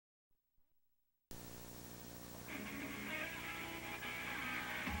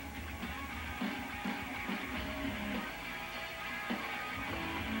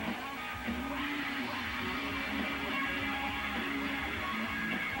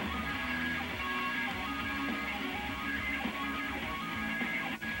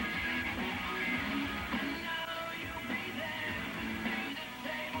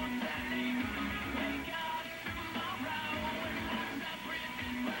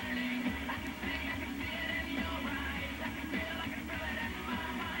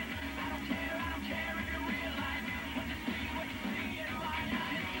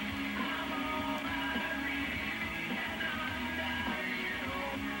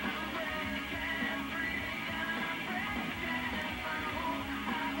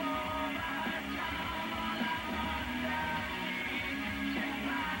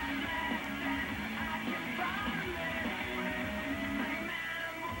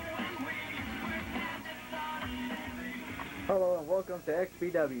Hello and welcome to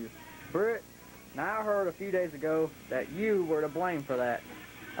XPW. Britt, now I heard a few days ago that you were to blame for that.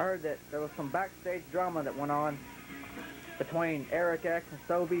 I heard that there was some backstage drama that went on between Eric X and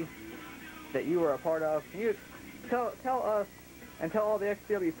SoBe that you were a part of. Can you tell us and tell all the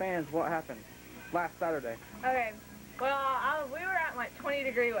XPW fans what happened last Saturday? Okay, well, we were at like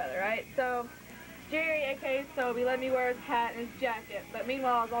 20-degree weather, right? So Jerry, aka SoBe, let me wear his hat and his jacket, but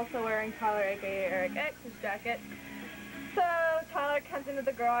meanwhile I was also wearing Tyler, aka Eric X's jacket. So Tyler comes into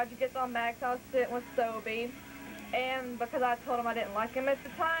the garage, he gets on Max, I was sitting with SoBe, and because I told him I didn't like him at the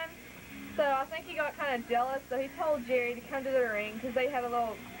time, so I think he got kind of jealous, so he told Jerry to come to the ring, because they have a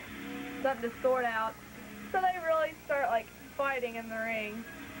little something to sort out. So they really start like fighting in the ring,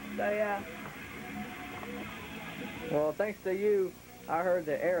 so yeah. Well, thanks to you, I heard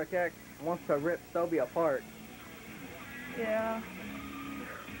that Eric X wants to rip SoBe apart. Yeah.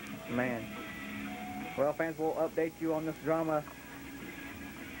 Man. Well, fans, will update you on this drama.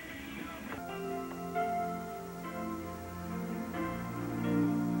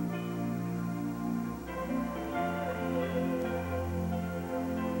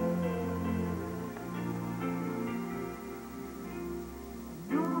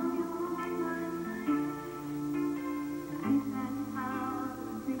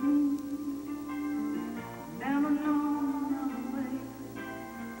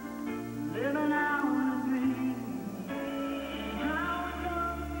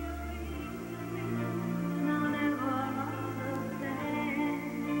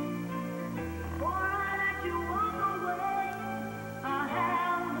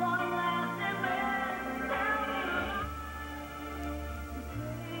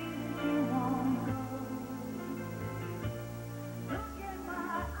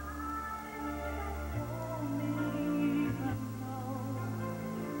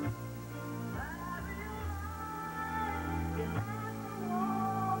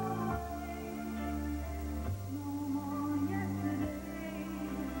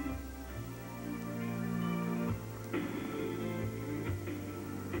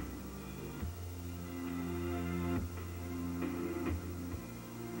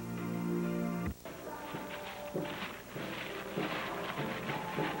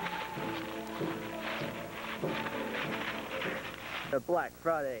 The Black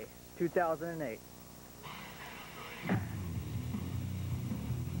Friday 2008.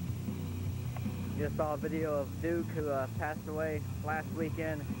 Just saw a video of Duke who passed away last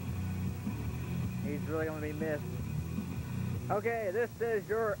weekend. He's really going to be missed. Okay, this is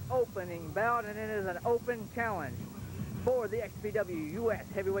your opening bout, and it is an open challenge for the XPW US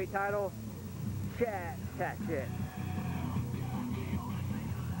Heavyweight title, Chet Hatchet.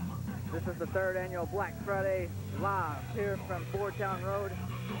 This is the 3rd annual Black Friday live here from Ford Town Road.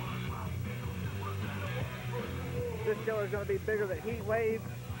 This show is going to be bigger than Heat Wave,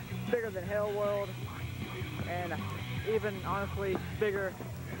 bigger than Hell World, and even, honestly, bigger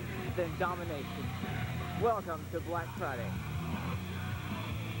than Domination. Welcome to Black Friday.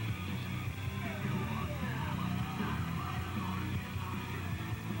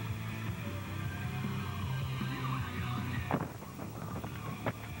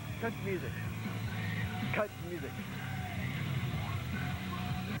 Cut the music. Cut the music.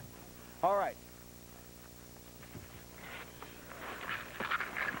 All right.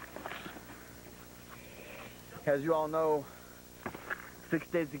 As you all know, 6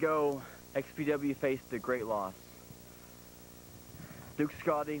 days ago, XPW faced a great loss. Duke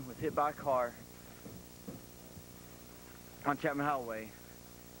Scotty was hit by a car on Chapman Highway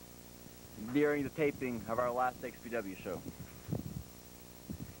during the taping of our last XPW show.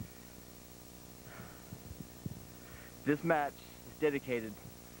 This match is dedicated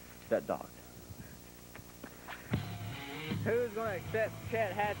to that dog. Who's going to accept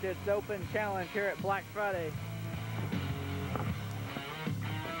Chet Hatchet's open challenge here at Black Friday?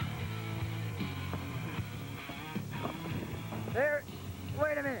 There,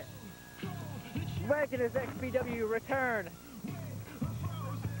 wait a minute. Making his XPW return,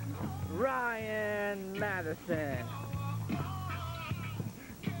 Ryan Madison.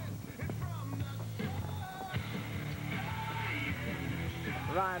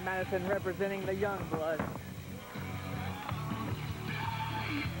 Ryan Madison representing the Youngbloods.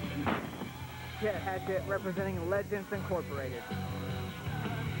 Chet Hatchet representing Legends Incorporated.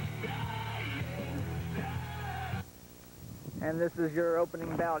 And this is your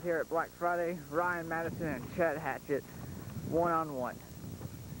opening bout here at Black Friday. Ryan Madison and Chet Hatchet, one-on-one.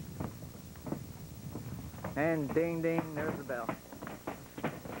 And ding ding, there's the bell.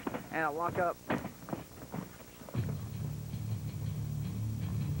 And a lock-up.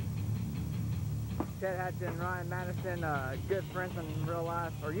 Chet Hatchet and Ryan Madison, good friends in real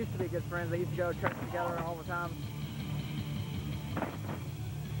life, or used to be good friends. They used to go to church together all the time.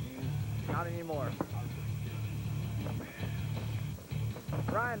 Not anymore.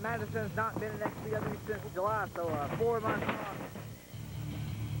 Ryan Madison's not been in XPW since July, so 4 months off.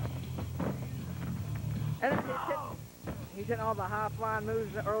 And he's hitting all the high-flying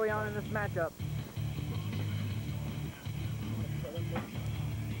moves early on in this matchup.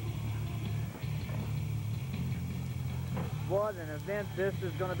 What an event this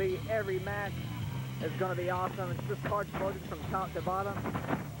is going to be. Every match is going to be awesome. It's just cards loaded from top to bottom.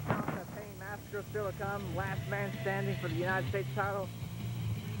 Massacre still to come. Last man standing for the United States title.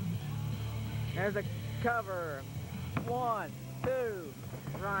 There's a cover. 1, 2.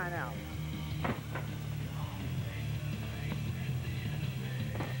 Ryan out.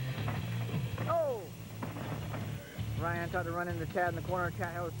 Oh! Ryan tried to run into Chad in the corner.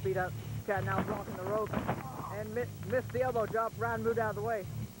 Chad held his speed up. Chad now blocking the rope and missed the elbow drop. Ryan moved out of the way.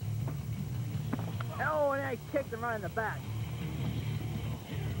 Oh, and then he kicked him right in the back.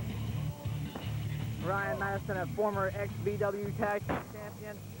 Ryan Madison, a former XBW Tag Team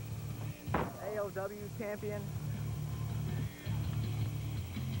Champion, AOW Champion.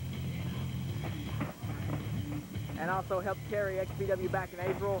 And also helped carry XBW back in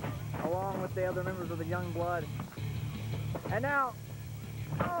April, along with the other members of the Young Blood. And now,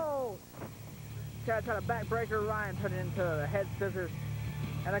 oh! Chad tried a backbreaker. Ryan put it into the head scissors.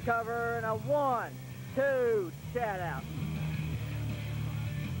 And a cover, and a 1, 2, Chad out.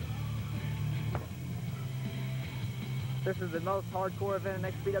 This is the most hardcore event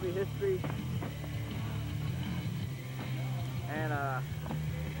in XPW history. And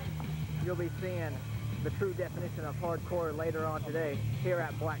you'll be seeing the true definition of hardcore later on today here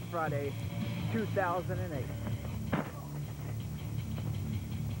at Black Friday 2008.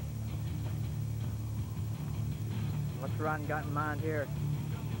 What's Ryan got in mind here?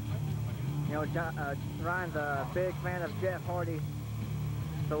 You know, Ryan's a big fan of Jeff Hardy,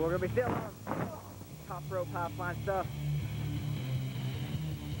 so we're going to be still on top rope high-flying stuff.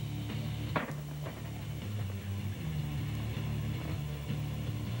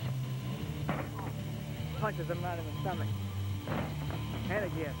 Punches him right in the stomach. And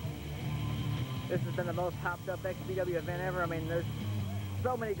again. This has been the most hopped up XPW event ever. I mean, there's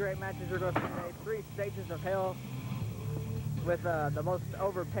so many great matches we're going to see today. 3 stages of hell with the most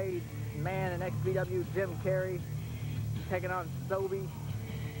overpaid man in XPW, Jim Carrey, taking on SoBe.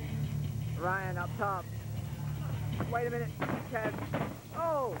 Ryan up top. Wait a minute, Chad.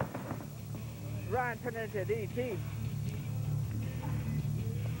 Oh! Ryan turned it into a DDT. There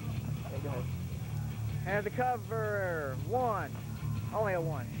you go. And the cover, 1. Only a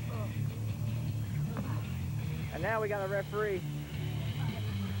 1. And now we got a referee.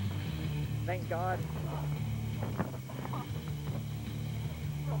 Thank God.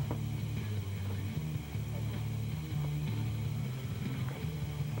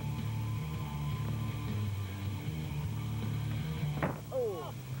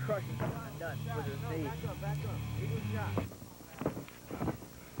 Oh, crushing done with his knee. Back up. Eagle shot.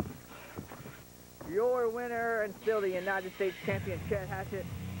 Your winner and still the United States champion, Chet Hatchet.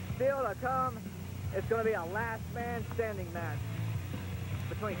 Still to come, it's going to be a last man standing match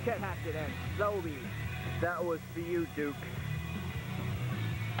between Chet Hatchet and SoBe. That was for you, Duke.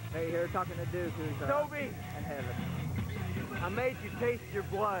 Hey, here talking to Duke, who's SoBe! in heaven. I made you taste your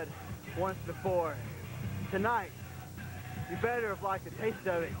blood once before. Tonight, you better have liked the taste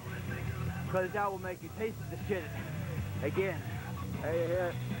of it, because I will make you taste the shit again. There you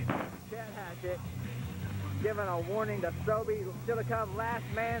hear it. Chet Hatchet giving a warning to SoBe, still to come, last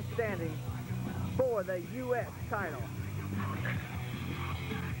man standing for the U.S. title.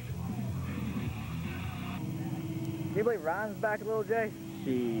 Can you believe Ryan's back, Little J?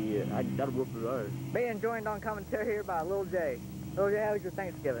 Shit, I gotta whoop it out. Being joined on commentary here by Little J. Little J, how was your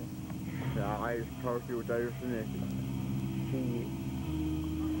Thanksgiving? I ate turkey with Davis and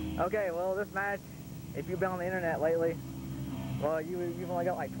Nick. Okay, well, this match, if you've been on the internet lately, well, you've only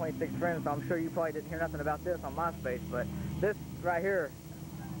got like 26 friends, so I'm sure you probably didn't hear nothing about this on MySpace, but this right here,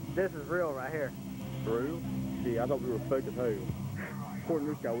 this is real right here. Real? Gee, I thought we were fake as hell. According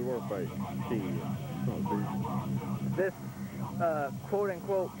to this guy, we were fake. Gee, this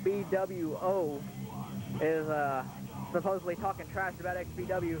quote-unquote BWO is supposedly talking trash about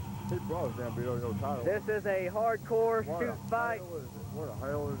XPW. This brought us down BWO title. This is a hardcore shoot fight. What the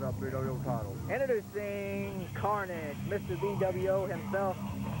hell is that BWO title? Introducing Carnage, Mr. BWO himself.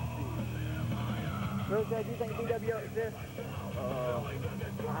 Little J, do you think BWO exists? I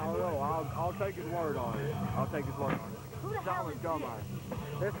don't know. I'll take his word on it. I'll take his word on it. Solid dumbass.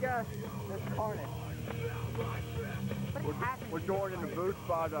 This guy, this Carnage. We're joined in the booth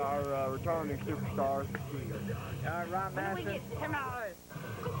by our returning superstars. Ryan Madison.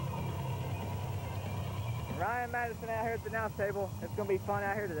 Ryan Madison out here at the announce table. It's going to be fun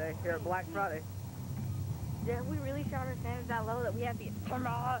out here today, here at Black Friday. Yeah, we really shot our standards that low that we have to get turned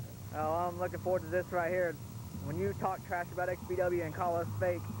off. Oh, I'm looking forward to this right here. When you talk trash about XPW and call us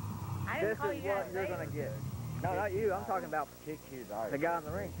fake, this is what you're going to get. No, not you. I'm talking about the guy in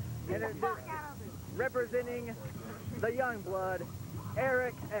the ring. And it's representing the young blood,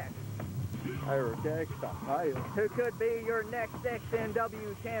 Eric X. Eric X, who could be your next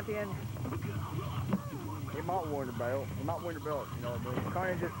XNW champion. He might win the belt. He might win the belt, you know what I mean?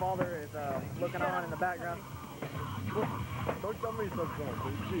 Carnage's father is looking on in the background. Don't tell me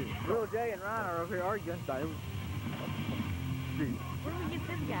something. Lil J and Ryan are over here arguing. Where do we get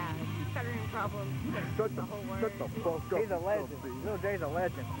this guy? He's starting problems. Shut the fuck up. He's a legend. Lil J's a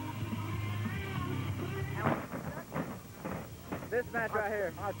legend. This match right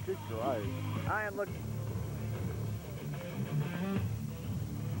here. I kicked your eyes. I am looking.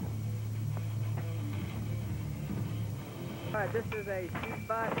 Alright, this is a shoot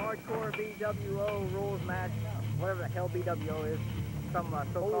fight hardcore BWO rules match. Whatever the hell BWO is. Some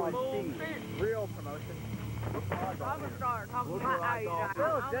so-called real promotion. Look what I got here.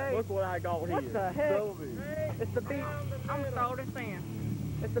 Lil J. Look what I got here. What the heck? SoBe. It's the B. I'm the oldest fan.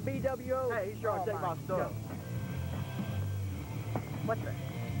 It's the BWO. Hey, he's trying to take my stuff. What the?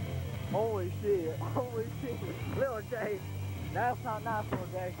 Holy shit. Holy shit. Lil J. That's not nice, Lil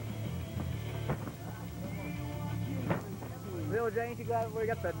J. Lil J, ain't you glad we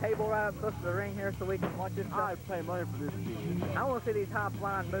got the table right up close to the ring here so we can watch this stuff? I'd pay money for this shit. I want to see these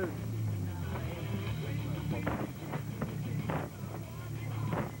high-flying moves.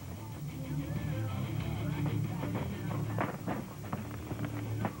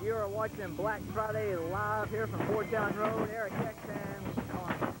 You are watching Black Friday live here from Fort Town Road. Eric X and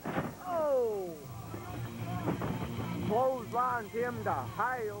oh! Clotheslines him to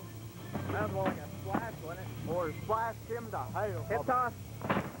hell. That was more like a splash, wasn't it? Or splashed him to hell. Hip toss.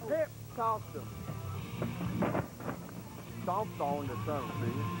 Hip tossed him. Stomped on the son of a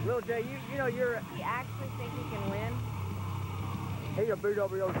bitch. Lil J, you know you're... You actually think he can win? He a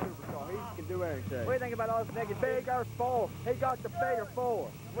BWO superstar. He can do anything. What do you think about all this negativity? Bigger four. He got the bigger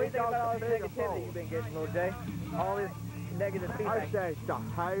four. What do you think about all this negativity you've been getting, Lil J? All this negative feedback. I say to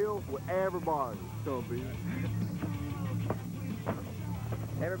hell with everybody, SoBe.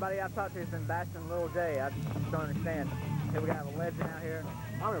 Everybody I've talked to has been bashing Lil J. I just don't understand. Here we got a legend out here.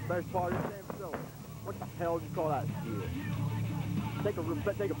 I'm the best part of this damn show. What the hell do you call that shit? Take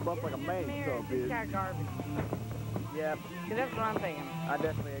a bump like a man, SoBe. This guy garbage. Yep. Cause that's what I'm thinking. I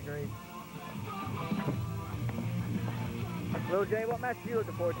definitely agree. Lil J, what match are you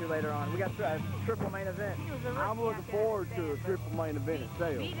looking forward to later on? We got a triple main event. I'm looking forward to a triple main event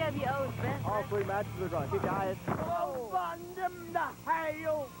itself. BWO's best. All three matches are going to kick ass. Oh, fund them to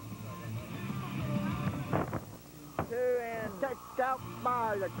hell! 2 and... Checked out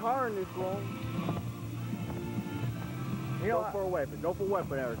by the Carnage one. Go for a weapon. Go for a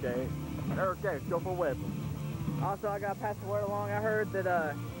weapon, Eric A. Eric A, go for a weapon. Also, I got to pass the word along. I heard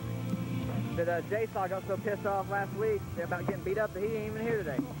that J-Saw got so pissed off last week about getting beat up that he ain't even here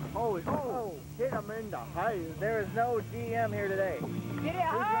today. Holy, hit him in the head. There is no GM here today. Did it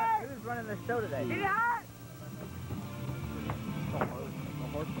hurt? Who's running the show today? Did it hurt?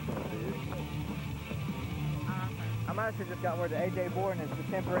 I might have just got word that AJ Bordan is the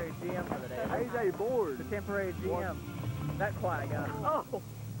temporary GM for the day. AJ Bordan? The temporary GM. That quiet guy. Oh!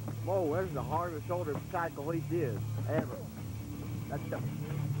 Whoa, that's the hardest shoulder tackle he did ever. That's the...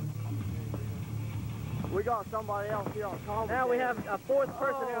 We got somebody else here on commentary. Now we have a fourth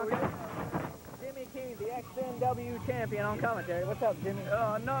person here. Jimmy King, the XNW champion on commentary. What's up, Jimmy?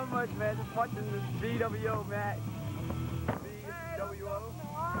 Not much, man. Just watching this BWO match. BWO?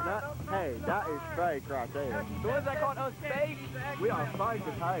 Hey, that is fake right there. So what is that called? Oh, fake? We are fake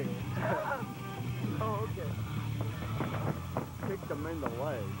as hell. Oh, okay. Kicked them in the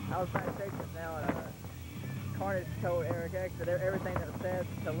leg. I was trying to say just now, Carnage told Eric X that everything that was said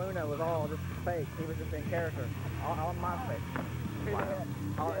to Luna was all just fake. He was just in character. On my face. Wow.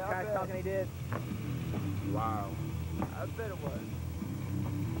 All the trash talking he did. Wow. I bet it was.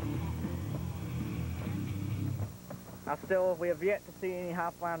 We have yet to see any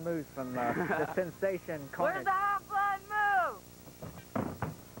high-flying moves from the sensation Carnage. Where's the high-flying move?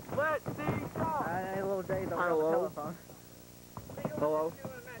 Let's see talk. Hey, Little J's over on the Hello. telephone. Hello?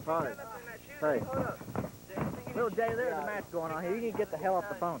 Hi. Hey. Little J, there's a match going on here. You need to get the hell off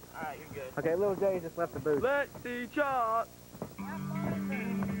the phone. Alright, you're good. Okay, Little J just left the booth. Let's see chop.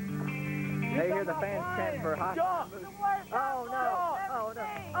 They hear the fans chanting for hot. Oh no! Oh no!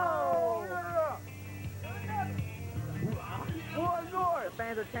 Oh! One more! The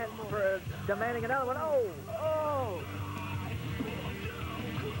fans are chanting for demanding another one. Oh! Oh!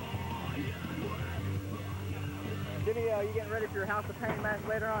 Jimmy, you getting ready for your House of Pain match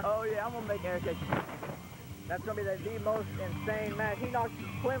later on? Oh yeah, I'm gonna make Eric a... That's gonna be the most insane match. He knocked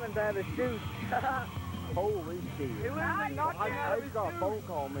Clemens out of his shoes. Holy shit. He literally knocked me out I of his just got a shoes. phone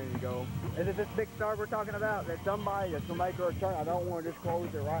call a minute ago. Is it this big star we're talking about? That somebody that's gonna make her return. I don't want to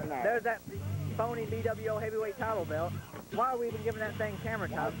disclose it right now. There's that phony BWO heavyweight title belt. Why are we even giving that thing camera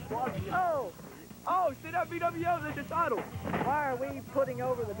time? Oh! Oh, see that BWO, that's the title. Why are we putting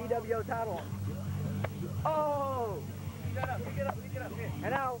over the BWO title? Oh! Get up, get up, get up here.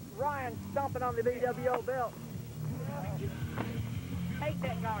 And now Ryan's stomping on the BWO belt. Take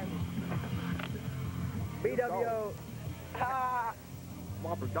that garbage. BWO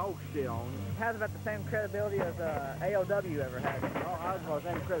Whopper dog shit on it. has about the same credibility as AOW ever had. Oh, I was about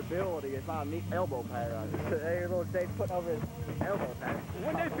the same credibility as my neat elbow pad right there. Hey, little Dave putting over his elbow pad.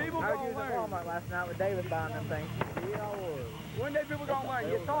 One day people I was gonna using learn. Walmart last night with David buying them things. Yeah, I was. One day people gonna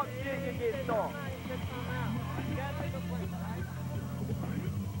learn. You talk shit, you get stalked.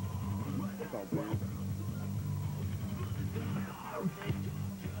 That's all big.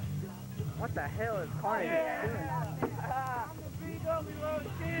 What the hell is Carnage doing? I'm the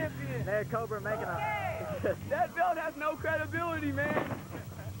BWO champion. There, Cobra making a... That belt has no credibility, man.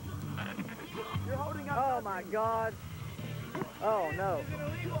 You're holding up. Oh my God. Oh no. It's an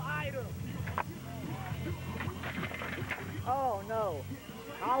illegal item. Oh no.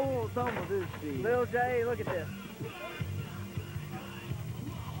 I want some of this shit. Lil J, look at this.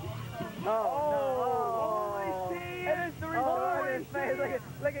 Oh, no. Holy shit. And it's the Oh, reward. look at his face.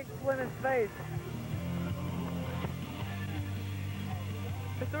 Look at Clemens' face.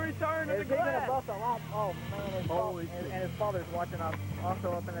 It's the return of Is the he gonna glass. bust a lot? Oh man, Holy and his father's watching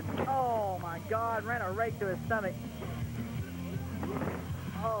also up in the... Oh my God, ran a rake to his stomach.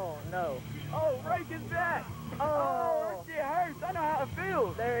 Oh no. Oh, rake his back. Oh. Oh, that shit hurts. I know how it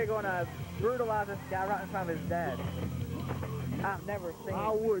feels. They're gonna brutalize this guy right in front of his dad. I've never seen... I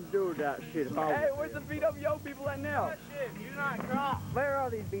wouldn't do that shit if I was... Hey, where's the BWO people at now? Shit, do not drop. Where are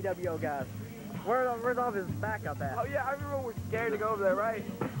these BWO guys? Where's all his backup at? Oh yeah, I remember we're scared to go over there, right?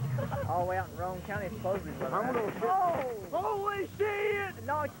 All the way out in Rome County, supposedly. I'm gonna... Oh! Holy shit!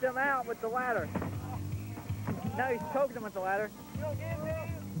 Knocked him out with the ladder. Now he's choked him with the ladder. You don't get me?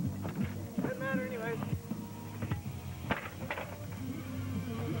 Doesn't matter anyways.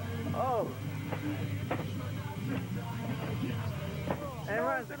 Oh! And it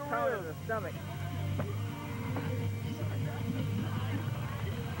runs the collar of the stomach.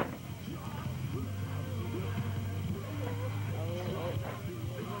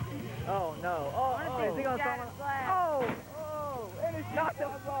 Oh no! Oh! Is he gonna throw him? Oh! Oh, and it's Knocked him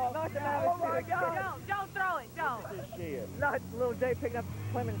out of his Oh my shoes. God! Don't throw it. Don't. This shit. Knocked little Jay picking up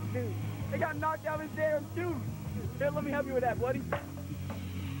Clemens' shoes. They got knocked out of his damn shoes. Here, let me help you with that, buddy. I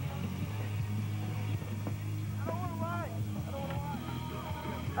don't want to ride.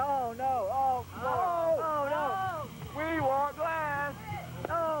 Oh no! Oh! Oh no! We want glass.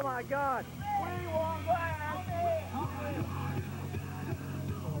 Oh my God! We want glass.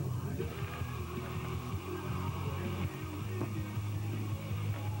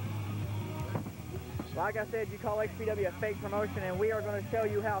 Like I said, you call XPW a fake promotion, and we are going to show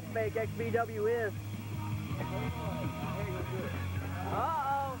you how fake XPW is.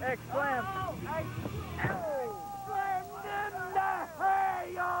 Uh-oh. X-Slam.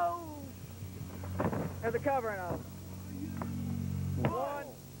 There's a covering of. 1,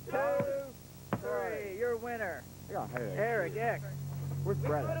 2, 3. Your winner, Yeah, hey. Eric X. Where's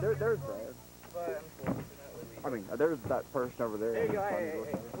Brad at? There's Brad. But I mean, there's that person over there. there you go. Hey.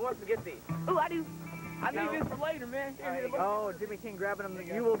 Who wants to get these? Ooh, I do. I need this for later, man. Here, here. Oh, Jimmy King grabbing them.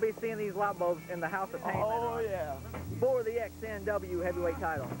 You will be seeing these light bulbs in the House of Pain Oh, yeah. for the XNW heavyweight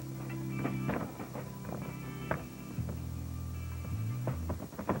title.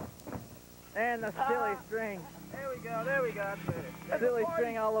 And the silly string. There we go. There we go. That's better. Silly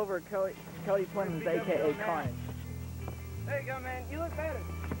string all over Cody Clemens, a.k.a. Carnage. There you go, man. You look better.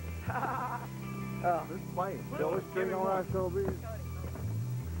 Oh, This playing. Silly string on our SoBe.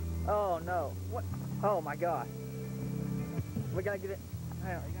 oh no. What? Oh my God. We gotta get it.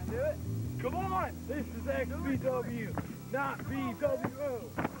 Hang on. You gonna do it? Come on. This is XPW, not BWO.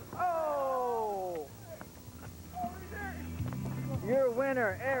 Oh! Your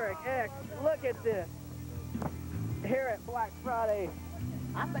winner, Eric X. Look at this. Here at Black Friday.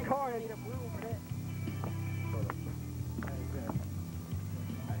 I think Carnage. you need a blue for that.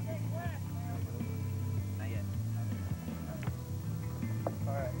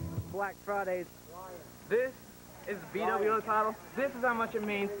 Black Fridays. This is the BWO title. This is how much it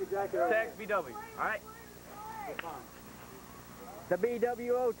means to XBW. Alright? The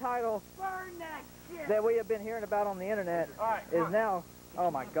BWO title that we have been hearing about on the internet is now,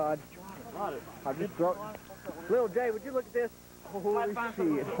 oh my God. I just dropped. Little Jay, would you look at this? Holy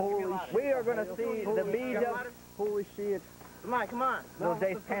shit. Holy shit. We are going to see the BWO. Holy shit. Mike, come on. Little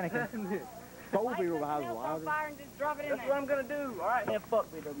Jay's panicking. SoBe has louder. That's what I'm gonna do. Alright. Man, fuck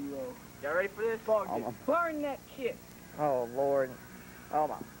BWO. Y'all ready for this? Burn that shit. Oh, Lord. Oh,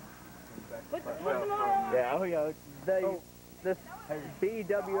 my. What's tomorrow? Yeah, oh, yeah. This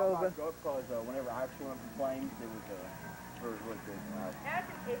BWO. Because whenever I went up in flames, it was, or was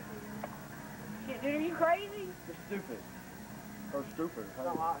it, Shit, dude, are you crazy? just stupid. Or stupid.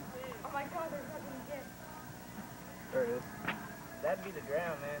 Oh my God, there's nothing to get. There it is. That'd be the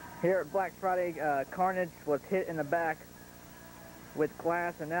ground, man. Here at Black Friday, Carnage was hit in the back with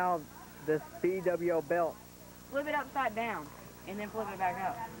glass, and now this BWO belt. Flip it upside down, and then flip it back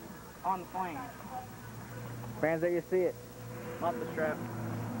up on the flame. Fans, there you see it. Off the strap.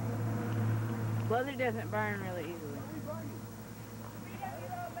 Leather doesn't burn really easily.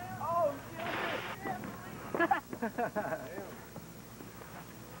 Oh,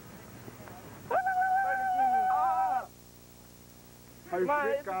 Hey, shit,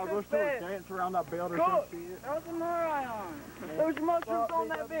 guys, let's do a dance around that belt or some shit. Throw some more on. Throw some mushrooms on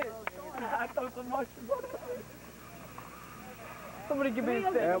that bitch. I throw some mushrooms on that bitch. Somebody give me a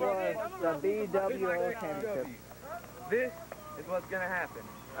stick. There was the BWO Championship. This is what's gonna happen.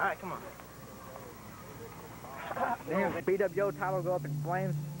 Alright, come on. Damn, the BWO title go up in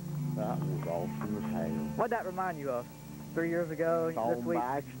flames. That was awesome as hell. What'd that remind you of? 3 years ago, this week?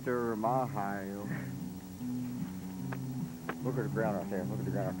 Baxter, my house. Look at the ground out there. Look at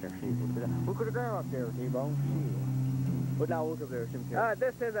the ground out there. See, look at the ground out there, T-Bone. Shit. But now look up there, Jim Carrey.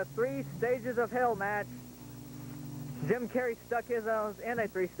 This is a 3 stages of hell match. Jim Carrey stuck his nose in a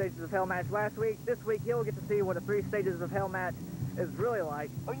 3 stages of hell match last week. This week, he'll get to see what a 3 stages of hell match is really like.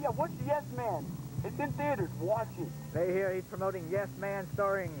 Oh yeah, watch the Yes Man. It's in theaters. Watch it. They hear he's promoting Yes Man,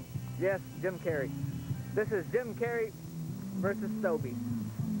 starring, yes, Jim Carrey. This is Jim Carrey versus SoBe.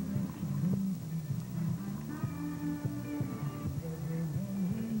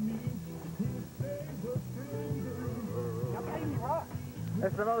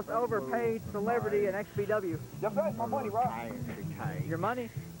 It's the most overpaid celebrity in XBW. Y'all got my money, right? Your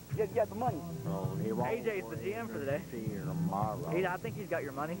money? Yeah, the money. AJ's the GM for the day. I think he's got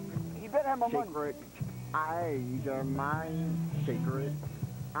your money. He better have my money. Secret. Eyes are mine. Secret.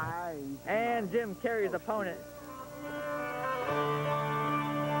 Eyes. And Jim Carrey's opponent.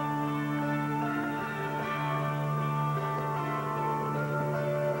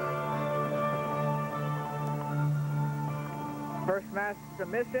 First match,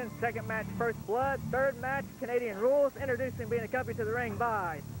 submission. Second match, first blood. Third match, Canadian rules. Introducing, being accompanied to the ring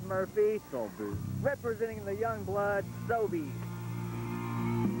by Murphy. SoBe. Representing the young blood, SoBe.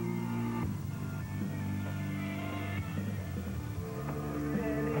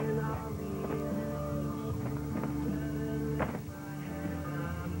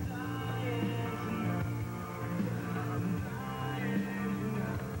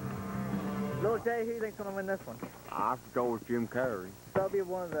 Little Jay, who do you think's going to win this one? I have to go with Jim Carrey. SoBe,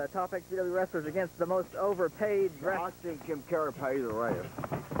 one of the top XBW wrestlers against the most overpaid wrestler. I think Jim Carrey pays the rest.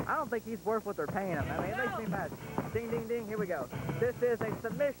 I don't think he's worth what they're paying him. I mean, it makes me mad. Ding, ding, ding, here we go. This is a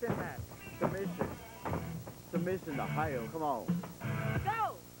submission match. Submission. Submission to hell. Come on.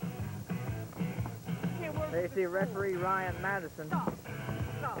 Go! They see referee Ryan Madison.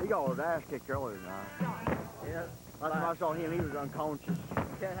 He got his ass kicked earlier tonight. Yeah. Last time I saw him, he was unconscious.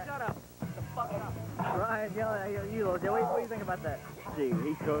 Shut up. The fuck up. Ryan yelling at you, Little Jay. What do you think about that? Gee,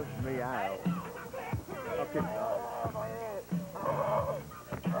 he cussed me out. Okay.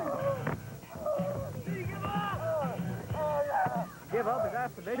 Give up his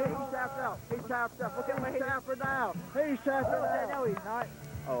ass submission. He's tapped out. He's tapped out. Look at him. He's tapping out. He's tapping Little Jay, out. no, he's not.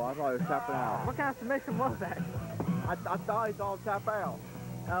 Oh, I thought he was tapping out. What kind of submission was that? I thought he saw him tap out.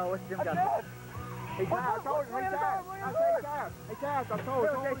 Oh, what's Jim got? He tapped. I told him he tapped. I said he tapped. He tapped. I told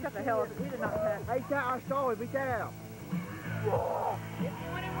him. Little Jay, shut the hell up. He did not tap. He tapped. I saw him. He tapped. It's 1-1.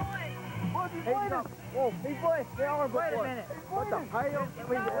 He's not. Whoa, he's voiced. They are Wait a minute. What the hell?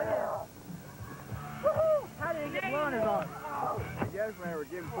 How did he get blown his arm? The yes man with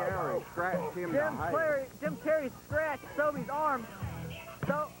Jim Carrey scratched him in the head. Jim Carrey scratched SoBe's arm.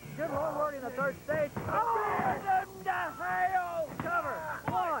 So, good Lord, we're in the third stage. Oh, the hell! Cover.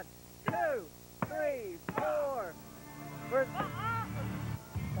 1, 2, 3, 4. We're...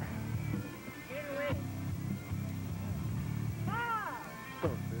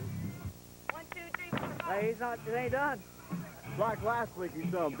 Hey, he's not, it ain't done. Like last week, you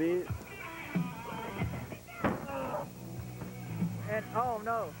son of a bitch. And, oh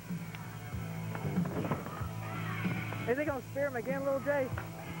no. Is he gonna spear him again, little J?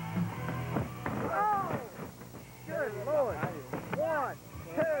 Oh! Good Lord. 1,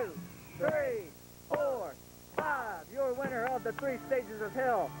 2, 3, 4, 5. Your winner of the 3 stages of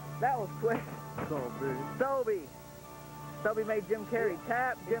hell. That was quick. Son of a bitch. SoBe. SoBe made Jim Carrey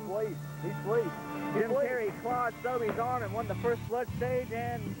tap. He's asleep. Jim Carrey clawed SoBe's arm and won the first blood stage,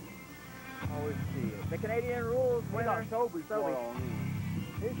 and Oh, shit. the Canadian rules He winner. got SoBe SoBe. on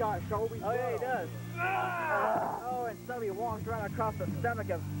him. He got SoBe. Oh yeah, he does. Oh, and SoBe walks right across the stomach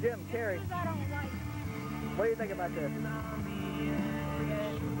of Jim Carrey. What do you think about this?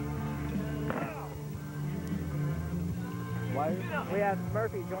 We have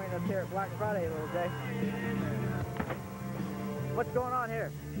Murphy joining us here at Black Friday, little Jay. What's going on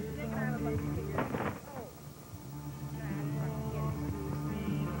here?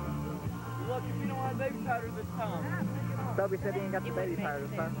 Look, if you don't want baby powder this time. SoBe said he ain't got the baby powder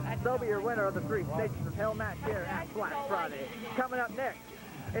this time. SoBe, your winner of the 3 stages of hell match here at Black Friday. Coming up next,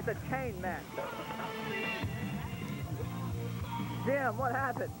 it's a chain match. Jim, what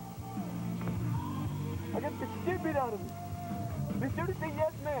happened? I got the stupid out of me. Be sure to say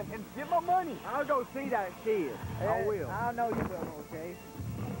yes, man, and get my money. I'll go see that kid. I will. I know you will, little Jay.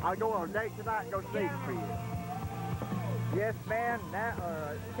 I'll go on a date tonight and go see the kid. Yes, man. Now,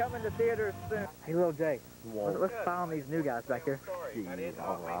 coming to theaters soon. Hey, little Jay. Let's spy on these new guys back here. I didn't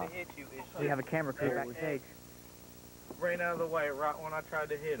want me to hit you. We have a camera crew backstage. Ran out of the way right when I tried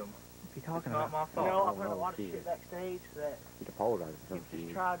to hit him. What are you talking Not about? my You fault. know, I've heard a lot of shit backstage that He'd apologize to you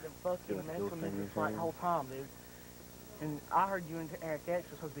just tried to fucking mess with me this like whole time, dude. And I heard you and Eric X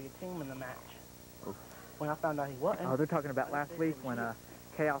were supposed to be a team in the match. When I found out he wasn't. Oh, they're talking about last week when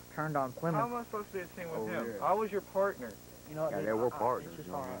Kaos turned on How Plymouth. am I supposed to be a team with Oh, him? yeah. I was your partner. You know what, Yeah, dude? they were partners, It's just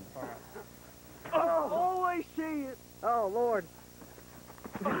you know, alright, man. alright. Holy shit! Oh, Lord.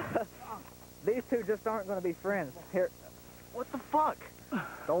 These two just aren't going to be friends. Here, What the fuck?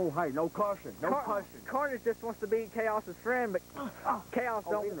 Oh, hey, no cussing. No cussing. Carnage just wants to be Chaos's friend, but Chaos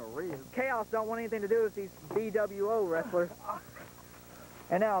Oh, don't. in the rib. Chaos don't want anything to do with these BWO wrestlers.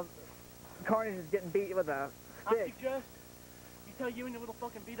 And now Carnage is getting beat with a I stick. suggest you tell you and your little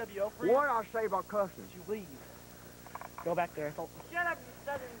fucking BWO friend What I say about cussing? that you leave. Go back there. Shut up,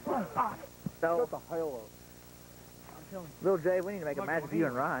 So, Shut the hell up. I'm telling you. Little Jay, we need to make a match of you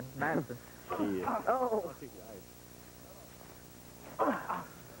and Ryan Madison. Shit. Oh,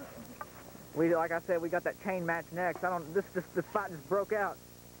 like I said, we got that chain match next. This fight just broke out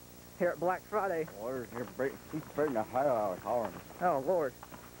here at Black Friday. He's breaking the hell out of Carnage. Oh, Lord.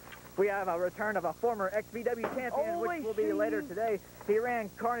 We have a return of a former XVW champion, Holy which will be later today. He ran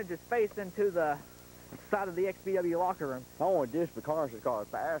Carnage's face into the side of the XVW locker room. Not only this, but Carnage just got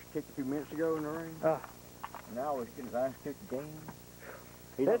his ass kicked a few minutes ago in the ring. Now he's getting his ass kicked again.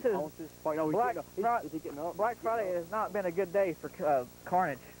 He This done is pounced his- Wait, no, he's Black getting up. Fri- Is he getting up? Black Friday has not been a good day for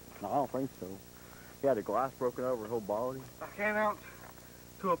Carnage. No, I don't think so. He had a glass broken over his whole body. I came out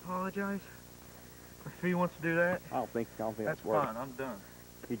to apologize. If he wants to do that, I don't think that's that's worth fine. I'm done.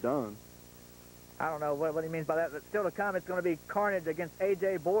 He done. I don't know what he means by that, but still to come, it's going to be Carnage against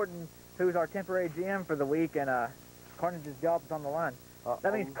AJ Bordan, who's our temporary GM for the week, and Carnage's job is on the line.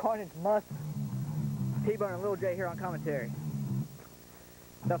 That means Carnage must T-Bone and Lil J here on commentary.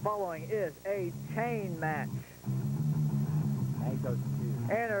 The following is a chain match.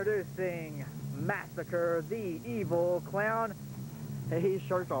 Introducing Massacre, the evil clown. His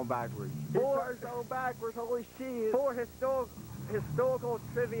shirt's on backwards. His shirt's on backwards, holy shit. For historical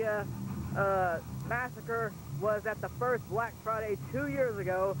trivia, Massacre was at the first Black Friday 2 years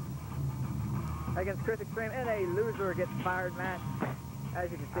ago against Chris Xtreme in a loser gets fired match. As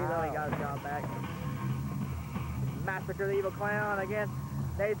you can see, though, he got his job back. Massacre, the evil clown against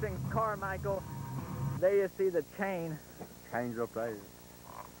Nathan CarMichael. There you see the chain. Chain's up there.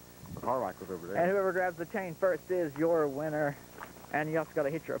 CarMichael's over there. And whoever grabs the chain first is your winner. And you also got to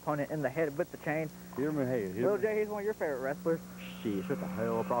hit your opponent in the head with the chain. Hit him in the head. Lil J, he's one of your favorite wrestlers. Shit, shut the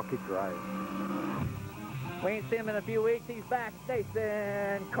hell up. I'll kick your ass. We ain't seen him in a few weeks. He's back.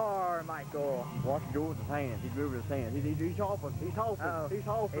 Nathan CarMichael. Watch him do with his hands. He's moving his hands. He's hopping. He's hopping. Uh-oh. He's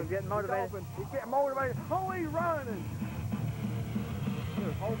hopping. He's getting motivated. He's getting motivated. Oh, he's running.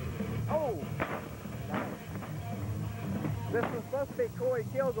 Oh. This was supposed to be Corey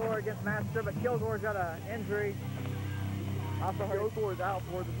Kilgore against Massacre, but Kilgore's got an injury. Also heard Kilgore's out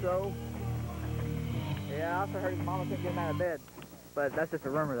for the show. Yeah, I also heard his mama couldn't get him out of bed. But that's just a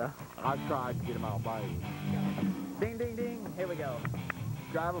rumor, though. I tried to get him out of bed. Ding, ding, ding. Here we go.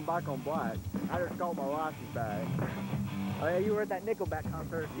 driving back on black. I just got my license back. Oh yeah, you were at that Nickelback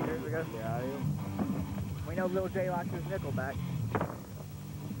concert a few years ago. Yeah, I am. We know Lil J likes his Nickelback.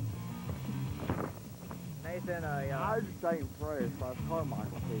 Nathan, I was just saying fresh, like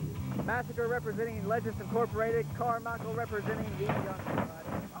CarMichael said. Massacre representing Legends Incorporated, CarMichael representing the Young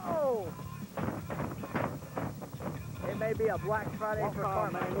Friday. Oh! It may be a Black Friday for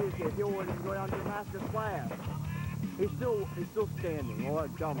CarMichael. Man, he's he wouldn't even go down to the Massacre slab. He's still standing. What a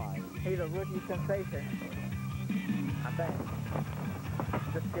dumbass. He's a rookie sensation. I think.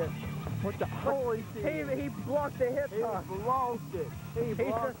 Just good. What the holy shit? He blocked the hip toss. He blocked it. He's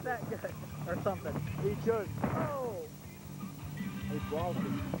just that good. Or something. He just. Oh! He blocked it.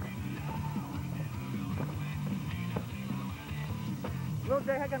 Lil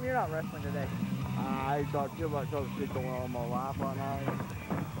J, how come you're not wrestling today? I got too much other shit going on in my life right now.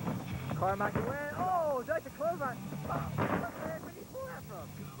 CarMichael win. Oh, Jack the clothesline. Where did he pull that from?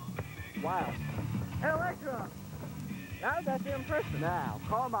 Wow. An Electron. That was actually impressive. Now,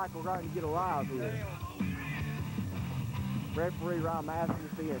 CarMichael going to get alive here. Referee Ryan Madison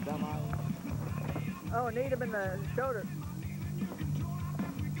being a dumbass. Oh, need him in the shoulder.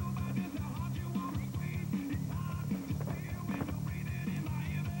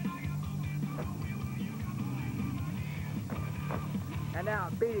 And now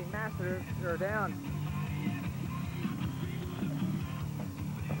beating Massacre down.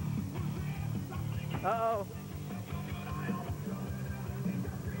 Uh-oh.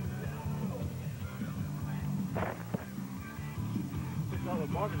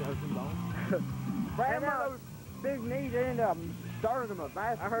 Ram those big knees ended up starting them a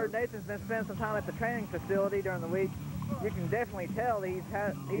basket. I heard Nathan's been spending some time at the training facility during the week. You can definitely tell he's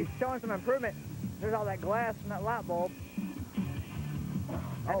showing some improvement. There's all that glass and that light bulb.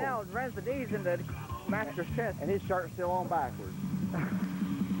 And now it runs the knees into Massacre's chest. And his shirt's still on backwards.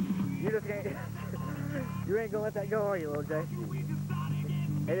 You just can't. You ain't gonna let that go, are you, Lil J?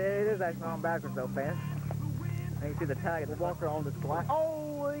 It is actually on backwards though, fans. And you see the tag at the walker on the glass.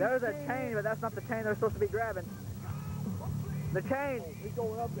 Oh, there's a chain, but that's not the chain they're supposed to be grabbing. The chain. He's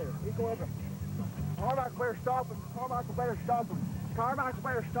going up there. He's going up there. CarMichael better stop him. CarMichael better stop him. CarMichael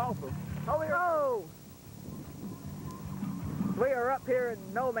better stop him. Oh, no! We are up here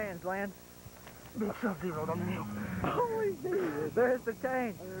in no man's land. Holy shit. There's the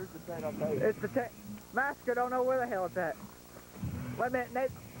chain. There's the chain up there. It's the chain. Massacre don't know where the hell it's at. Wait a minute,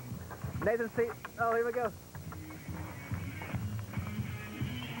 Nathan, see. Oh, here we go.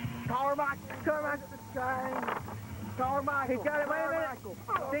 CarMichael. CarMichael. He's got it. Wait a minute.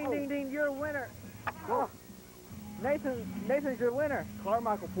 Ding, ding, ding. You're a winner. Oh. Nathan's your winner.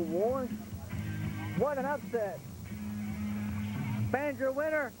 CarMichael for one. What an upset. Fans, your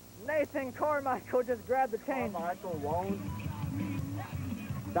winner. Nathan CarMichael just grabbed the chain. CarMichael won.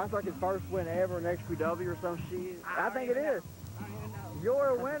 That's like his first win ever in XPW or some shit. I think it is.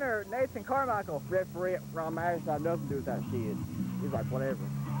 Your winner, Nathan CarMichael. Referee Ron Madison had nothing to do with that shit. He's like, whatever.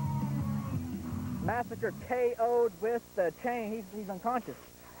 Massacre KO'd with the chain. He's unconscious.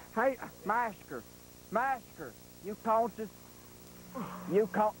 Hey, Massacre, you conscious? He's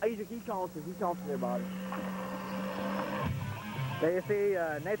conscious. He's conscious, everybody. There you see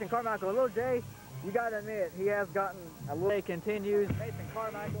Nathan CarMichael. Little J, you got to admit, he has gotten a little... It continues. Nathan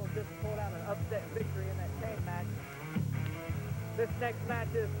CarMichael just pulled out an upset victory in that chain match. This next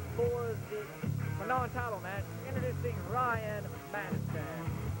match is for the non-title match. Introducing Ryan Madison.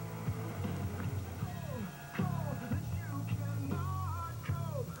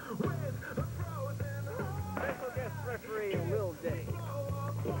 Special guest referee Lil J.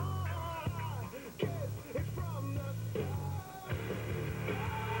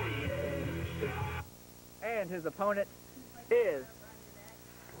 And his opponent is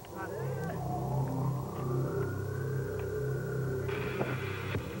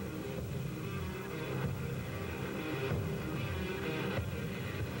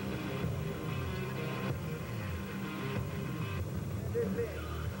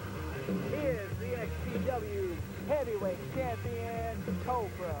the XPW Heavyweight Champion,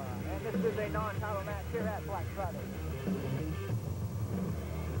 Cobra. And this is a non-title match here at Black Friday.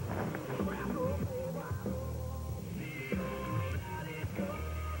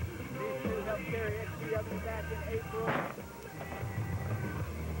 These two helped carry XPW back in April.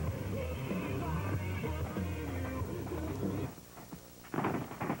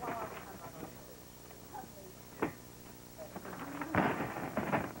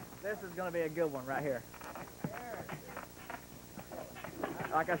 This is going to be a good one right here.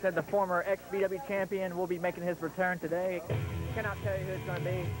 Like I said, the former XPW champion will be making his return today. Cannot tell you who it's going to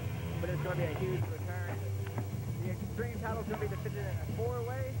be, but it's going to be a huge return. The Xtreme title's going to be defended in a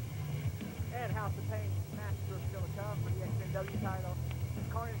 4-way. And House of Pain Massacre is still to come for the XNW title.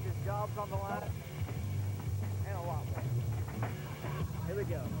 Carnage's job's on the line. And a lot more. Here we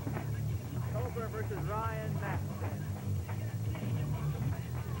go. Cobra versus Ryan Madison.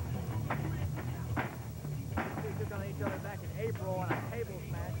 They took on each other back in April on a tables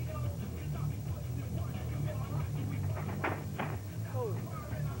match. Oh.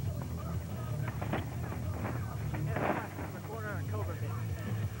 And a flash from the corner and Cobra hit.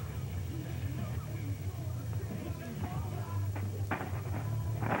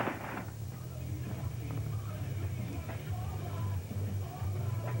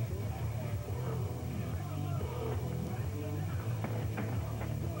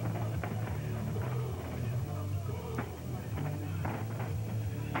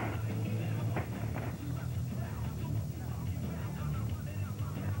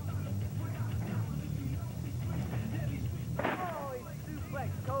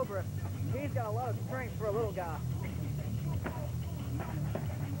 Cobra. He's got a lot of strength for a little guy.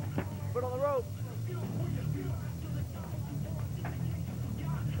 Foot on the rope.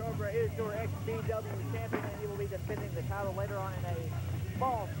 Cobra is your XBW champion, and he will be defending the title later on in a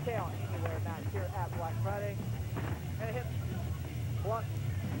Falls Count Anywhere match here at Black Friday. And a hip blunt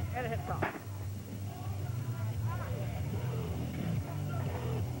and a hip toss.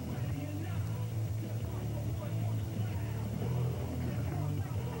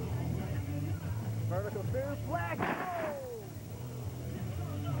 Vertical suplex. Oh!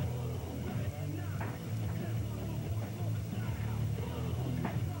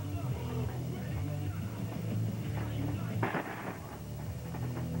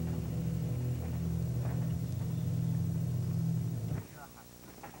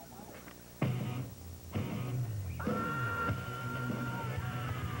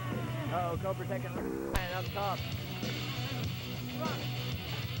 Uh-oh, Cobra taking Ryan up top.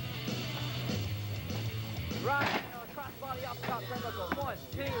 Right, crossbody off the top turnbuckle. 1,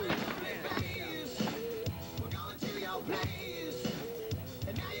 2, and we're going to your place,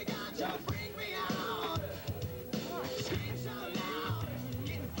 and now you got to freak me out. Scream so loud,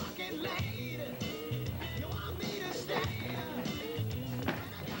 getting fucking late. You want me to stay, and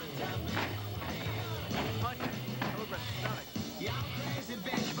I got to make my way. punch. Cobra, stomach. Y'all crazy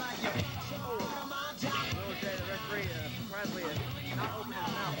bitch, but you on my top. Little J, the referee, surprisingly, is not opening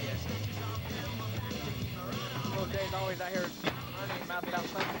his mouth yet. Little J's always out here running his mouth without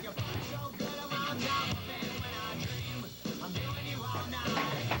something.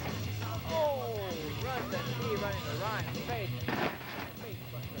 Oh, runs that knee running to Ryan's face.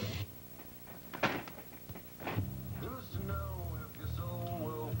 Who's to know if your soul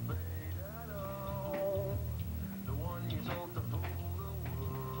will fade at all? The one you told to fool the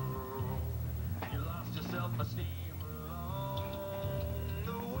world. You lost your self-esteem along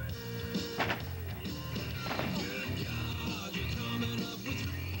the way.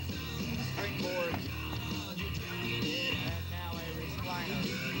 Springboard. And now a recliner.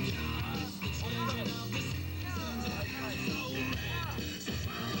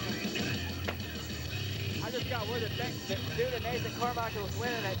 I just got word that due to Nathan CarMichael's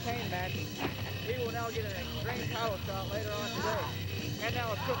winning that chain match, he will now get an Xtreme title shot later on today. And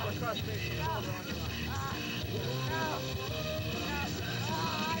now a triple crossface from Bordan on the line.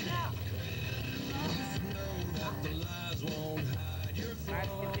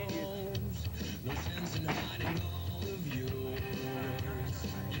 Match continues. No sense in hiding all of yours.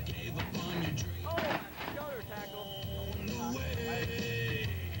 You gave up on your dream. Oh, shoulder tackle. On the way.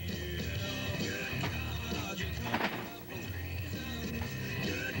 Good God, you're coming up with reasons.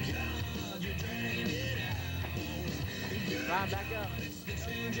 Good God, you're dragging it out. Ryan back up. The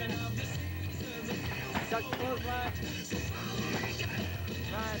changing of the seasons. Duck the clothesline.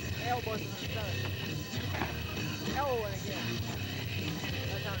 Ryan elbows in the stomach. Elbowing again.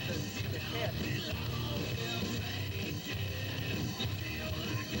 That time to the chest.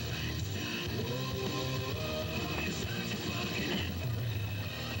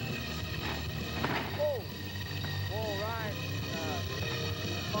 Whoa! Whoa, Ryan.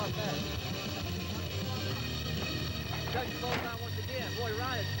 Caught that. Duck the clothesline once again. Boy,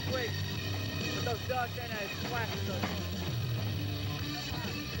 Ryan is quick with those ducks and his splashes.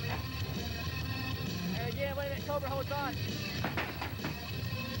 And again, wait a minute, Cobra holds on.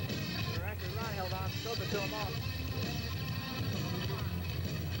 Or actually, Ryan held on. Cobra threw him off.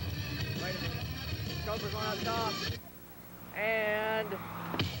 Wait a minute. Cobra's going up top. And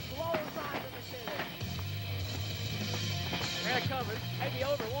blows on to the center. And it covers. Maybe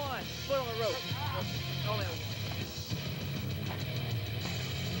over one. Foot on the rope. Only over one.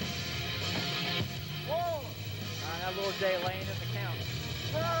 Whoa! Doomsday laying in the count.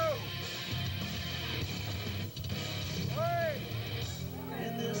 Whoa! Hey!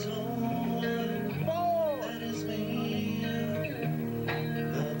 In this hole that is me,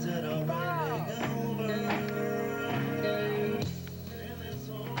 thoughts that are running over. In this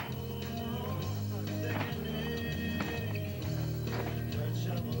hole, they can dig, red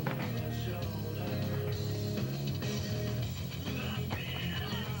shovel on the shoulder.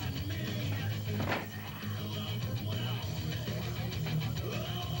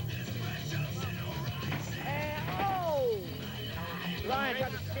 And oh! Ryan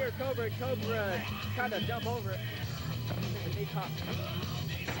tried to steer Cobra. Cobra tried to jump over it. The knee caught.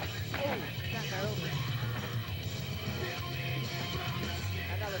 Oh, snap that over.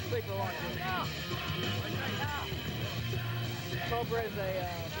 Another sleeper launch. Cobra is a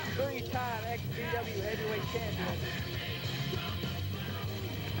three-time XPW heavyweight champion.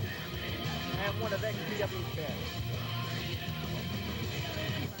 And one of XPW's best.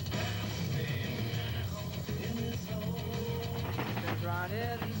 Ryan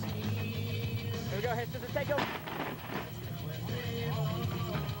in. Here we go, head to the takeover.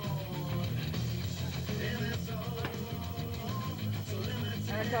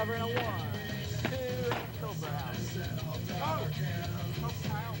 And covering a 1, 2, Cobra out. Oh!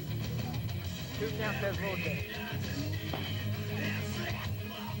 Shooting down says Little J.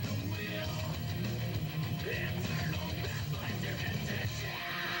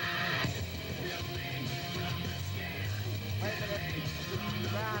 Wait a minute.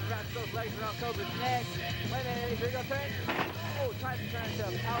 Ryan wraps those legs around Cobra's neck. Wait a minute, here we go, turn. Oh, tries to turn into a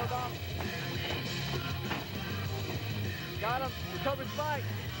powerbomb. Got him. Cobra's fight.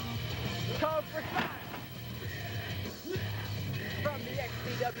 Cobra's fight. From the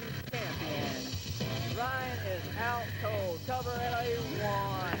XPW champion. Ryan is out cold. Cobra at a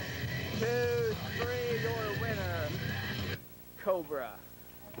 1, 2, 3, your winner. Cobra.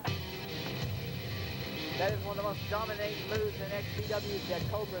 That is one of the most dominating moves in XPW is that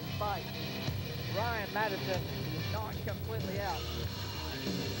Cobra's fight. Ryan Madison not completely out.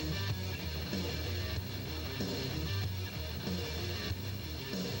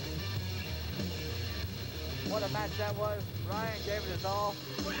 What a match that was. Ryan gave it his all.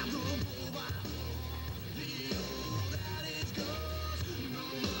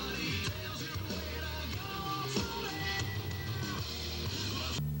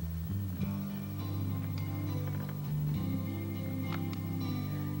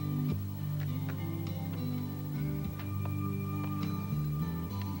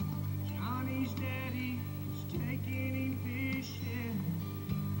 Johnny's daddy was taking him fishing.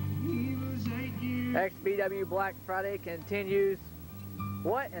 He was 8 years XPW Black Friday continues.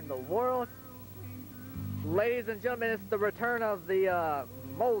 What in the world? Ladies and gentlemen, it's the return of the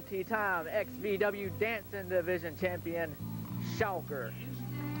multi-time XPW Dancing Division champion, Shawker.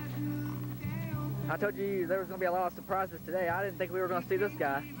 I told you there was going to be a lot of surprises today. I didn't think we were going to see this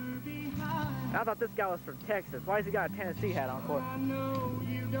guy. I thought this guy was from Texas. Why has he got a Tennessee hat on for? I know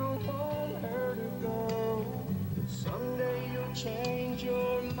you don't want her to go. Someday you'll change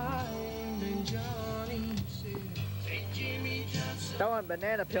your mind. And Johnny said, take Jimmy Johnson. Throwing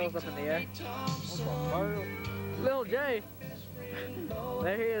banana peels up in the air. Little J.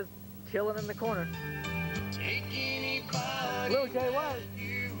 There he is, chilling in the corner. Little J, what?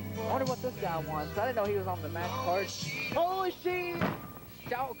 I wonder what this guy wants. I didn't know he was on the match card. Holy shit!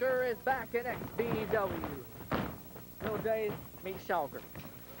 Shawker is back in XPW. Little J, meet Shawker.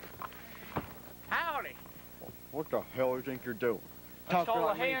 Howdy. What the hell do you think you're doing? Let's Talking call a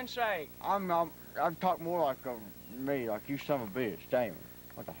like me. handshake. I'm talk more like me, like you son of a bitch. Damn.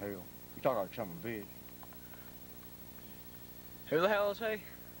 What the hell? You talk like son of a bitch. Who the hell is he?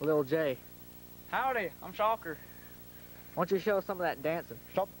 Little J. Howdy, I'm Shawker. Why don't you show us some of that dancing?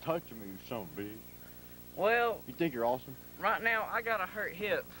 Stop touching me, you son of a bitch. Well, You think you're awesome? right now I got a hurt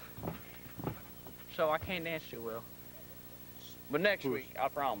hip, so I can't dance too well. But next Pussy. week, I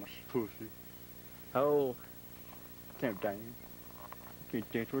promise. Pussy. Oh, Can't dance.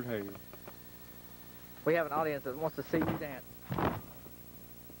 Can't dance with hell. we have an audience that wants to see you dance.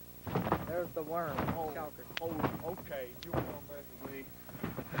 There's the worm, Shawker. Oh, okay, you want to mess with me.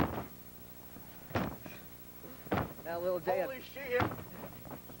 Now Little J. Holy shit!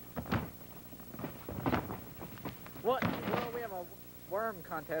 What in the world? We have a worm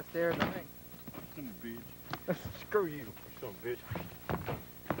contest there in the ring. Son of a bitch. Screw you, son of a bitch.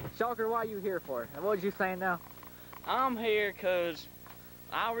 Shawker, why are you here for? And what was you saying now? I'm here because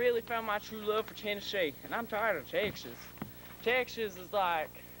I really found my true love for Tennessee, and I'm tired of Texas. Texas is like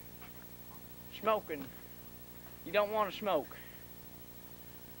smoking. You don't want to smoke.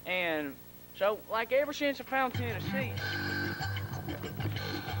 And So, like, ever since I found Tennessee,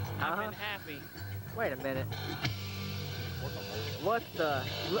 I've been happy. Wait a minute. What the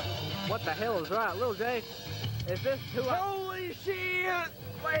hell is right? Lil J, is this who I... Holy shit!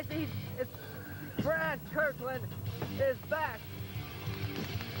 Wait, it's Brad Kirkland is back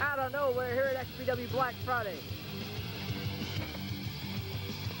out of nowhere here at XPW Black Friday.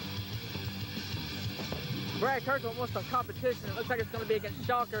 Brad Kirkland wants some competition. It looks like it's going to be against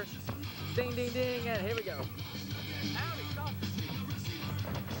Shawker. Ding, ding, ding, and here we go. Howdy, Shawker.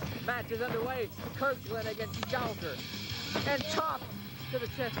 Match is underway. Kirkland against Shawker. And chop to the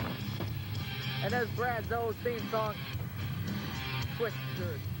chest. And there's Brad's old theme song.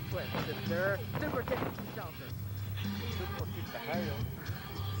 Twister, Twister. Super kick to Shawker. Super kick to hell.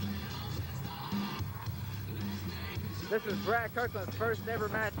 This is Brad Kirkland's first ever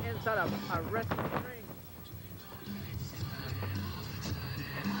match inside a wrestling ring.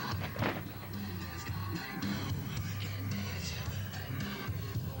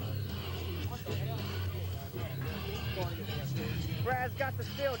 Brad's got the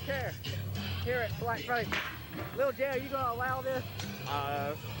steel chair here at Black Friday. Lil J, are you gonna allow this?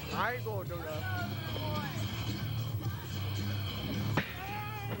 I ain't gonna do that.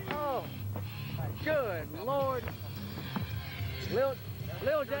 Oh, good Lord. Lil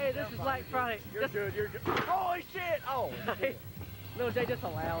J, this is Black Friday. You're good, you're good. Holy shit! Oh, shit. Lil J, just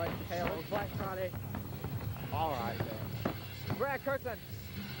allow it. Hell, it's Black Friday. All right, then. Brad Kirkland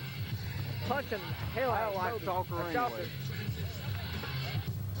punching hell I out don't like of Shawker anyway.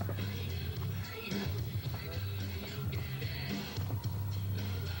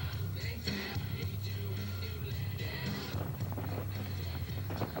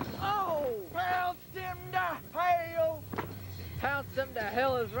 Oh! Pounced him to hell! Pounced him to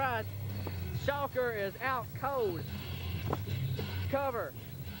hell is right. Shawker is out cold. Cover.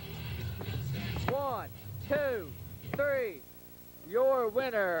 1, 2, 3. Your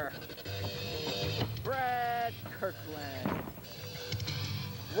winner, Brad Kirkland.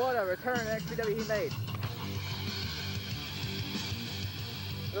 What a return to XPW he made.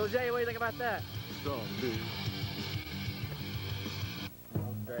 Lil J, what do you think about that? Some dude.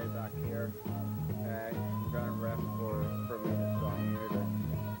 Stay back here. I'm running ref for a minute, so I'm here to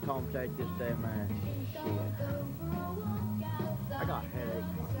commentate this day, man. Shit. I got a headache,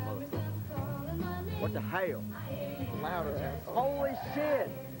 motherfucker. What the hell? Louder, asshole. Holy shit!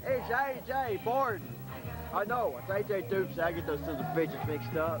 It's AJ Bordan. I know, it's AJ Doomsday. I get those sons of bitches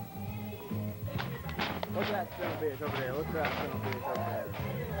mixed up. Look at that son of a bitch over there. Look at that son of a bitch over there.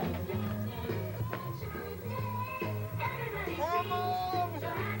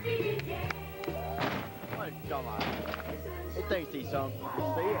 What a dumbass. He thinks he's something. You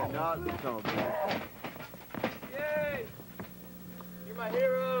see it or not, son of a bitch. Yay! You're my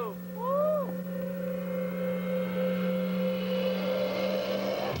hero! Woo!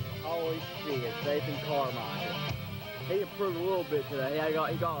 Holy shit, Nathan CarMichael. He improved a little bit today. He got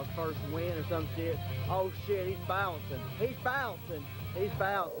his first win or some shit. Oh shit, he's bouncing. He's bouncing. He's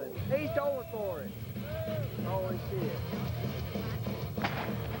bouncing. He's going for it. Holy shit.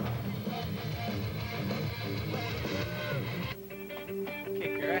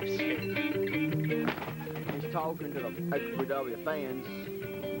 Kick your ass here. He's talking to the XPW fans.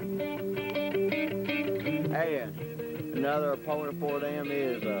 And another opponent for them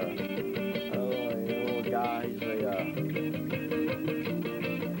is a little guy. He's the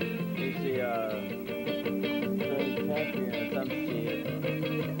champion or some shit.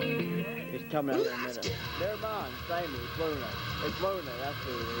 He's coming out in a minute. Never mind, Sammy, it's Luna. It's Luna, that's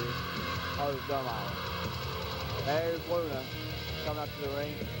who it is. Oh, it's dumbass. There's Luna coming up to the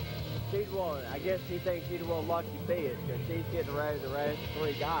ring. She's one. I guess she thinks she's one lucky bitch because she's getting ready to rest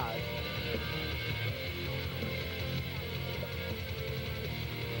 3 guys.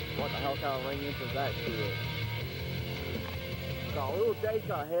 What the hell kind of ring entrance that shit? So little Jay's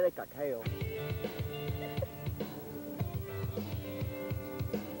got a headache like hell.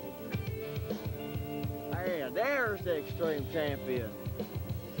 And there's the Xtreme champion.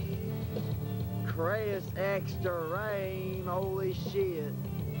 Chris Xtreme, holy shit.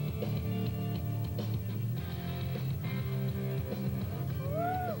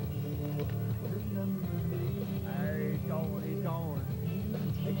 There he's going.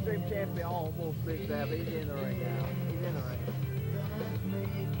 Xtreme champion almost fixed that, but he's in the ring now. He's in the ring.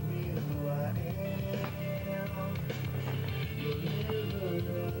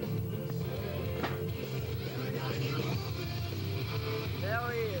 There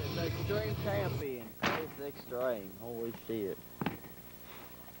he is, the Xtreme champion. It's Xtreme. Holy shit.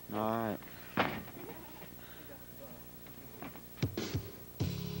 Alright.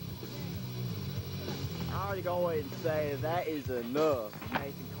 gotta go ahead and say that is enough,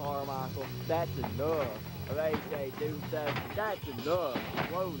 Nathan Carmichael. That's enough. Of AJ Doomsday, that's enough.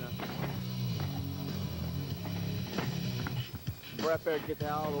 Luna. We're up there to get the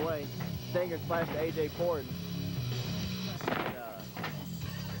hell out of the way. Stinger splash to AJ Bordan.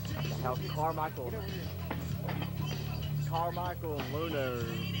 How Carmichael and Luna are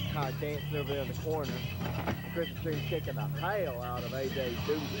kind of dancing over there in the corner. Xtreme kicking the hell out of AJ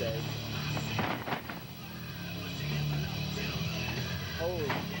Doomsday. Holy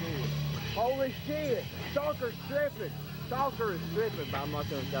shit. Holy shit! Shawker's stripping! Shawker is stripping, but I'm not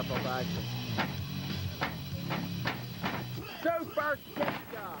going to step off action. Super kick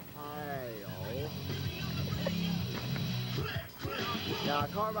the hell. Now,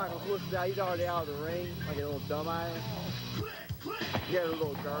 Carmichael pushes out, he's already out of the ring, like a little dumbass. He got a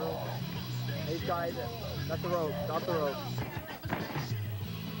little girl. He's got it. Got the rope, got the rope.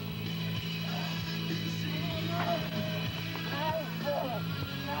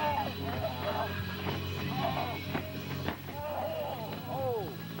 Oh,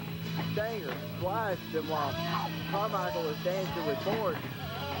 Stinger splashed him while Carmichael was dancing with Bordan.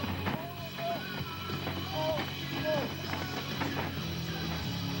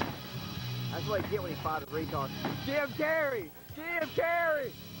 That's what you get when you fight a retard. Jim Carrey! Jim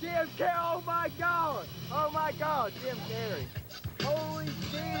Carrey! Jim Carrey! Oh my God! Oh my God! Jim Carrey! Holy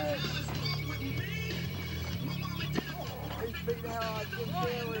shit! He's beating the hell out of Jim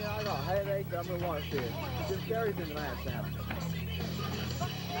Carrey. I got a headache. I'm gonna watch this. Jim Carrey's in the match now.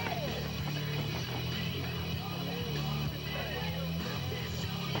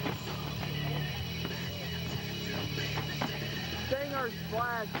 Stinger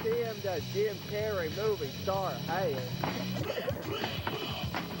splashed him to Jim Carrey movie star hell.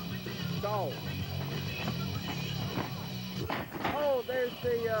 Go. Oh, there's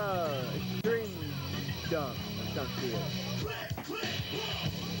the Xtreme dunk or some shit.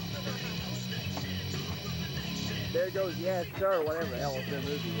 There goes Yes Sir, whatever the hell the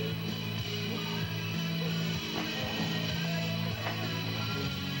movie is.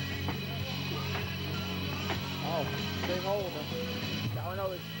 Oh, Xtreme holding him. I know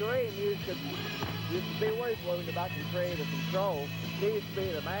Xtreme used to be way floating about the creative control. He used to be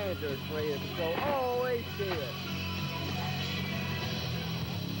the manager of creative control. Holy shit!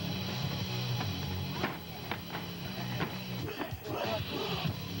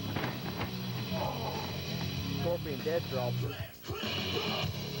 Scorpion dead dropped him.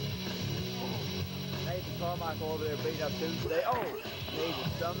 Nathan Carmichael over there beating up Doomsday. Oh! Needs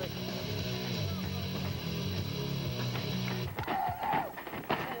his stomach.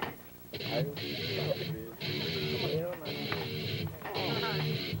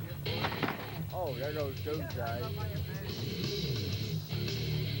 Oh, there goes Doomsday.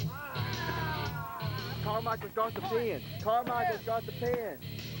 Carmichael's got the pin. Carmichael's got the pin.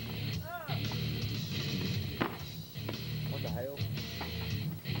 What the hell?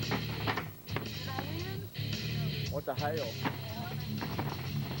 What the hell?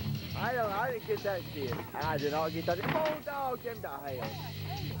 I didn't get that shit. I did not get that. Oh, dog, him to hell.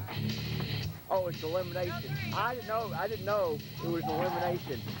 Oh, it's elimination. I didn't know it was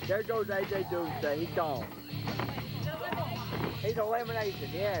elimination. There goes AJ Doomsday. He's gone. He's elimination.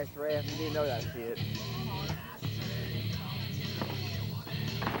 Yes, ref. You didn't know that shit.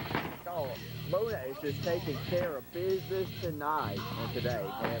 Oh, Luna is just taking care of business tonight and today,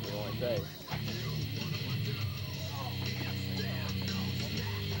 whatever you want to say.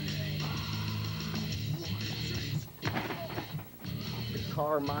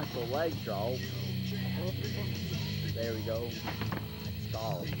 Carmichael leg drop. There we go.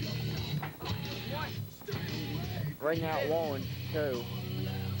 Stall. Ring out 1, 2,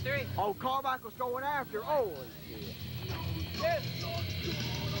 3. Oh, Carmichael's going after. Holy shit.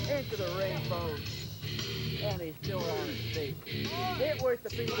 Into the ring, folks. And he's still on his feet. Hit with the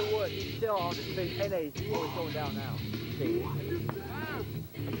piece of wood. He's still on his feet. And he's going down now. See.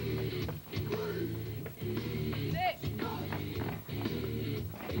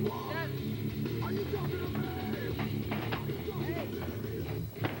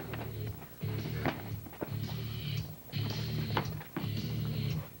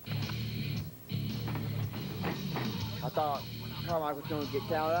 I thought Carmichael was going to get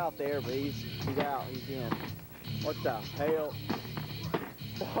counted out there, but he's out. He's in. What the hell?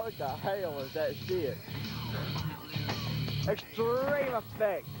 What the hell is that shit? Extreme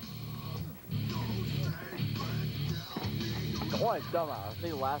effect. What a dumbass.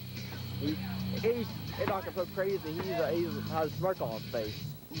 He laughs. He's not gonna go crazy. He has a smirk on his face.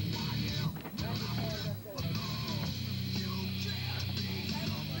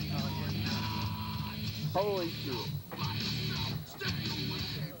 Holy shit.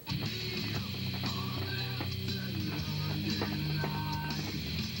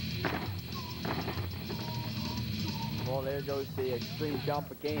 Well, there goes the extreme jump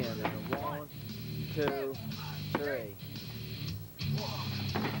again. And 1, 2, 3.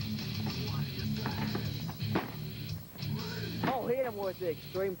 Oh, hit him with the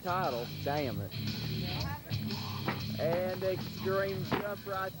extreme title. Damn it. And the extreme jump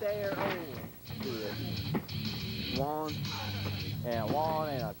right there. Oh, good. 1 and 1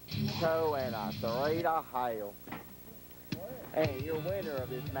 and a 2 and a 3 to hell. And your winner of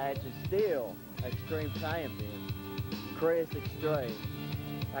this match is still Extreme Champion, Chris Extreme.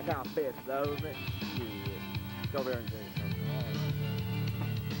 That kind of fits, doesn't it? Shit. Go over there and do something.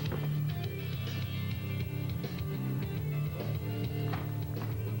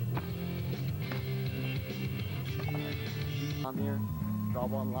 On here, draw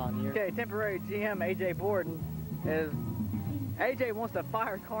one line here. Okay, temporary GM AJ Bordan is AJ wants to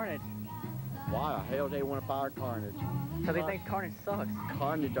fire Carnage Why the hell do they want to fire Carnage? because he thinks Carnage sucks.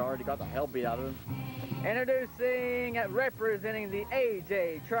 Carnage already got the hell beat out of him. Introducing, representing the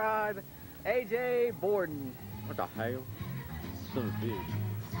AJ tribe, AJ Bordan. What the hell? Son of a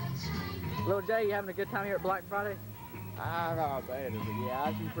bitch. Little Jay, you having a good time here at Black Friday? I'm not bad, but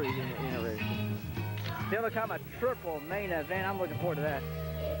yeah, that's pretty interesting. Still to come a triple main event. I'm looking forward to that.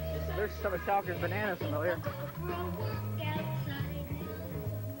 There's some of Shawker's bananas familiar.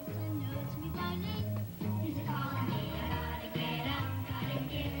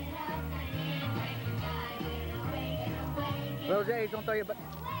 Little Jay's gonna throw you a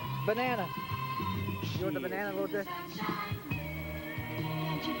banana. You want the banana, Little Jay?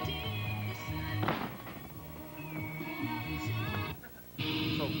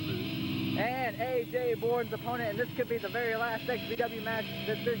 And AJ Bordan's opponent, and this could be the very last XVW match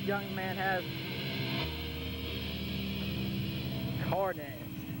that this young man has. Carnage.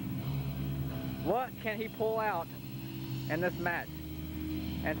 What can he pull out in this match?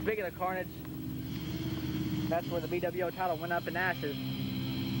 And speaking of Carnage, that's where the BWO title went up in ashes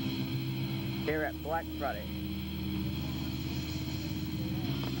here at Black Friday.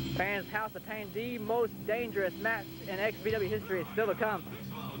 Fans House of Pain, the most dangerous match in XVW history is still to come.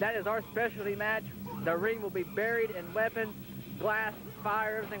 That is our specialty match. The ring will be buried in weapons, glass,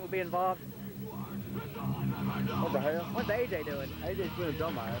 fire, everything will be involved. What the hell? What's AJ doing? AJ's doing a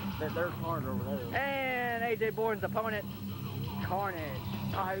dumbass. There's Carnage over there. And AJ Bordan's opponent, Carnage.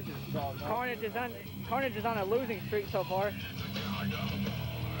 Carnage is on a losing streak so far.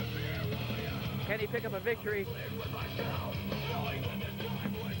 Can he pick up a victory?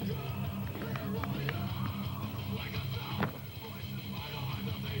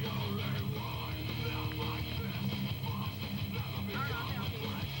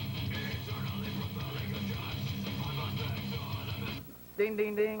 Ding,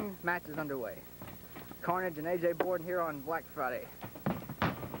 ding, ding. Match is underway. Carnage and AJ Bordan here on Black Friday.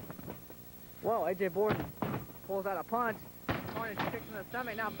 Whoa, AJ Bordan pulls out a punch. Carnage kicks in the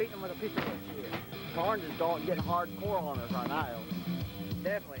stomach, now beating him with a piece of wood. Carnage is getting hardcore on us right now.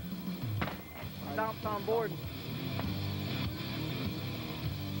 Definitely. Stomps on Bordan.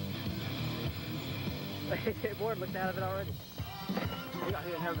 AJ Bordan looked out of it already. We got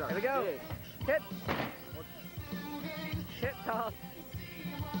hit in Here we go. Hit. Hit toss.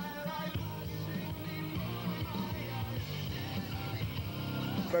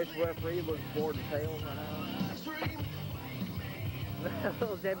 First referee looks bored as hell right now.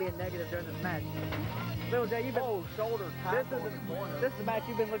 Little J being negative during this match. Little J, you've been... shoulder This is the match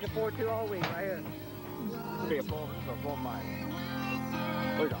you've been looking forward to all week, right here. This will be a performance for one match.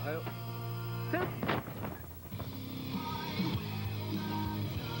 What the hell?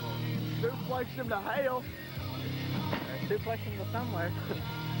 Suplex him to hell. Suplex him to somewhere.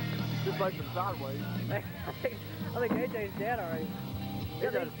 Suplex him sideways. I think AJ's dead already. He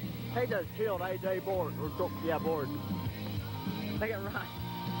just killed AJ Bordan. Bordan. Make it run.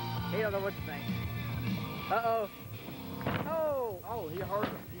 He don't know what to think. Uh-oh. Oh! Oh, he hurt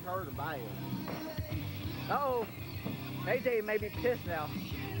him. He hurt him bad. Uh-oh. AJ may be pissed now.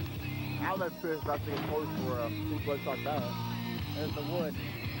 I was pissed about being close for a suplex like that. There's the wood.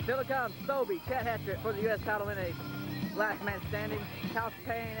 Still to come, SoBe, Chet, Hatchet for the U.S. title in a last man standing. House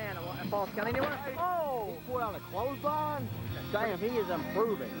Pain and a false count. Anyone? Oh! He pulled out a clothesline? Damn, he is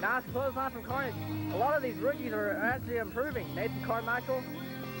improving. Nice clothesline from Carnage. A lot of these rookies are actually improving. Nathan CarMichael.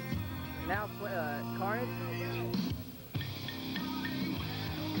 Now Carnage.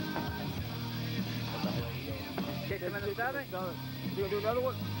 Kicks him in the stomach. You gonna do another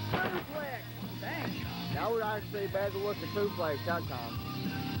one? Suplex. Dang. Now we're actually bad to look at suplex that time.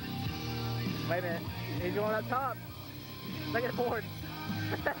 Wait a minute. He's going up top. Look at Bordan.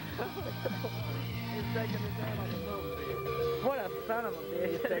 He's taking his head like a son of a bitch. What a son of a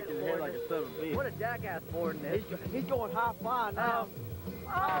bitch. He's taking his head like a son of a bitch. What a jackass Bordan is. He's going high flying now.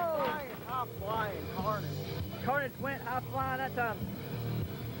 High flying, Carnage. Carnage went high flying that time.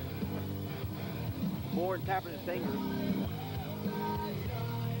 Bordan tapping his fingers.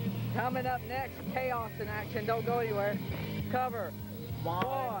 Coming up next, Chaos in action. Don't go anywhere. Cover.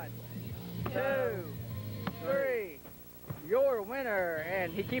 1, 2, 3. Your winner,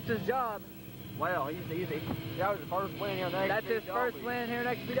 and he keeps his job. Well, that was his first win here in XPW. That's his first win here in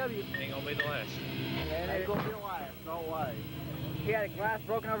XPW. Ain't gonna be the last. Ain't gonna be the last, no way. He had a glass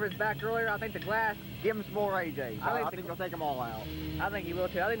broken over his back earlier. I think the glass, Give him some more AJs. I think he'll take them all out. I think he will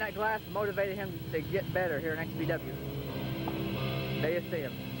too. I think that glass motivated him to get better here in XPW. There you see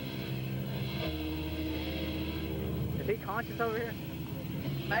him. Is he conscious over here?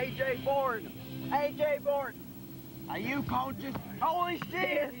 AJ Bordan! AJ Bordan! Are you conscious? Holy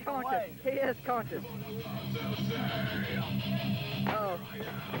shit! He is conscious. He is conscious. Oh,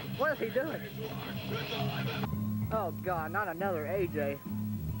 what is he doing? Oh God, not another AJ.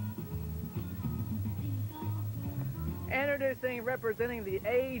 Introducing, representing the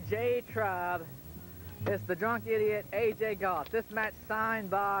AJ tribe, it's the drunk idiot AJ Goth. This match signed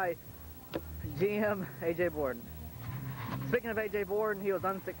by GM AJ Bordan. Speaking of AJ Bordan, he was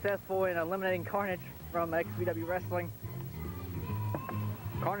unsuccessful in eliminating Carnage from XPW Wrestling.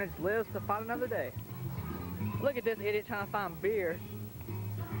 Carnage lives to fight another day. Look at this idiot trying to find beer.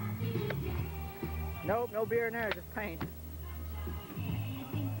 Nope, no beer in there, just paint.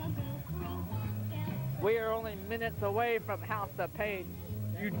 We are only minutes away from House of Pain.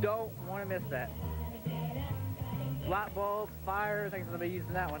 You don't want to miss that. Light bulbs, fire, I think I'm going to be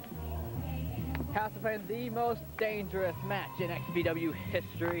using that one. House of Pain, the most dangerous match in XPW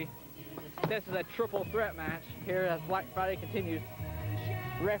history. This is a triple threat match here as Black Friday continues.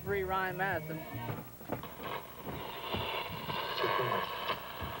 Referee Ryan Madison.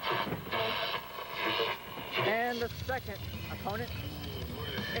 And the second opponent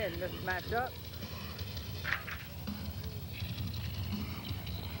in this matchup.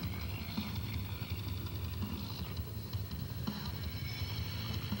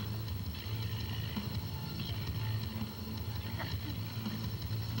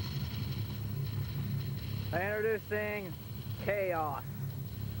 Introducing Chaos.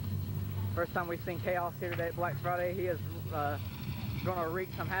 First time we've seen Chaos here today at Black Friday. He is going to wreak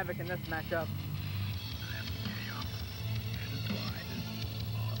some havoc in this matchup.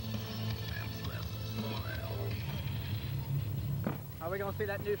 Are we going to see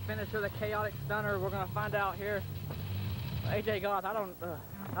that new finisher, the Chaotic Stunner? We're going to find out here. AJ Goth,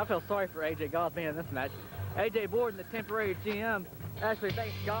 I feel sorry for AJ Goth being in this match. AJ Bordan, the temporary GM, actually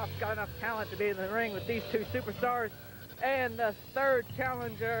thinks Goth's got enough talent to be in the ring with these two superstars. And the third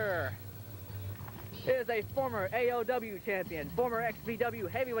challenger is a former AOW champion, former XPW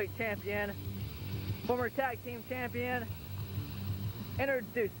heavyweight champion, former tag team champion.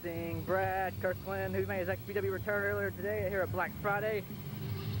 Introducing Brad Kirkland, who made his XPW return earlier today here at Black Friday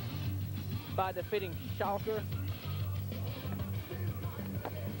by defeating Shawker.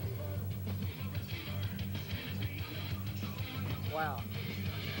 Wow.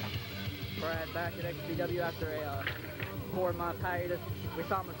 Brad back at XPW after a 4-month hiatus. We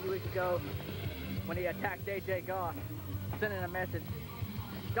saw him a few weeks ago when he attacked AJ Goth, sending a message.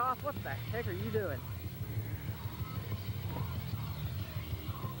 Goth, what the heck are you doing?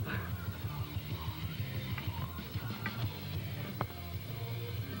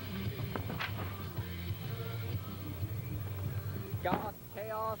 Goth,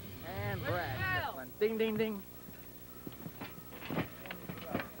 Chaos, and Brad Kirkland. Ding, ding, ding.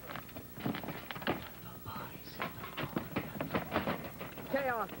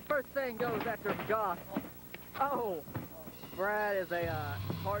 Chaos, first thing goes after Goth. Oh, Brad is a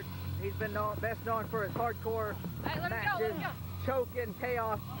he's been best known for his hardcore matches, choking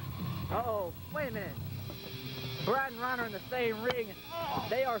Chaos. Uh-oh, wait a minute. Brad and Ryan are in the same ring.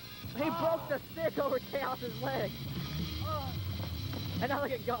 He broke the stick over Chaos's leg. And now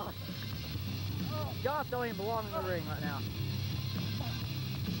look at Goth. Goth don't even belong in the ring right now.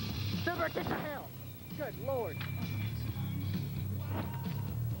 Super kick to hell. Good Lord.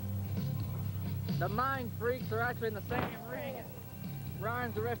 The Mind Freaks are actually in the same ring.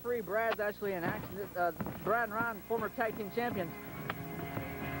 Ryan's the referee. Brad's actually in action. Brad and Ryan, former tag team champions.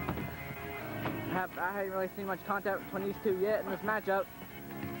 I haven't really seen much contact between these two yet in this matchup.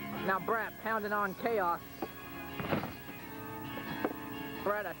 Now Brad pounding on Chaos.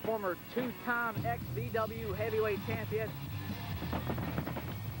 Brad, a former 2-time XVW heavyweight champion.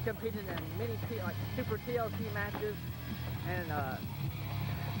 competed in many like super TLC matches, and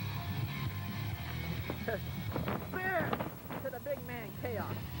spear to the big man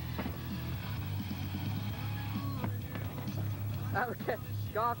Kaos. Okay,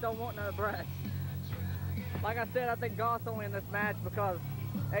 Goth don't want no breath. Like I said, I think Goth's only in this match because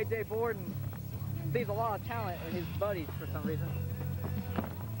AJ Bordan sees a lot of talent in his buddies for some reason.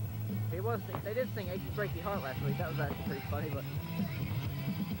 They did sing Aches to Break Your Heart last week. That was actually pretty funny, but...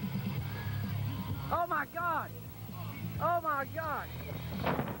 Oh my God! Oh my God!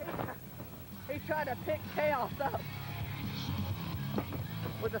 He tried to pick Kaos up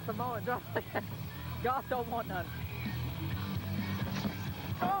with the Samoan drop. Goth don't want none.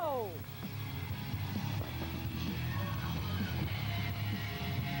 Oh!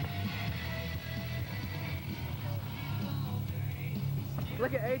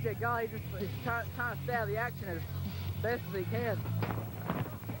 Look at AJ, God, he's trying to stay out of the action as best as he can.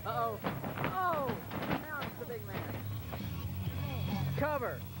 Uh-oh. Oh! Now it's the big man.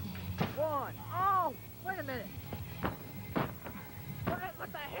 Cover. One. Oh! Wait a minute.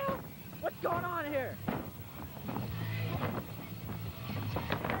 What the hell? What's going on here?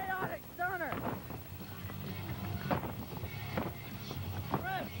 Chaotic stunner.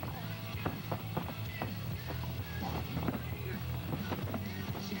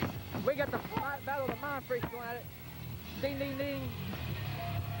 We got the battle of the mind freaks going at it. Ding, ding, ding.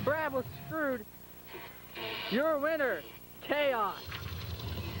 Brad was screwed. Your winner, Kaos.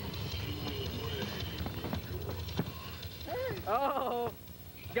 Oh,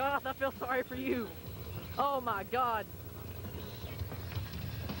 Goth, I feel sorry for you. Oh my God.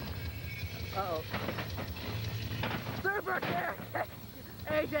 Uh-oh. Super kick!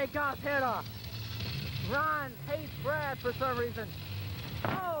 AJ Goth's head off. Ryan hates Brad for some reason.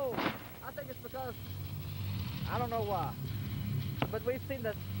 Oh! I think it's because, I don't know why, but we've seen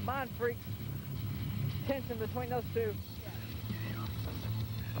the mind freaks tension between those two.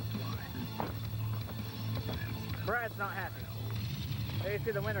 Brad's not happy. There you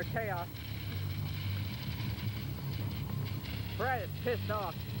see the winner, Kaos. Brad is pissed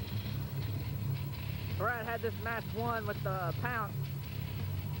off. Brad had this match won with the pounce,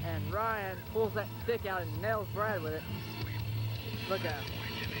 and Ryan pulls that stick out and nails Brad with it. Look at him.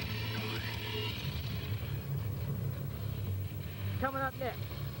 Coming up next,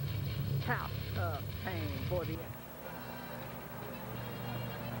 House of Pain for the end.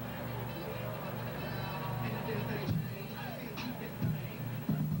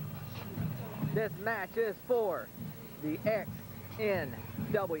 This match is for the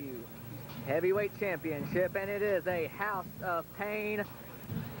XNW Heavyweight Championship, and it is a House of Pain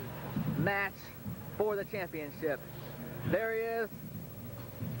match for the championship. There he is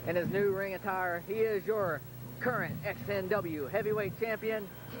in his new ring attire. He is your current XNW Heavyweight Champion,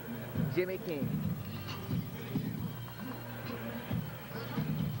 Jimmy King.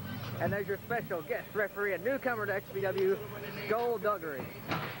 And there's your special guest referee, a newcomer to XPW, Skullduggery.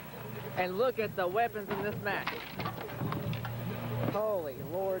 And look at the weapons in this match. Holy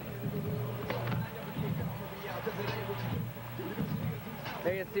Lord.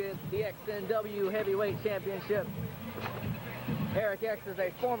 There you see the XNW Heavyweight Championship. Eric X is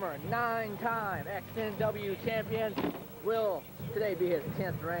a former 9-time XNW champion. Will today be his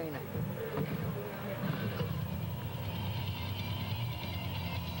 10th reign.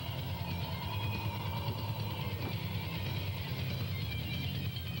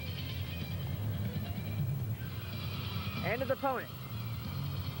 And his opponent,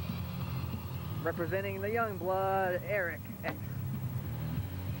 representing the young blood, Eric X.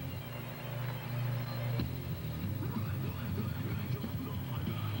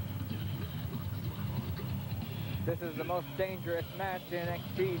 This is the most dangerous match in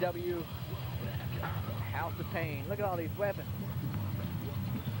XPW House of Pain. Look at all these weapons.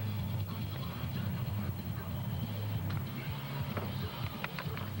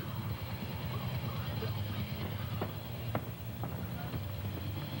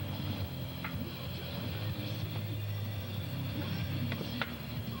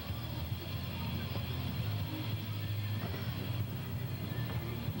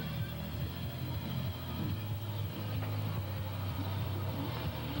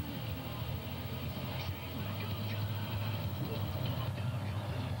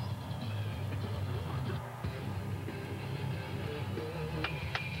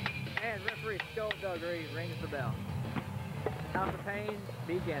 Skullduggery rings the bell. House of Pain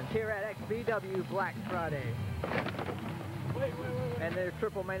begins here at XPW Black Friday. And their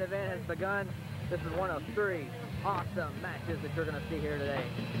triple main event has begun. This is one of 3 awesome matches that you're going to see here today.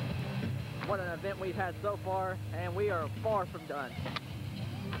 What an event we've had so far, and we are far from done.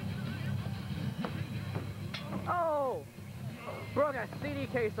 got a CD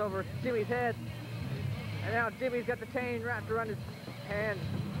case over Jimmy's head. And now Jimmy's got the chain wrapped around his hand.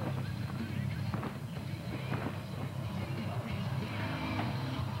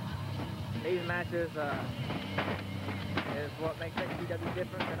 These matches is what makes XPW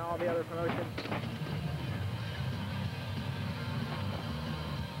different than all the other promotions.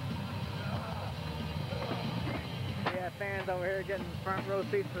 We have fans over here getting front row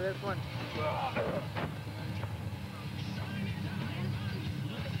seats for this one.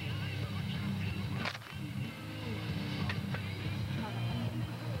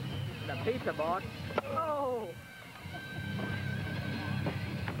 The pizza box. Oh!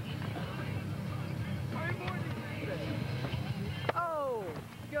 Oh,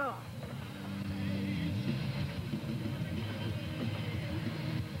 God.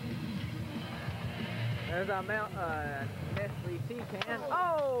 There's a Nestle tea can.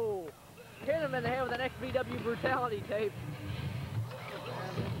 Oh! Hit him in the head with an XPW brutality tape.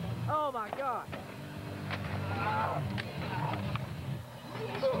 Oh my God.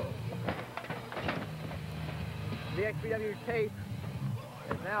 The XPW tape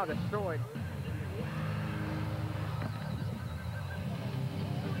is now destroyed.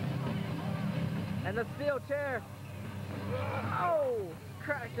 And the steel chair, oh,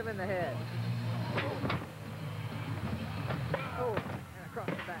 cracked him in the head. Oh, and across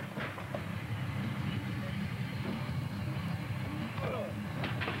the back.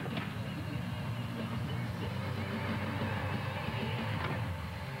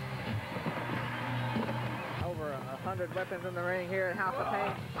 Over 100 weapons in the ring here at House of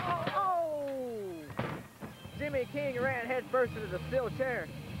Pain. Oh! Jimmy King ran head first into the steel chair.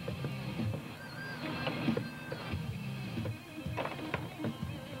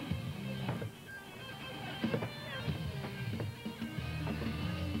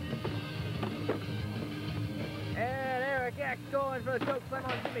 Going for the choke slam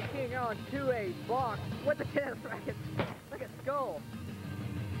on Jimmy King onto a block with the tennis rackets. Look at Skull.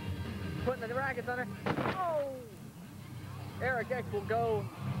 Putting the rackets on her. Oh! Eric X will go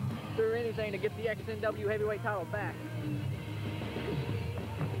through anything to get the XNW heavyweight title back.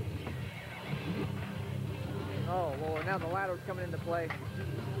 Oh Lord, now the ladder's coming into play.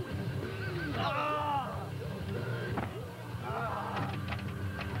 Ah! Ah!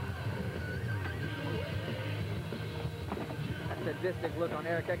 Sadistic look on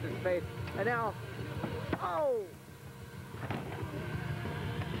Eric X's face. And now, oh!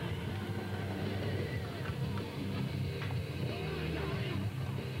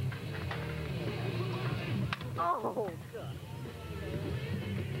 Oh, God.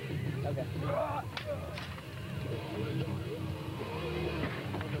 Okay.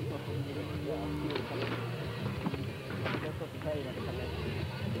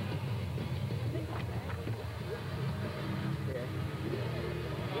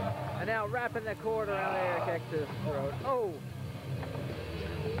 And now wrapping the cord around Eric X's throat. Oh!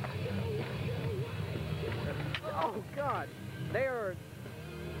 Oh God! They are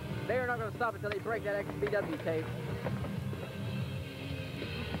not going to stop until they break that XPW tape.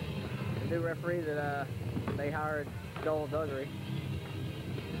 The new referee that they hired, Joel Duggery,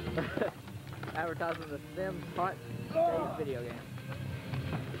 advertising the Sims Hot Days video game.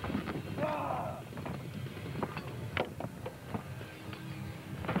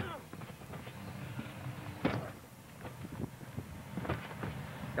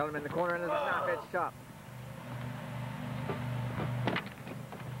 Got him in the corner and there's a knife edge chop.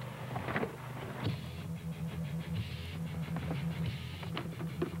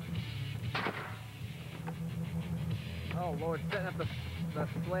 Oh Lord, setting up the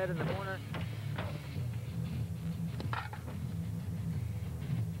sled in the corner.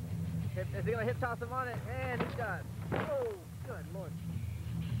 Is he gonna hip toss him on it? And he does. Oh, good Lord.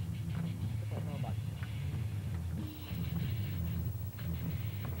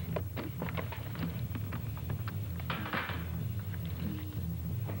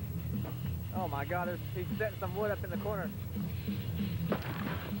 Oh my God, he's setting some wood up in the corner.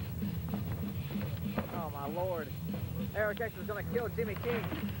 Oh my Lord. Eric X is gonna kill Jimmy King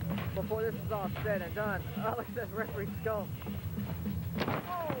before this is all said and done. Oh, look at this referee's skull.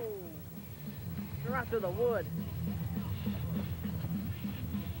 Oh! Right through the wood.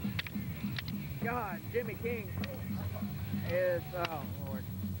 God, Jimmy King is, oh Lord.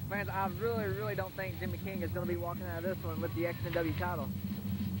 Fans, I really don't think Jimmy King is gonna be walking out of this one with the XNW title.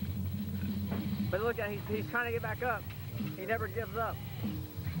 But look at him, he's trying to get back up. He never gives up.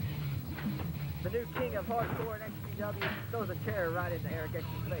 The new king of hardcore in XPW throws a chair right into Eric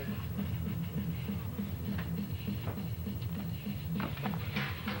X's face.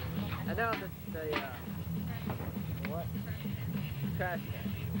 And now the trash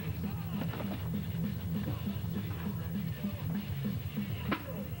can.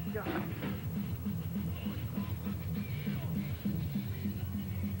 God.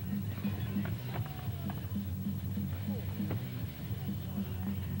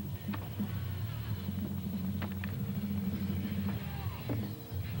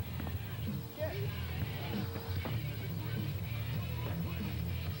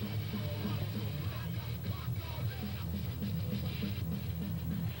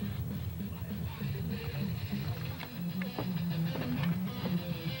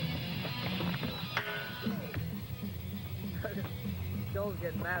 Joel's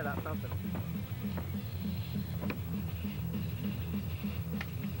getting mad about something.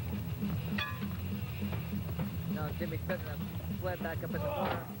 Now Jimmy's setting that sled back up in the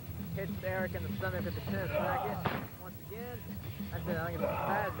corner. Hits Eric in the stomach with the tennis racket. Once again, I think it's a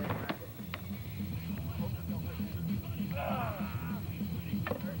badminton racket.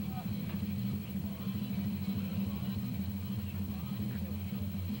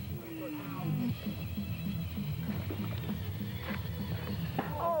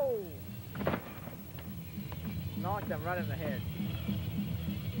 Knocked him right in the head.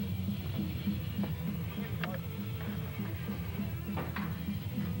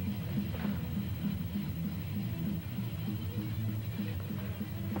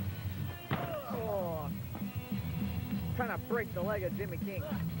 Oh, trying to break the leg of Jimmy King.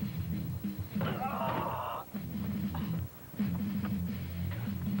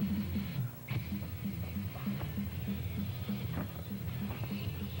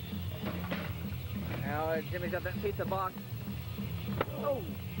 Now Jimmy's got that pizza box. Oh!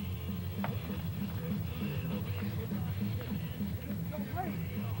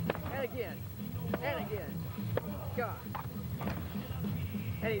 And again. And again. God.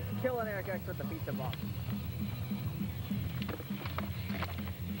 And he's killing Eric X with the pizza box.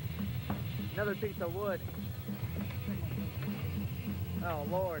 Another piece of wood. Oh,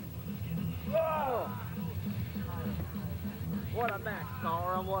 Lord. Oh! What a match.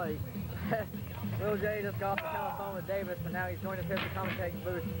 Car on way. Little J just got off the telephone with Davis, and now he's joined us here at the commentating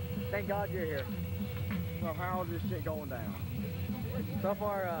booth. Thank God you're here. Well, how's this shit going down? So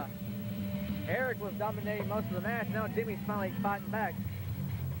far, Eric was dominating most of the match. Now Jimmy's finally fighting back.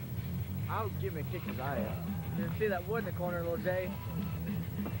 I would give him a kick his ass. You can see that wood in the corner, Little J.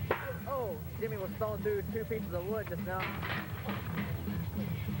 Oh, Jimmy was throwing through 2 pieces of wood just now.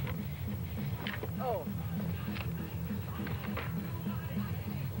 Oh.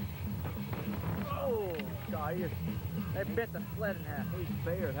 Oh, God, they bit the sled in half. He's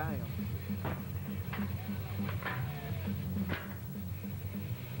spared, hang him.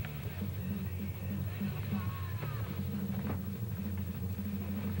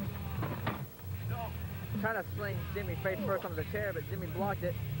 Trying to sling Jimmy face first onto the chair, but Jimmy blocked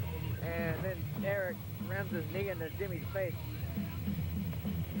it. And then Eric rams his knee into Jimmy's face.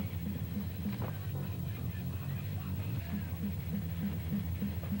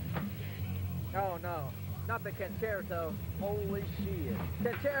 Oh no, not the concerto. Holy shit.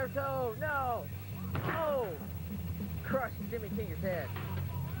 Concerto, no! Oh! Crushed Jimmy King's head.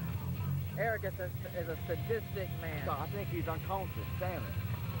 Eric is a sadistic man. God, I think he's unconscious, damn it.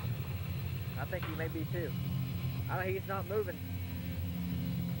 I think he may be too. I know he's not moving.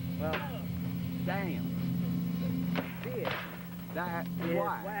 Well, damn. Shit. That is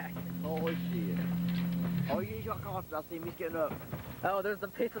whack. whack. Holy shit. Oh, you got confidence. I see him. He's getting up. Oh, there's the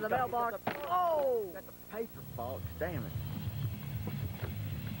piece of the mailbox. Oh! Got the paper box. Damn it.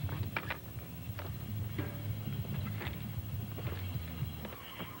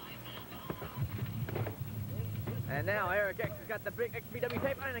 And now Eric X has got the big XPW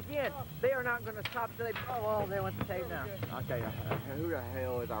tape, and again, they are not going to stop till they... Oh, well, they went to tape now. Okay, who the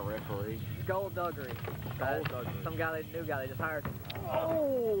hell is our referee? Skullduggery. Skullduggery. Some guy, new guy, they just hired.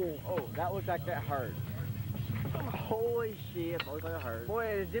 Oh! Oh, that looks like that hurt. Holy shit, that looks like it hurt. Boy,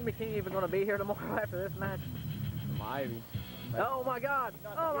 is Jimmy King even going to be here tomorrow after this match? Maybe. Oh, my God.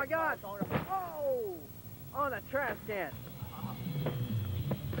 Oh, my God. Oh! On a trash can.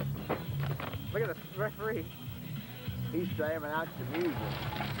 Look at the referee. He's jamming out the music.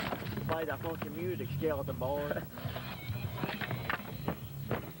 Play that funky music, skeleton boy.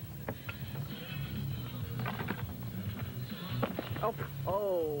 Oh,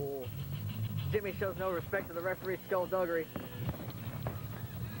 oh. Jimmy shows no respect to the referee's skullduggery.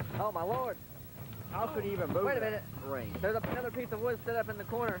 Oh, my Lord. How could he even move? Wait a minute. Ring? There's another piece of wood set up in the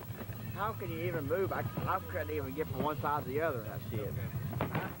corner. How can he even move? I couldn't even get from one side to the other, that shit.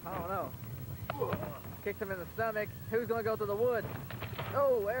 I don't know. Kicks him in the stomach. Who's going to go through the wood?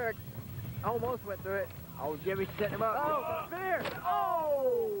 Oh, Eric almost went through it. Oh, Jimmy's setting him up. Oh, spear!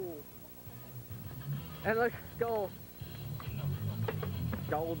 Oh! And look, skull.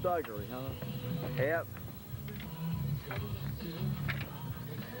 Skullduggery, huh? Yep.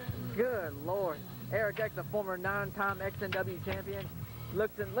 Good Lord. Eric X, a former 9-time XNW champion.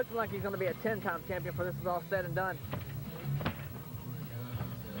 Looking like he's going to be a 10-time champion for this is all said and done.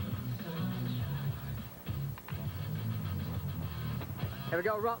 Here we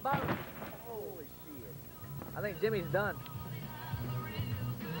go, rock bottom. Holy shit. I think Jimmy's done.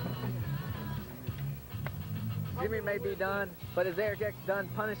 Jimmy may be done, but is Eric X done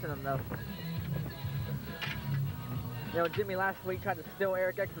punishing him though? You know, Jimmy last week tried to steal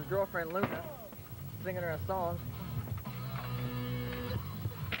Eric X's girlfriend Luna, singing her a song.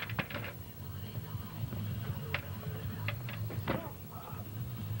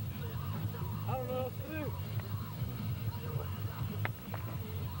 I don't know what to do.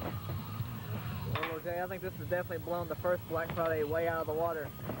 Well, Jay, I think this has definitely blown the first Black Friday way out of the water.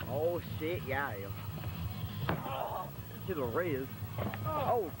 Oh shit, yeah. To the Riz.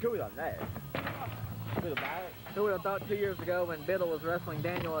 Oh, to the net. To the back. Who would have thought 2 years ago when Biddle was wrestling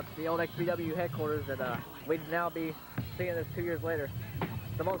Daniel at the old XPW headquarters that we'd now be seeing this 2 years later.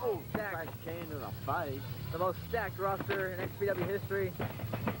 The most stacked Can in the face. the most stacked roster in XPW history.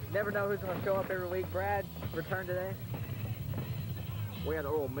 Never know who's going to show up every week. Brad returned today. We had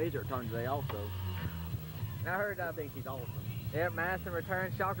Earl Major return today also. And I heard, I think he's awesome. yeah, Madison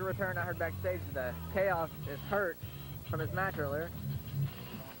returned, Shawker returned. I heard backstage that Kaos is hurt from his match earlier.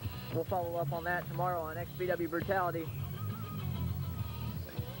 We'll follow up on that tomorrow on XPW Brutality.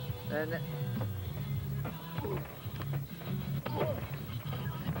 And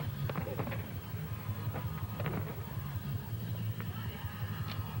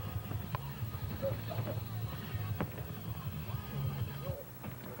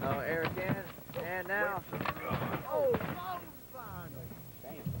oh, Eric in, and now, Oh,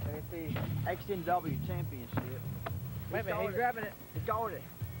 damn. let me see. XNW Championship. Wait a minute, he's grabbing it. He got it.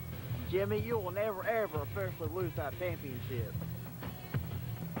 Jimmy, you will never ever officially lose that championship.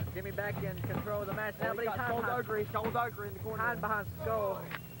 Jimmy back in control of the match now, but he's Skullduggery in the corner. hiding behind Skull.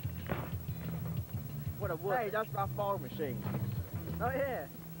 What a whoop. Hey, that's my fog machine. Oh yeah,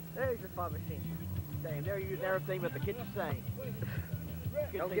 there's your fog machine. Damn, they're using everything but the kitchen sink.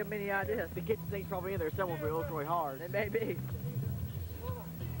 Don't give me any ideas. The kitchen sink's probably in there somewhere, but it looks really hard. It may be.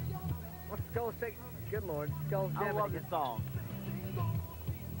 What's Skull shake? Good Lord, Skull's I jamming love again. this song.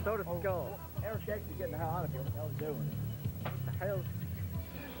 So does Skull. Eric X is getting the hell out of here. What the hell is he doing? The hell's...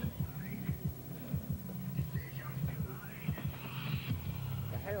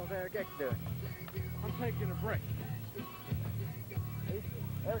 The hell's Eric X doing? I'm taking a break.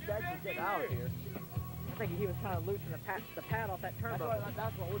 Eric X is getting out of here. I think he was trying to loosen the pad off that turnbuckle.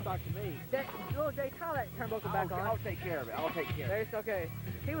 That's what it looks like to me. Little Jay, tie that turnbuckle back on. I'll take care of it. I'll take care of it. It's okay.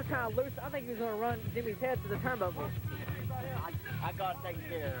 He was trying to loosen. I think he was going to run Jimmy's head to the turnbuckle. I got to take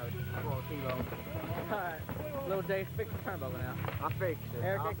care of it. I'm going to keep on. Alright. Little Jay, fix the turnbuckle now. I fixed it.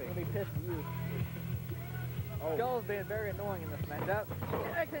 Eric I'll X is fix going to be pissed at you. Oh. Skull's being very annoying in this matchup. Holy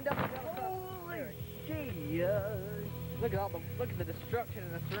shit. Look at the destruction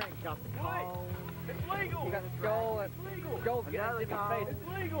in this ring. Got the cone. It's legal. You got Skull and Skull's getting Another in Jimmy's cone. face. It's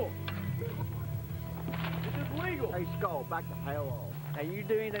legal. It's just legal. Hey, Skull, back the hell off. Now you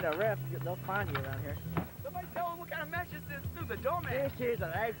do anything to refs, they'll find you around here. Somebody tell him what kind of match this is through the dumbass. This is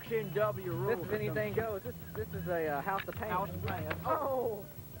an XNW rule. This is anything goes. This is a house of pain. House of Pain. Oh,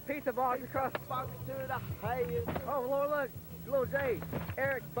 pizza box across. Box to the head. Oh Lord, look, little Jay,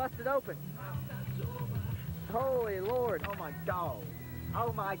 Eric busted open. Holy Lord, Oh my God.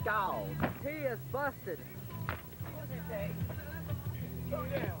 Oh my God. he is busted.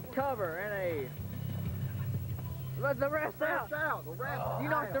 Cover and a. Let the rest out. Rest out. The rest You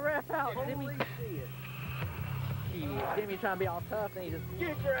knocked the rest out, Jimmy. Holy shit. Jimmy trying to be all tough, and he just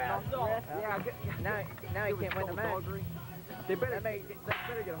Get your ass knocked the off. rest out. Yeah, Now he can't win the match. They better, That may- they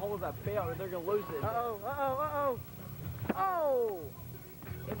better get hold of that belt or they're going to lose it. Uh-oh. Oh!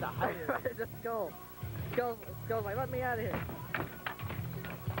 In the head. The skull. Skull's like, let me out of here.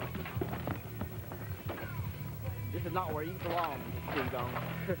 This is not where you belong,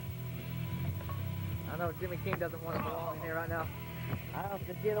 T-Bone. I know Jimmy King doesn't want to belong in here right now. I don't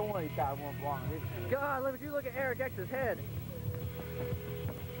think either one of these guys want to belong in this shit. God, look at you look at Eric X's head.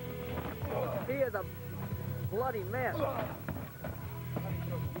 He is a bloody mess.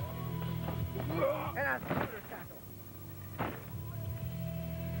 And a scooter tackle.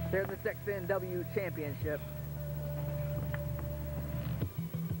 There's the XNW Championship.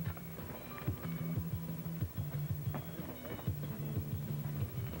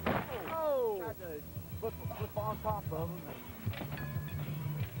 Oh! flip on top of him.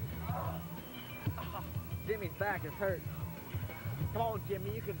 Jimmy's back is hurt. Come on,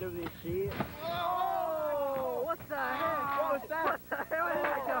 Jimmy, you can do this shit. Oh! What the heck? What was that? What the hell? Oh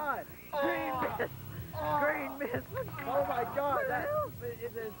my God! Green miss! Green miss! Oh my God! What the That hell?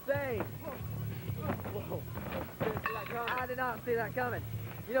 is insane! Whoa! I did not see that coming.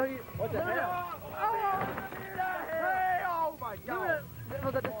 You know, What the Luna. hell? Oh! Hey! Oh my God! Luna, that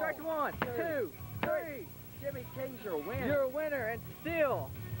was a distract. 1, 2, 3. Jimmy King's your winner. You're a winner, and still,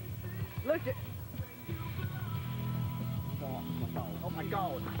 look at. Oh my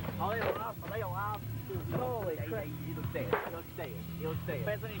God! Are they alive? Are they alive? Holy crap! He looks dead. He looks dead. He looks dead.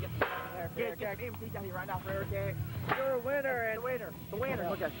 Fans, I need to get some there for Eric Get X. MT down here right now for Eric X. You're a winner, and The winner. The winner.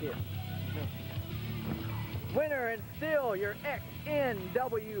 Look at that shit. winner, and still your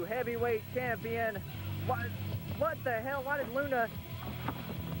XNW heavyweight champion. What the hell? Why did Luna?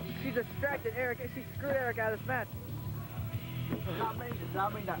 She distracted Eric. She screwed Eric out of this match. Does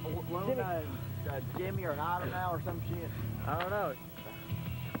that mean that Luna and Jimmy are an item now or some shit? I don't know.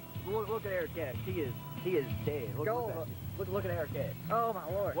 Look at Eric X. He is dead. Look at Eric X. Oh my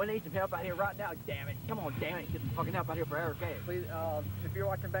lord. We need some help out here right now, damn it. Come on, damn it. Get some fucking help out here for Eric X. Please, if you're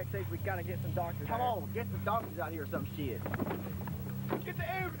watching backstage, we gotta get some doctors. Come there. on, get some doctors out here or some shit. Get the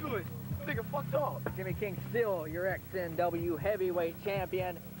ambulance. Nigga fucked up. Jimmy King still your XNW heavyweight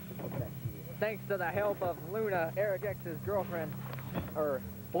champion. Thanks to the help of Luna, Eric X's girlfriend, or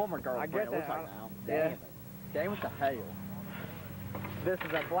Former girlfriend, I guess it looks that- like now. yeah. Damn it. Damn, what the hell? this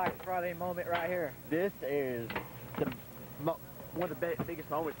is a Black Friday moment right here. This is one of the biggest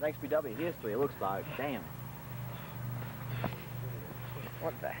moments in XPW history, it looks like. Damn.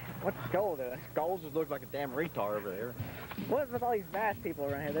 What's Skull doing? Skulls just looks like a damn retard over there. What's with all these masked people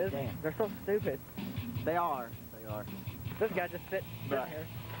around here? They're so stupid. They are. This guy just sitting But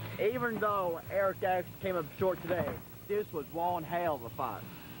here. even though Eric X came up short today, this was one hell of a fight.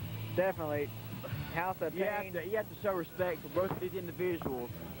 Definitely. House of You Pain. have to show respect for both of these individuals.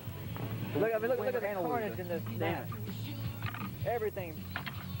 Look at the Winner and a carnage loser. in this Damn match. Everything's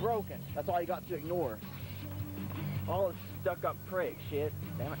broken. That's all you got to ignore. All this stuck-up prick shit.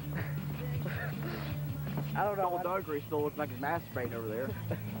 Damn it. I don't know. Skullduggery still looks like he's masturbating over there.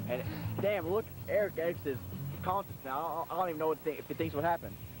 And damn, look, Eric X is conscious now. I don't even know if he thinks what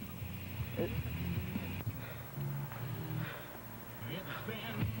happened.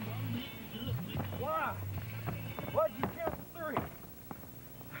 Why? Why'd you count to 3?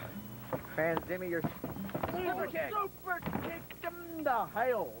 Fans, Jimmy, you're Super kick him to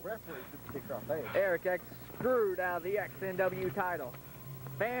hell. Referee super kick off there. Eric X screwed out of the XNW title.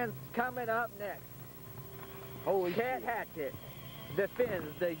 Fans, coming up next. Holy Chet shit. Hatchet defends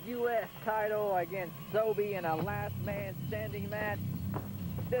the U.S. title against SoBe in a last man standing match.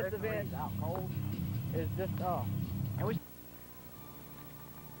 This Referee's event out cold. is just,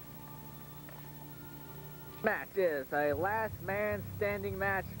 match is a last man standing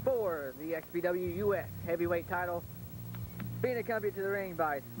match for the XPW US heavyweight title, being accompanied to the ring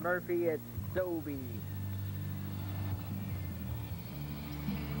by Smurfy and SoBe.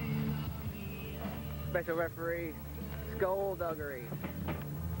 Special referee, Skullduggery.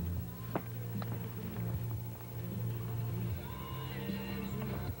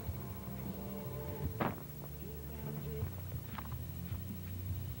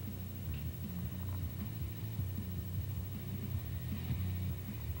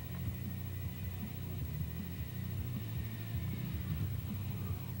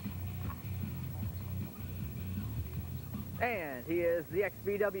 And he is the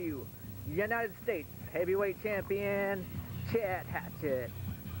XPW United States Heavyweight Champion, Chet Hatchet.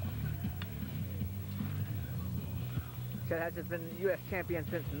 Chet Hatchet's been U.S. Champion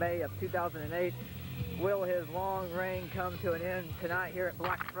since May of 2008. Will his long reign come to an end tonight here at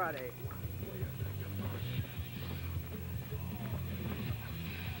Black Friday?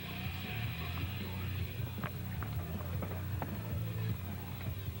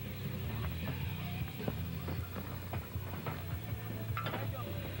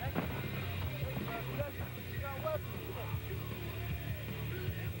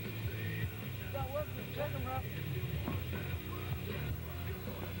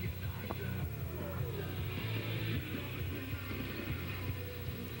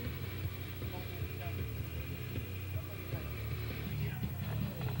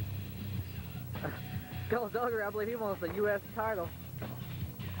 Skullduggery, I believe he wants the U.S. title.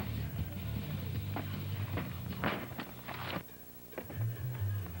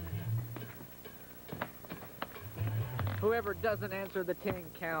 Whoever doesn't answer the 10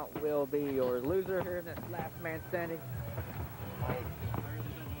 count will be your loser here in this last man standing.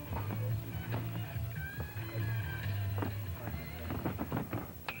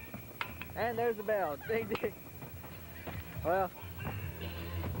 And there's the bell. Ding, ding. Well.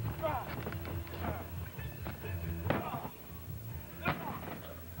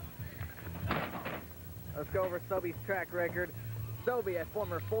 Let's go over SoBe's track record. SoBe, a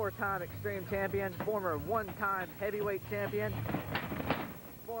former 4-time Xtreme champion, former 1-time heavyweight champion,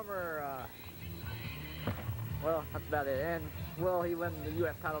 former, well, that's about it. And will he win the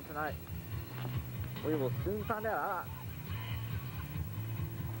U.S. title tonight? We will soon find out.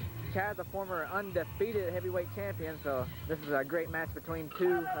 Chad's a former undefeated heavyweight champion, so this is a great match between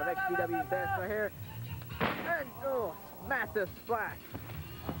two of XPW's best right here. And, oh, massive splash.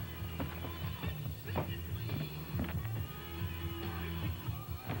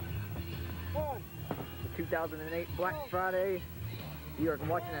 The 2008 Black Friday. You are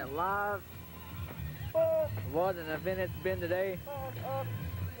watching it live. What an event it's been today.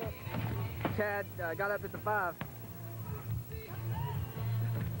 Chad got up at the 5.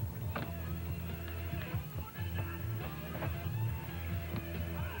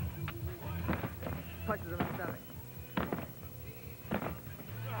 Punches him in the stomach.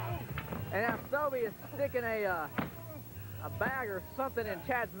 And now SoBe is sticking a bag or something in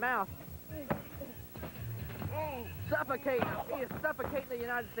Chad's mouth. Suffocating him. He is suffocating the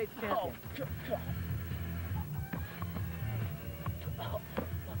United States champion.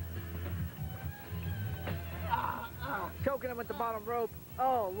 Choking him with the bottom rope.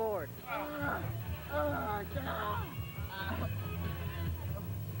 Oh, Lord.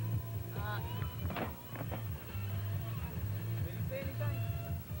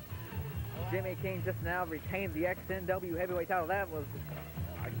 Jimmy King just now retained the XNW heavyweight title. That was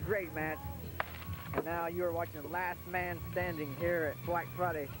a great match. And now you are watching Last Man Standing here at Black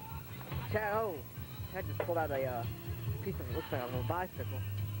Friday. Chad just pulled out a piece of, it looks like a little bicycle.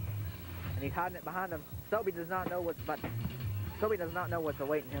 And he's hiding it behind him. SoBe does not know what's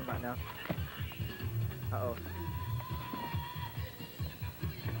awaiting him right now. Uh-oh.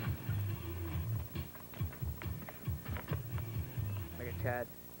 Look at Chad.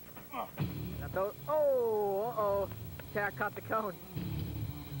 Now throw, uh-oh. Chad caught the cone.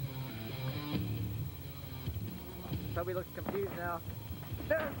 SoBe looks confused now.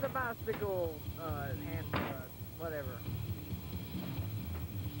 There's the bicycle hand, whatever.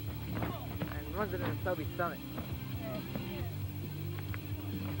 And runs it into SoBe's stomach.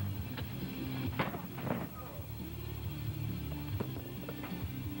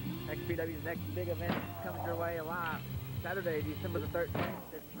 XPW's next big event comes your way live. Saturday, December the 13th.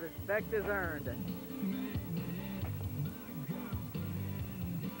 Respect is earned.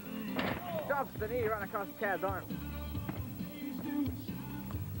 Drops the knee right across Chad's arm.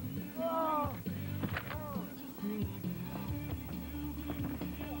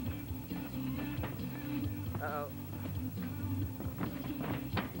 Uh-oh.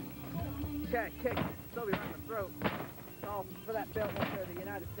 Chad kicked SoBe right in the throat. It's all for that belt up there, the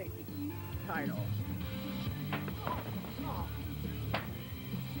United States title.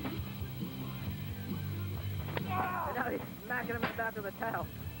 And now he's smacking him in the back of the towel.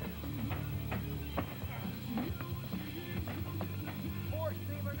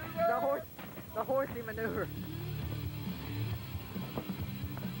 The horsey maneuver.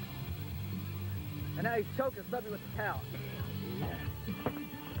 And now he's choking SoBe with the towel.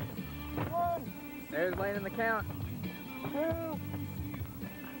 There's laying in the count.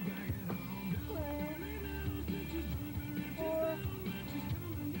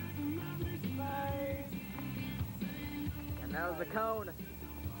 And that was the cone.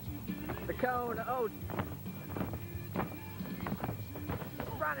 The cone, oh.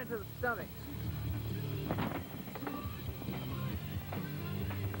 Right into the stomach.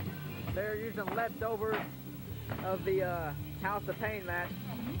 They're using leftovers of the House of Pain match.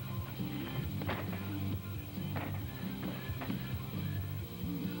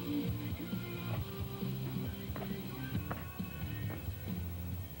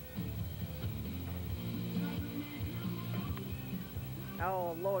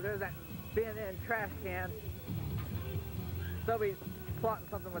 Oh Lord, there's that bin-in trash can. SoBe's plotting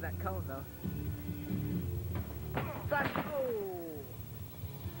something with that cone though. Oh!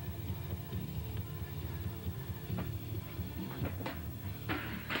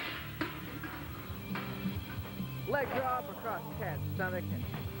 Leg drop across Chad's stomach and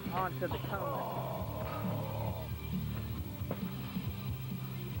onto the cone.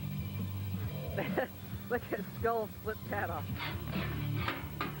 Look at his skull slip Chad off.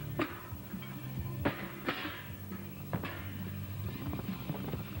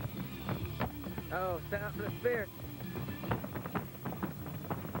 Oh, set up for the spear.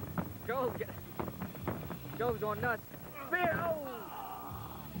 Go's going nuts. Spear! Oh!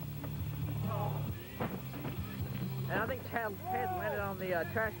 And I think Chad landed on the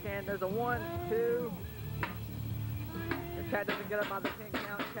trash can. There's a 1, 2. If Chad doesn't get up by the 10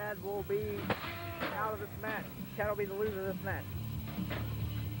 count, Chad will be out of this match. Chad will be the loser of this match.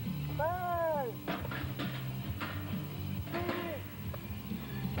 5, 6.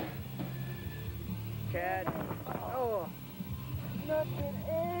 Chad. Oh. Nothing.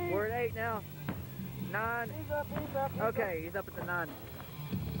 8. We're at 8 now. 9. He's up. Okay, he's up at the 9.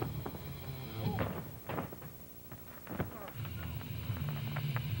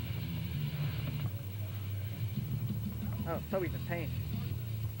 Oh, SoBe's in pain.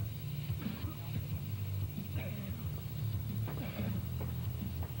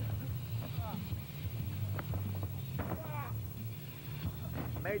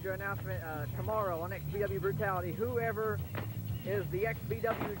 Major announcement tomorrow on XBW Brutality. Whoever is the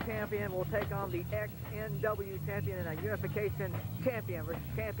XBW champion will take on the XNW champion in a unification champion versus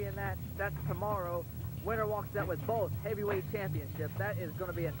champion match. That's tomorrow. Winner walks out with both heavyweight championships. That is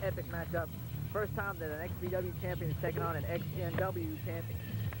going to be an epic matchup. First time that an XBW champion is taking on an XNW champion.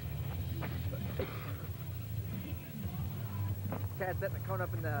 Chad setting the cone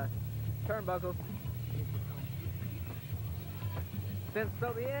up in the turnbuckles. Sends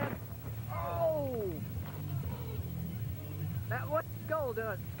SoBe in. Oh! Now, what's Skull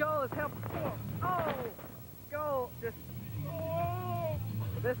doing? Skull is helping. Oh! Skull just.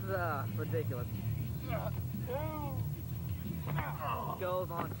 This is ridiculous.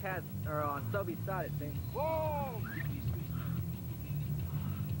 Skull's on Chad's or on SoBe's side, it seems. 1,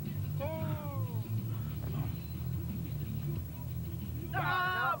 2.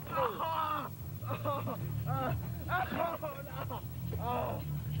 Oh,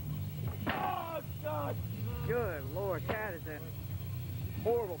 God. Good Lord, Chad is in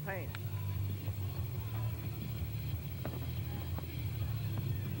horrible pain.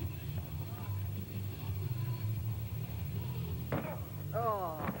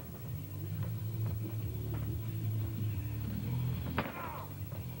 Oh.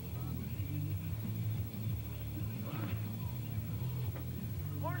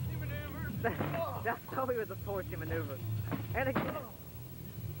 Horsey maneuvers. That's SoBe with the horsey maneuver. And again,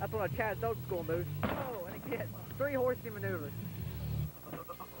 that's one of Chad's old school moves. Oh, and again, 3 horsey maneuvers.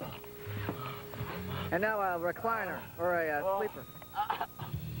 And now a recliner, or a sleeper.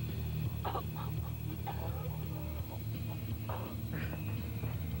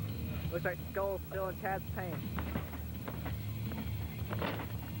 Looks like Skull's still in Chad's pain.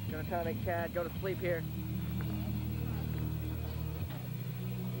 Gonna try to make Chad go to sleep here.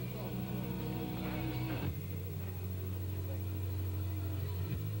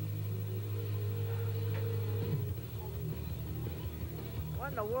 What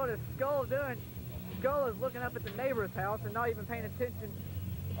in the world is Skull doing? Skull is looking up at the neighbor's house and not even paying attention.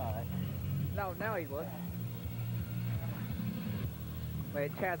 Alright. No, now he's looking.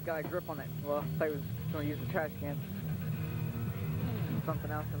 Wait, Chad's got a grip on it. Well, I thought he was going to use the trash can.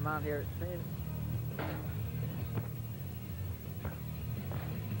 Something else in mind here, it seems.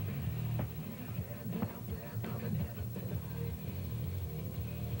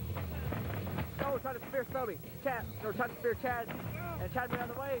 Oh, try to spear SoBe. Chad, or try to spear Chad. And Chad went out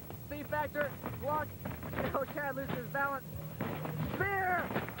of the way. C factor, block. Oh, Chad loses his balance. Spear!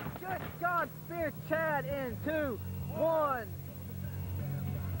 Good God, spear Chad in 2, 1.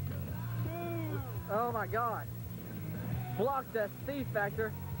 Oh my God. Blocked the C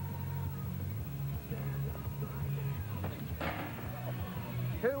factor.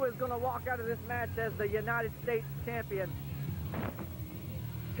 Who is going to walk out of this match as the United States champion?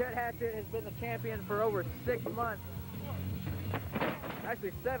 Chet Hatchet has been the champion for over 6 months.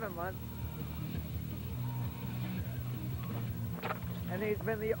 Actually 7 months. And he's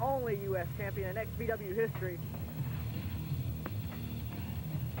been the only U.S. champion in XBW history.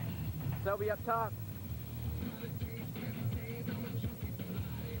 SoBe up top.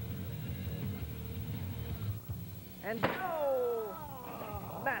 And oh!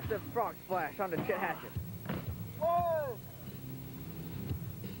 Massive frog splash onto Chet Hatchet. 1,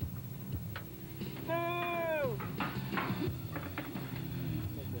 2.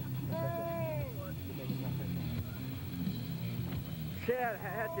 Chet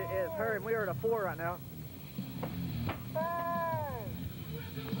Hatchet is hurt. We are at a 4 right now. 5,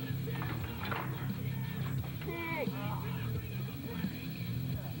 6,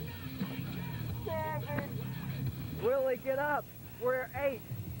 7. Will he get up? We're at 8.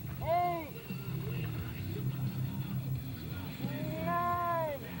 8,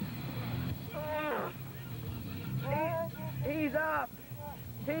 9. He's up.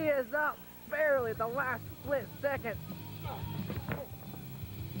 He is up barely at the last split second.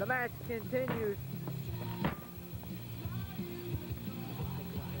 The match continues.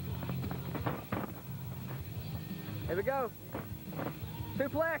 Here we go.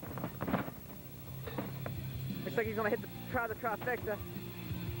 Suplex. Looks like he's gonna hit the trifecta.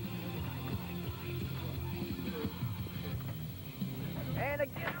 And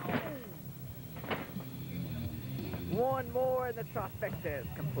again. One more and the trifecta is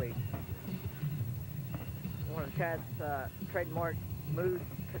complete. One of Chet's trademark moves,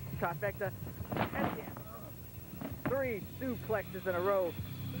 trifecta. And again. 3 suplexes in a row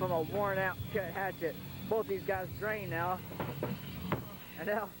from a worn out Chet Hatchet. Both these guys drain now. And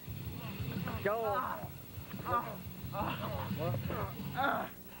now, Joel.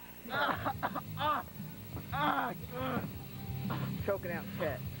 Choking out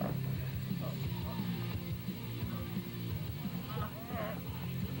Chet.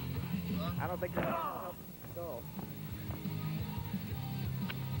 I don't think that's gonna help Joel.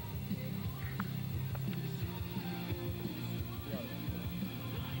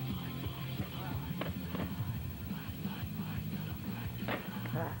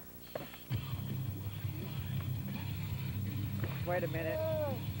 Wait a minute.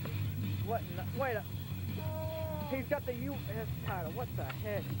 What? Wait a. He's got the U.S. title. What the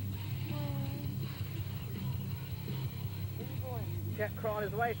heck? Chet crawling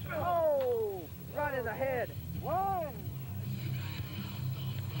his way. Oh! Right in the head. Whoa!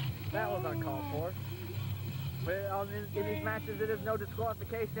 That was uncalled for. But in these matches, it is no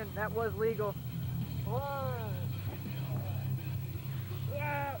disqualification. That was legal. Oh!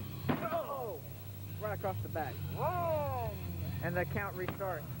 Right across the back. Whoa! And the count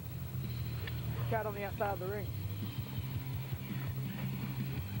restarts. Chet on the outside of the ring.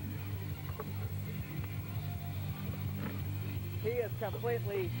 He is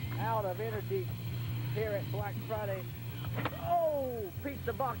completely out of energy here at Black Friday. Oh!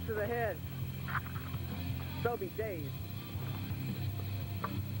 Pizza box to the head. SoBe dazed.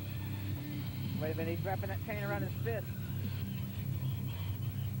 Wait a minute, he's wrapping that chain around his fist.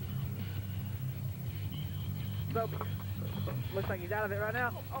 SoBe. Looks like he's out of it right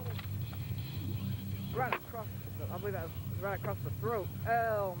now. Oh. Right across, I believe that was right across the throat.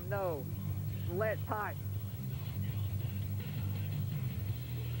 Oh no. Lead pipe.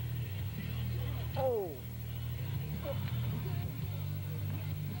 Oh.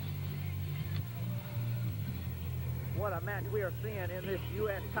 What a match we are seeing in this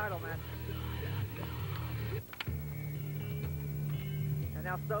U.S. title match. And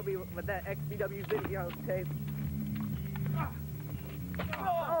now SoBe with that XPW videotape.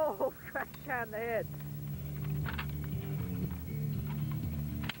 Oh, crash shot in the head.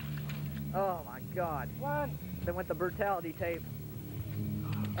 Oh my God. One. Then with the brutality tape.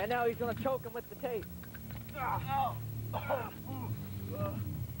 And now he's gonna choke him with the tape.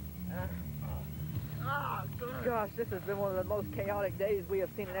 Gosh, this has been one of the most chaotic days we have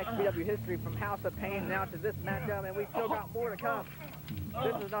seen in XPW history, from House of Pain now to this matchup, and we still got more to come.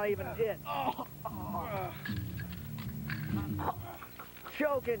 This is not even it.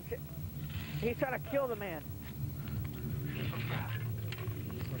 Choking. He's trying to kill the man.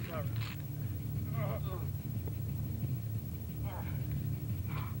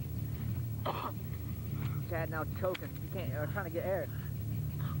 Chad now choking. He can't, trying to get air.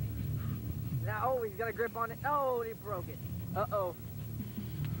 Now, oh, he's got a grip on it. Oh, he broke it. Uh-oh.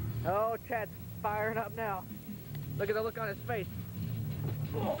 Oh, Chad's firing up now. Look at the look on his face.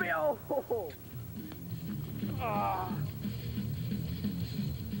 Oh!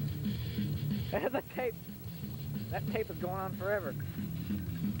 And the tape. That tape is going on forever.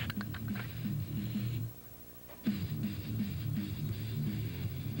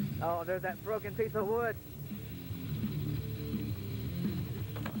 Oh, there's that broken piece of wood.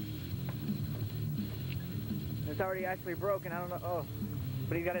 It's already actually broken. I don't know. Oh,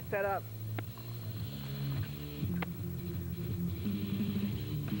 but he got it set up.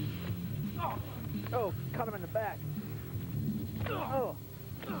 Oh, cut him in the back. Oh.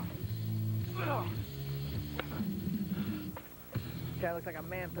 Chad looks like a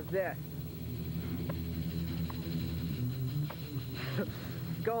man possessed.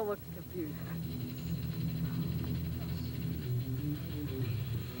 Skull looks confused.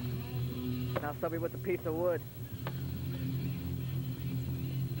 Now SoBe with the piece of wood.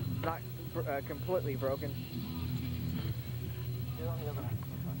 Not completely broken.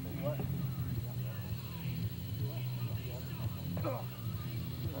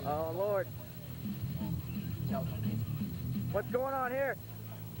 Oh Lord. What's going on here?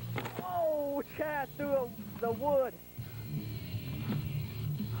 Oh, Chad threw the wood.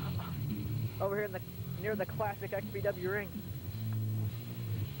 Over here near the classic XPW ring.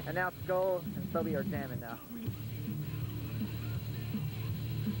 And now Skull and SoBe are jamming now.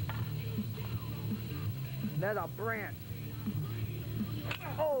 That's a branch.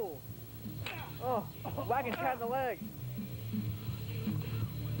 Oh! Oh! Whacking Chet in the leg.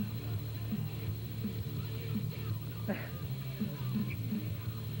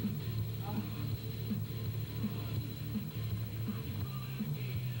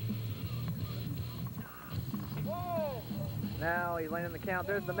 Now he's laying in the count.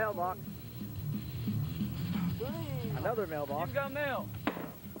 There's the mailbox. Another mailbox. You've got mail.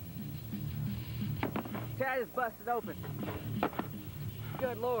 Chet is busted open.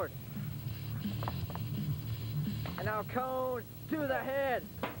 Good Lord. And now cone to the head.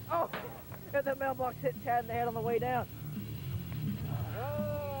 Oh! And the mailbox hit Chad in the head on the way down.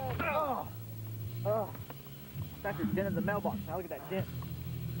 Oh! Oh! That's your dent in the mailbox. Now look at that dent.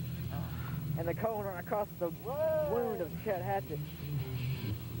 And the cone run across the wound of Chet Hatchet.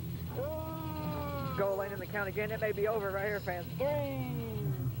 Goal line in the count again. It may be over right here, fans. 3.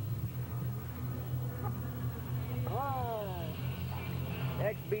 1.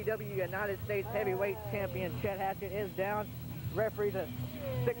 XBW United States Heavyweight Champion Chet Hatchet is down. Referee's a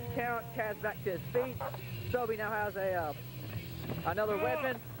 6 count. Chad's back to his feet. SoBe now has another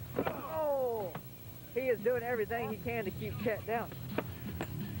weapon. Oh! He is doing everything he can to keep Chet down.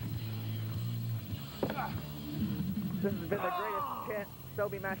 This has been the greatest Chet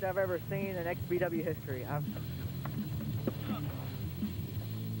SoBe match I've ever seen in XBW history.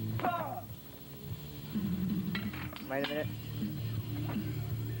 Wait a minute.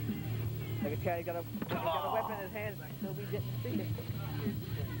 Look at Chet, he's got a weapon in his hand. SoBe didn't see it.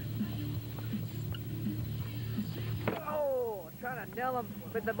 Oh, trying to nail him,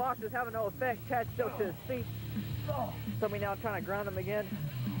 but the box is having no effect. Chet's still to his feet. SoBe now trying to ground him again.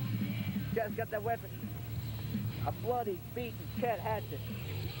 Chet's got that weapon. A bloody, beaten Chet Hatchet.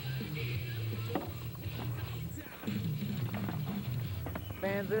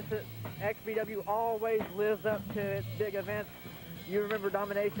 Fans, this is XBW always lives up to its big events. You remember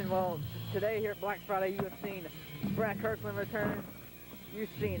Domination? Well, today here at Black Friday, you have seen Brad Kirkland return. You've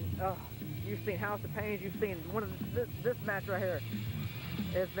seen House of Pains. You've seen one of this match right here.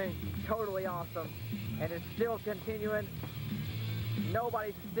 It's been totally awesome, and it's still continuing.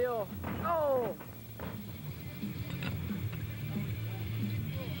 Nobody's still. Oh!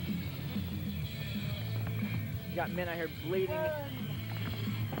 You got men out here bleeding,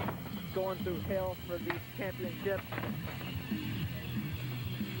 going through hell for these championships.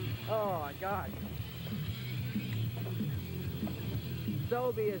 Oh my God.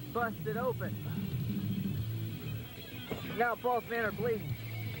 SoBe is busted open. Now both men are bleeding.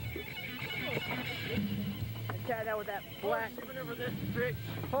 And Chad out with that black maneuver this trick.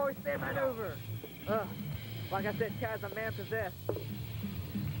 Hoist that maneuver. Like I said, Chad's a man possessed.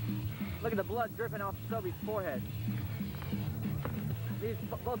 Look at the blood dripping off SoBe's forehead.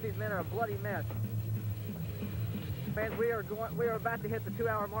 Both these men are a bloody mess. Fans, we are about to hit the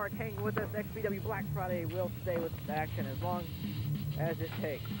 2-hour mark. Hang with us. XBW Black Friday will stay with the action as long as it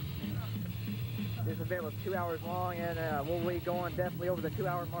takes. This event was 2 hours long, and we'll be going definitely over the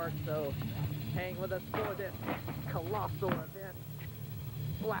 2-hour mark. So hang with us for this colossal event.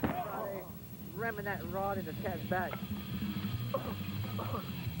 Black Friday, ramming that rod into Chet's back.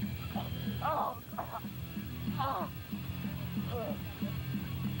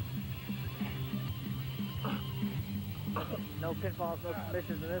 No pinfalls, no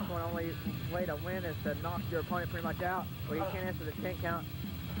submissions in this one. Only way to win is to knock your opponent pretty much out, where you can't answer the 10 count.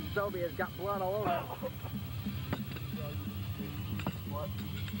 SoBe has got blood all over him.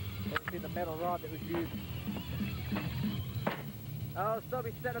 You see the metal rod that was used. Oh,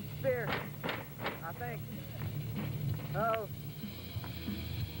 SoBe set up spear, I think. Oh.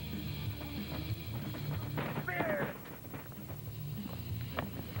 Spear!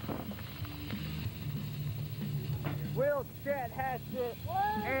 Will Chet Hatchet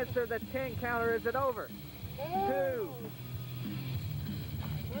answer the 10 counter? Is it over? 2.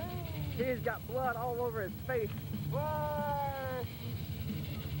 He's got blood all over his face. 4.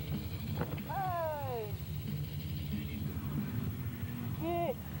 5.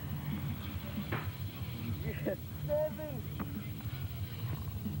 6. 7.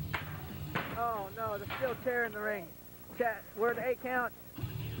 Oh no, there's still chair in the ring. Chet, we're at the 8 count.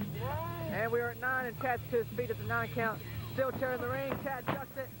 9. And we are at 9, and Chet's to his feet at the 9 count. Still chair in the ring. Chet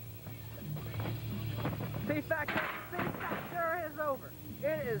ducks it. C-Factor is over.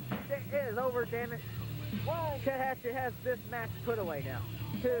 It is over, damn it. 1. Chet Hatchet has this match put away now.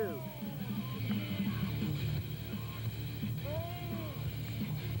 2. 3.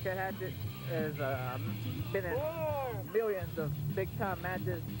 Chet Hatchet has been in 4. millions of big-time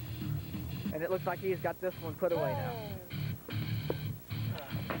matches, and it looks like he's got this one put away now.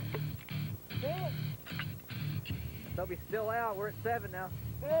 5. 6. SoBe's still out. We're at 7 now.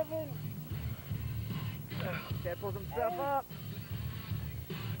 7. Chet pulls himself up.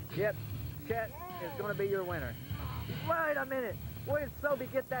 Yep, Chet is going to be your winner. Wait a minute. Where did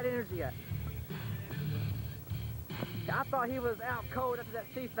SoBe get that energy at? I thought he was out cold after that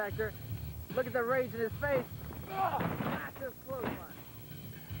C factor. Look at the rage in his face. Oh, massive clothesline.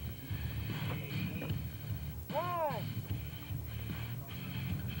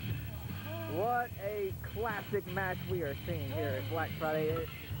 What a classic match we are seeing here at Black Friday.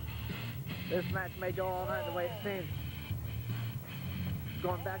 This match may go all night the way it seems.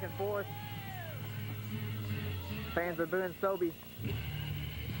 Going back and forth. Fans are booing SoBe.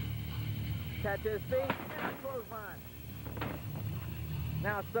 Catch his feet and a clothesline.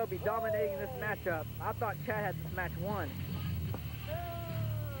 Now SoBe dominating this matchup. I thought Chet had this match won.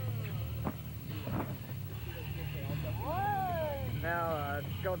 Now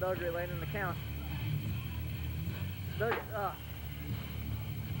Skullduggery landing the count. Look at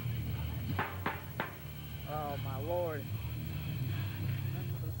oh my lord.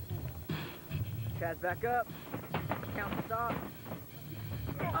 Chet's back up. Count stop.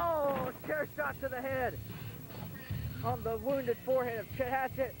 Oh, chair shot to the head. On the wounded forehead of Chet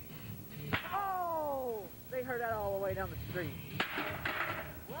Hatchet. Oh! They heard that all the way down the street.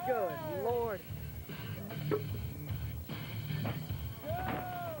 Good lord.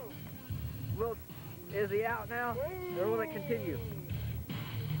 Is he out now? Or will it continue?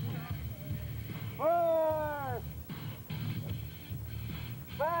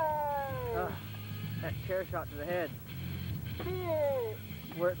 That chair shot to the head.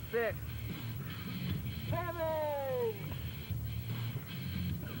 We're at 6. 7.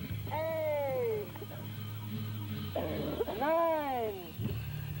 8. 9.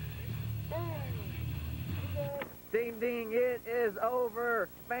 Ding ding, it is over.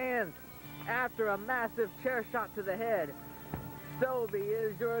 Fans, after a massive chair shot to the head, SoBe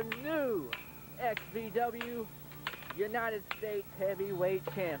is your new XVW United States Heavyweight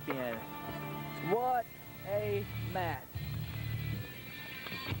Champion. What a match.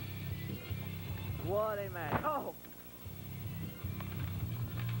 What a match. Oh!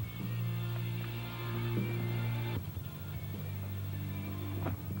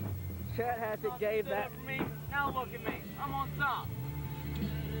 Chet Hatchet gave that. For me. Now look at me. I'm on top.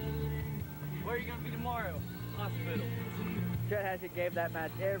 Where are you going to be tomorrow? Hospital. Chet Hatchet gave that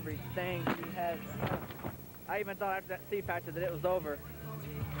match everything he had. I even thought after that C factor that it was over.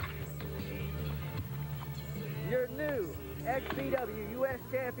 Your new XVW US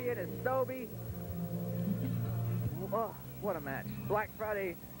Champion is SoBe. Oh, what a match. Black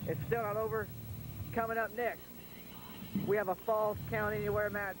Friday is still not over. Coming up next, we have a Falls Count Anywhere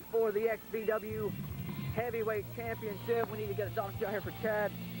match for the XVW Heavyweight Championship. We need to get a doctor out here for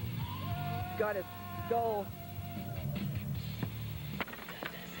Chad. He's got his skull.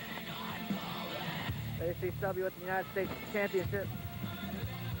 They see SoBe with the United States Championship.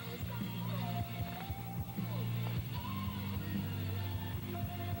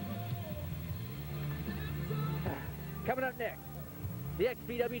 Coming up next, the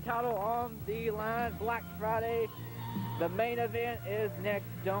XVW title on the line, Black Friday. The main event is next.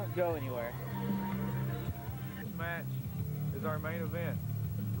 Don't go anywhere. This match is our main event,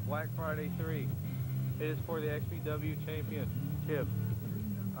 Black Friday 3. It is for the XVW Championship.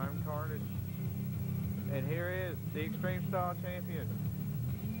 I'm Carnage. And here is the Extreme Style Champion,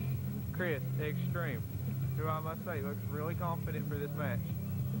 Chris Xtreme, who I must say looks really confident for this match.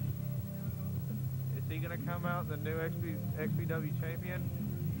 Is he going to come out the new XVW Champion?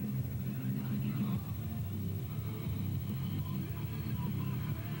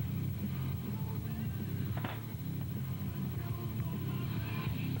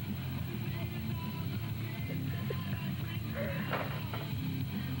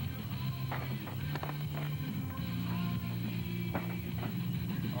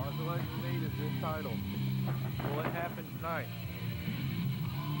 All the legends need is this title. Will it happen tonight?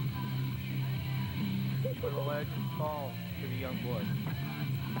 Will the legends fall to the young blood?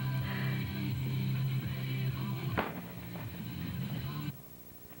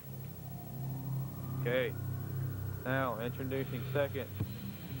 Okay, now introducing second,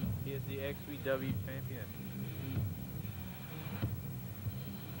 he is the XVW champion.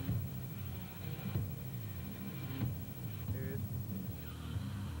 Here's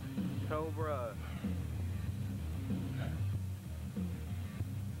Cobra.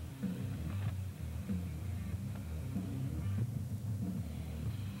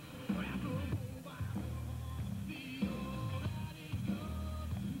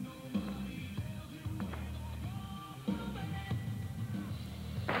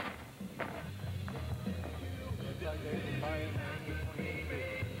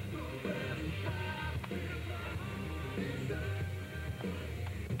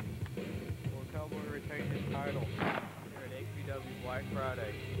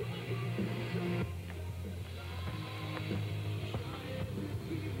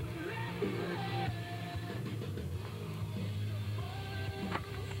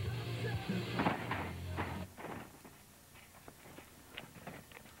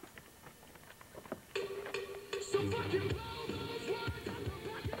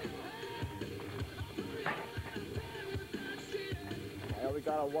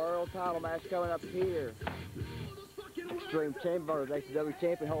 got a world title match coming up here. Xtreme Champion versus XW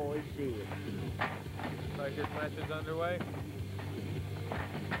Champion. Holy shit. Like this match is underway.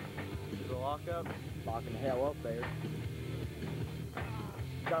 The lockup. Locking the hell up there.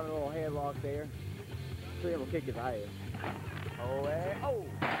 Got a little headlock there. Xtreme will kick his ass. Oh, oh!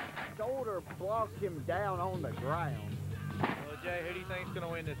 Shoulder blocked him down on the ground. Well, Jay, who do you think's going to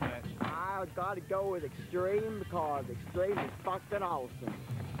win this match? I got to go with Xtreme because Xtreme is fucking awesome.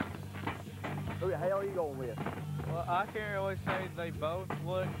 Who the hell are you going with? Well, I can't really say they both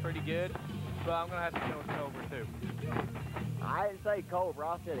look pretty good, but I'm going to have to go with Cobra, too. I didn't say Cobra,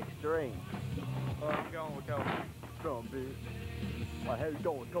 I said Xtreme. Well, I'm going with Cobra. Son, bitch. Why, how's you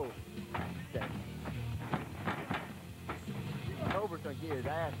going with Cobra? Damn. Cobra's gonna get his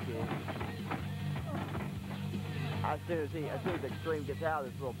ass kicked. As soon as Xtreme gets out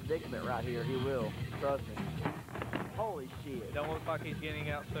of this little predicament right here, he will. Trust me. Holy shit. It don't look like he's getting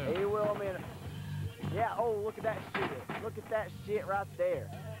out soon. He will, man. Yeah, oh, look at that shit. Look at that shit right there.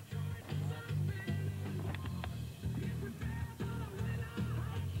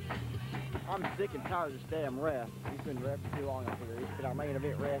 I'm sick and tired of this damn ref. He's been ref for too long up here. He's been our main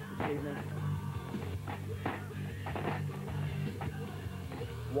event ref this evening.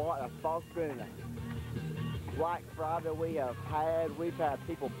 What a fucking Black Friday we have had. We've had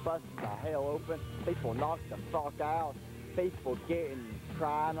people busting the hell open, people knocked the fuck out, people getting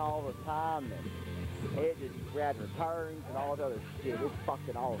crying all the time, and it just grad returns and all the other shit. It's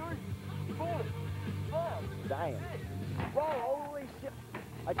fucking awesome. Damn. Whoa, holy shit.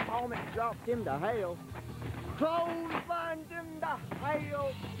 Atomic dropped him to hell. Clotheslined him to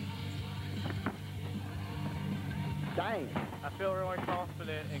hell. Damn. I feel really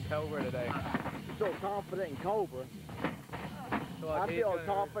confident in Cobra today. You feel confident in Cobra? I feel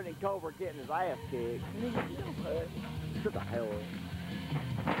confident in Cobra getting his ass kicked. Shut the hell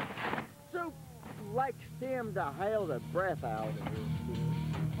up. Suplexed him to hell the breath out of him.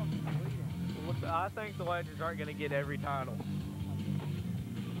 I think the Legends aren't going to get every title.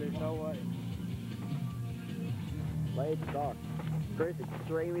 There's no way. Legends are. Chris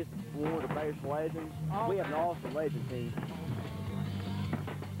Xtreme is one of the best legends. We have an awesome legend team.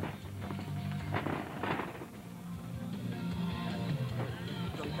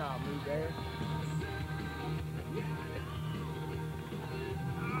 Some kind of move there.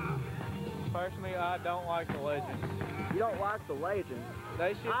 Personally, I don't like the Legends. You don't like the legends?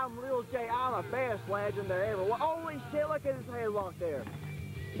 They should. I'm Lil J. I'm the best legend there ever was. Holy shit, look at his headlock there.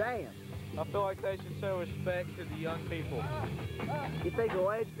 Damn. I feel like they should show respect to the young people. You think the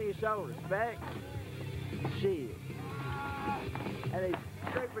legends need to show respect? Shit. And he's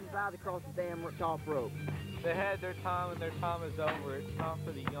scraping his eyes across the damn top rope. They had their time and their time is over. It's time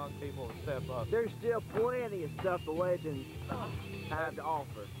for the young people to step up. There's still plenty of stuff the legends have to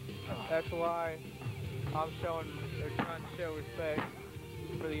offer. That's why they're trying to show respect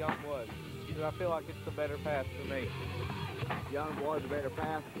for the young blood. Because I feel like it's the better path for me. Young blood's a better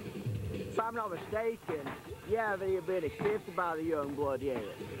path. If I'm not mistaken, you haven't even been accepted by the young blood yet.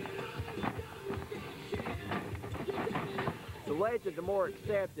 The legends are more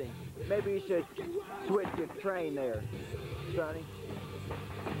accepting. Maybe you should switch your train there, Sonny.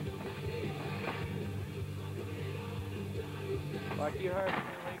 Like you heard 2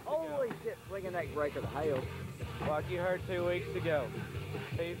 weeks ago. Holy shit, swinging that breaker to hell. Like you heard 2 weeks ago.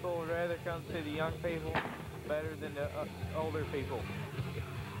 People would rather come to the young people better than the older people.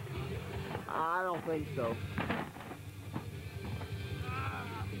 I don't think so.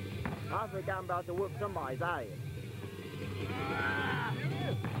 I think I'm about to whip somebody's ass.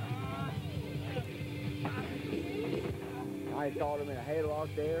 I caught him in a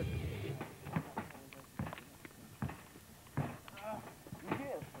headlock there.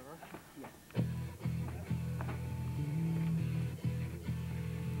 Yes, sir.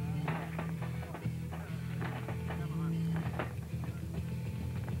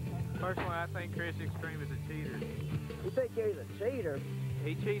 Personally, I think Chris Xtreme is a cheater. You think he's a cheater?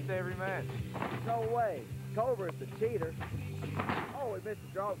 He cheats every match. No way. Cobra's the cheater. Oh, he missed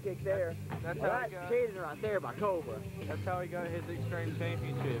a drop kick there. That's cheating right there by Cobra. That's how he got his Xtreme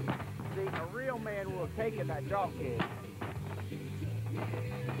Championship. See, a real man will have taken that drop kick.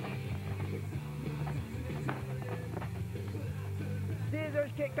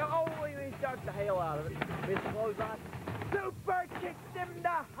 Scissors kick. Oh, he stuck the hell out of it. Missed the clothesline. Super kicked him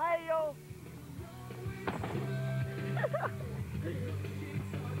to hell.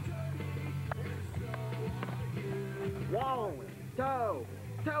 One, two,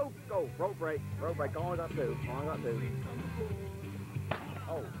 go. Rope break, on up two,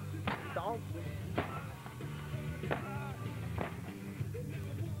 Oh, stomp.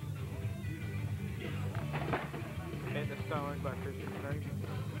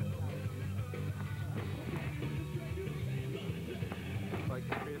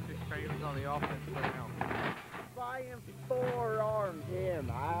 Xtreme is on the offensive now. Flying forearmed him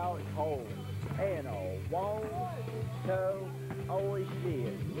out cold. And a 1, 2, holy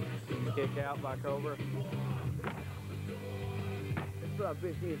shit. Kick out by Cobra. This little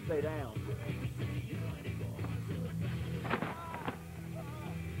bitch needs to stay down.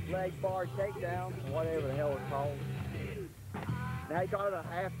 Leg bar takedown, whatever the hell it's called. Now he got a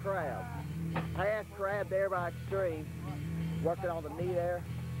half crab. Half crab there by Xtreme. Working on the knee there.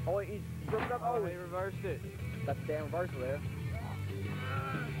 Oh, he's broken up. Oh, he reversed it. That's the damn reversal there.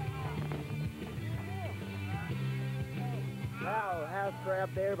 Now, half crab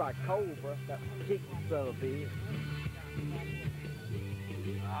there by Cobra. That cheeky son of a bitch.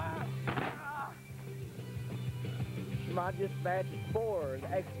 My dispatch is for the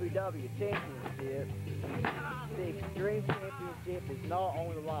XPW Championship. The Xtreme Championship is not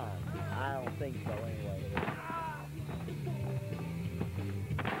on the line. I don't think so anyway.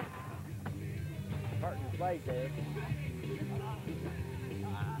 Hurting his leg there.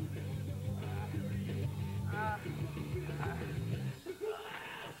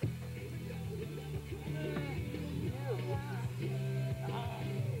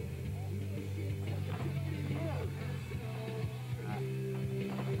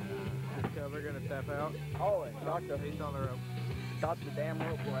 We're gonna tap out. Oh, and He's on the rope. got the damn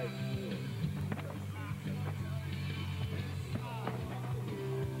rope break.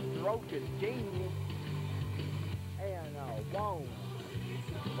 Roach is genius. And whoa.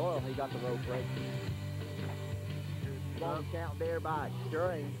 Oh, he got the rope break. Long count there by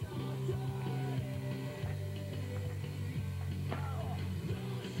Xtreme.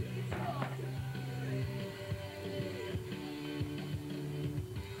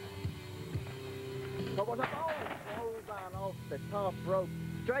 Clothesline off the top rope,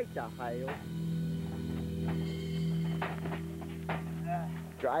 straight to hell.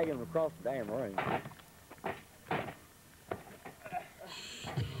 Dragging him across the damn ring.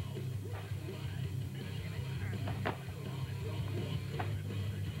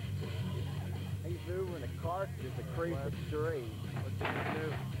 He's moving the carcass to creep Xtreme. What's he gonna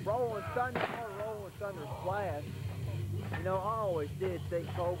do? Rolling Thunder splash. You know, I always did think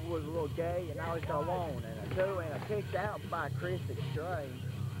Cobra was a little gay, and now he's got alone, and a 2, and a kicked out by Chris Xtreme.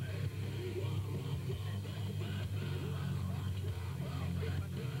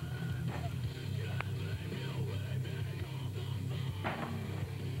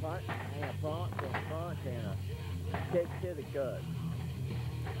 Punch, and a punch, and a punch, and a kick to the gut.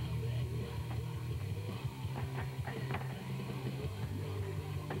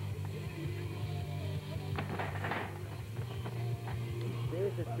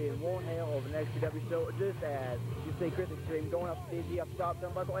 This has been one hell of an XPW show, just as you see Chris Xtreme going up the dizzy up top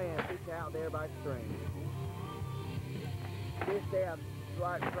turnbuckle and kicked out there by Xtreme. This damn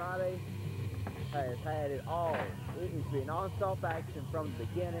Black Friday has had it all. It has been non-stop action from the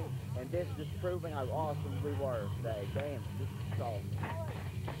beginning, and this is just proving how awesome we were today. Damn, this is awesome.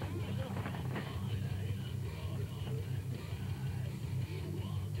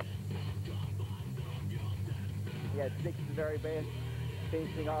 Yeah, Dick's the very best.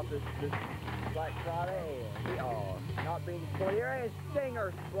 Finishing off this Black Friday, and we are not being clear, and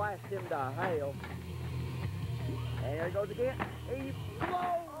Stinger splashed him to hell. And there he goes again. He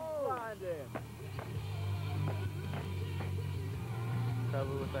blows him.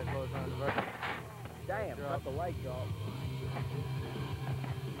 Cover with that clothesline reverse. Damn, got the leg drop.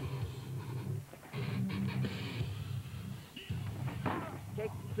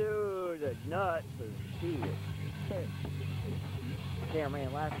 Kick to the nuts of shit.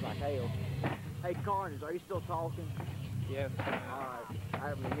 Cameraman laughs like hell. Hey, Carnage, are you still talking? Yes. Alright, I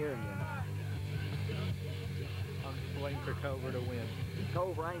haven't been hearing you. I'm just waiting for Cobra to win.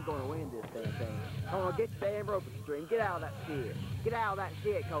 Cobra ain't gonna win this damn thing. Come on, get the damn rope Xtreme. Get out of that shit. Get out of that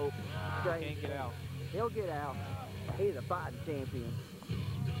shit, Cobra. Can't get out. He'll get out. He's a fighting champion.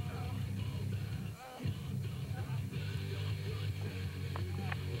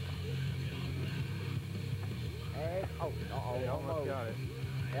 And, They almost got it.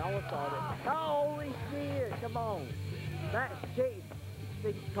 They almost got it. Holy shit, come on. That's cheating.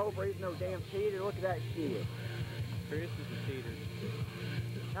 Think Cobra is no damn cheater? Look at that shit. Chris is a cheater.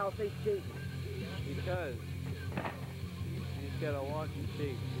 How's he cheating? Because he's got a launch and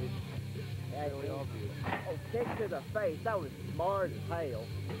cheat. It's really obvious. Oh, kick to the face. That was smart as hell.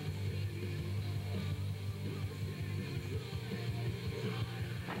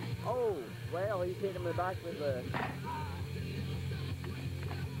 Oh, well, he's hit him in the back with a...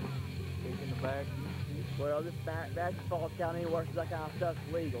 Kick in the back. Well, this back falls count anywhere, so that kind of stuff's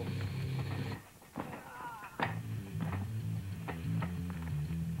legal.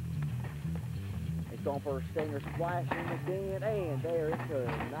 going for a stinger, splashing again, and there it goes.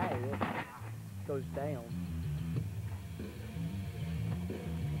 Now it goes down.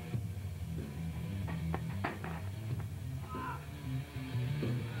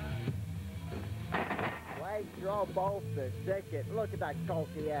 Flag drop off the second. Look at that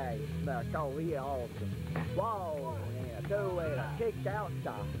cocky ass. Oh, he awesome. Whoa, and a two and a kick out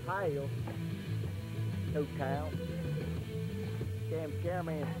to tail. 2 count. Damn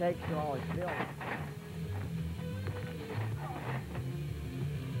cameraman takes him all his film.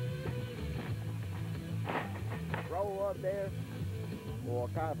 Roll up there. Or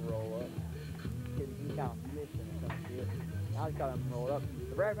kind of roll up. Getting kind of missing or some shit. I just got him roll up.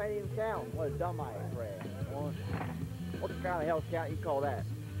 The ref ain't even count. What a dumb ass ref. What kind of hell count you call that?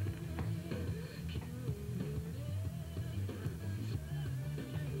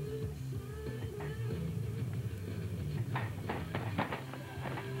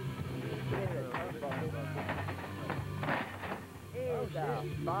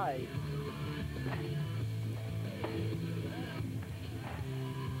 Fight.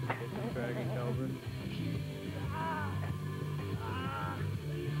 Dragging Cobra.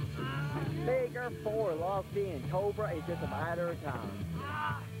 Figure 4 locked in. Cobra is just a matter of time.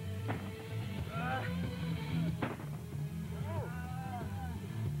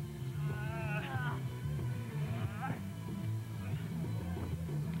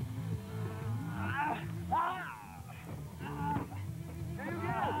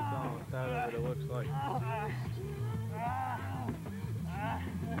 It looks like.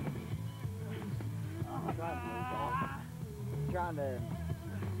 Trying to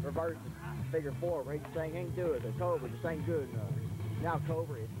reverse the figure 4, but he just ain't do it. The Cobra just ain't good enough. Now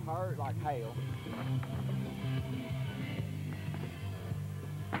Cobra is hurt like hell.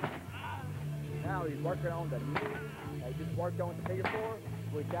 Now he's working on the knee. They just worked on the figure 4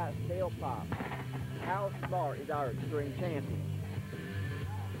 with that steel pop. How smart is our Xtreme champion?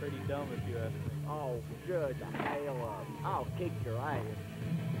 Pretty dumb if you ask me. Oh, good the hell up. I'll kick your ass.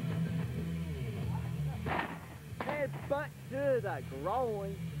 Headbutt to the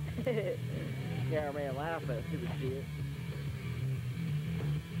groin. Cameraman laughing at stupid shit.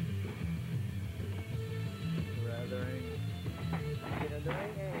 Rather ain't. Get in the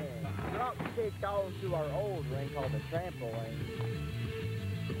ring and drop kick onto our old ring called the trampoline.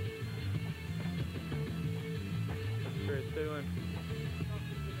 That's Chris doing.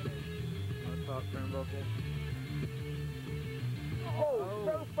 Top turnbuckle.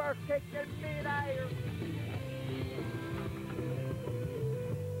 Oh, super kick in mid-air.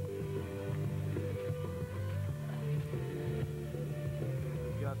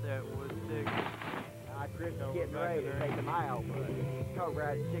 Got that wood stick. Chris is getting ready to take him out, but Cobra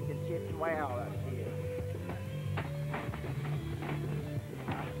had his chicken chips way out of that shit.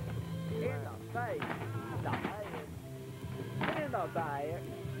 In the face, the head, in the back.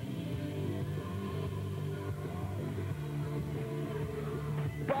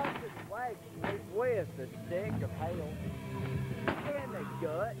 Busted flag with the stick of hell. In the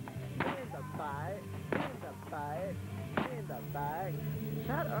gut, in the back, in the back, in the back.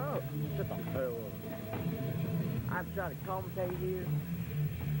 Shut up. Shut the hell up. I'm trying to commentate here.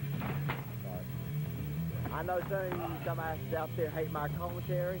 Sorry. I know some of you dumbasses out there hate my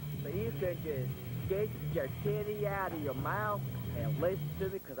commentary, but you can just get your titty out of your mouth and listen to me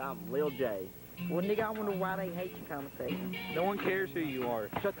because I'm Lil J. Well, nigga, I wonder why they hate your conversation. No one cares who you are.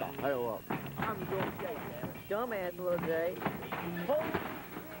 Shut the hell up. I'm Lil J, man. Dumbass Lil J. Holy shit!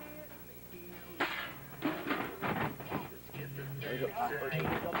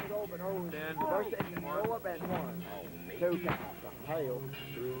 First thing, roll up and 1. 2 counts. The hell.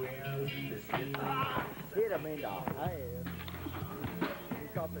 Hit him in the head.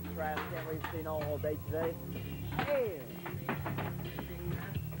 He's got the trash can we've seen all day today. And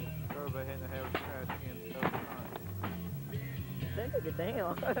Everybody hitting the head with the trash can so time. That nigga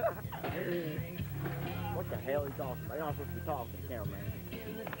down. what the hell are you talking about? You're not supposed to be talking, cameraman.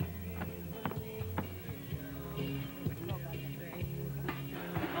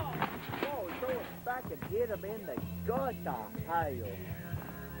 Whoa, throw it back and hit him in the gut, the hell.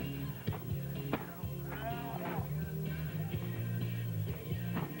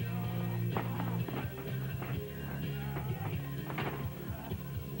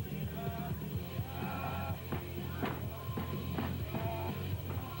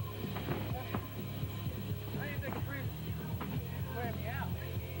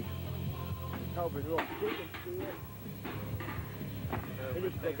 Cobra's little chicken shit. He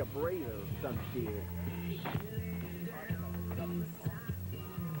needs to take a breather or some shit.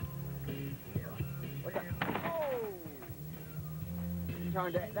 What the? Oh!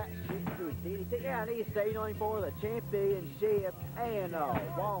 turned that shit to a DDT. Yeah, and he stayed on for the championship and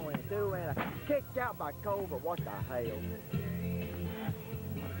 1 and 2 and kicked out by Cobra. What the hell?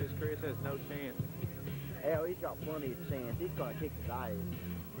 Because Chris has no chance. Hell, he's got plenty of chance. He's gonna kick his ass.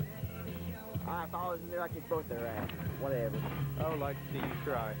 If I was in there, I'd kick both their ass. Whatever. I would like to see you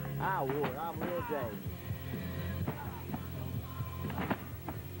try. I would. I'm Lil James.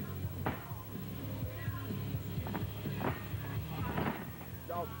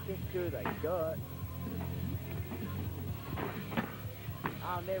 Drop kick to the gut.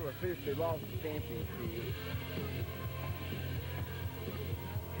 I'll never officially lost the championship.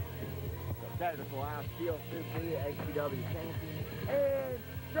 So technical, I'll still be XPW champion. And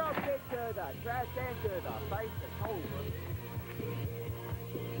drop kick to the trash can to the face of Cobra.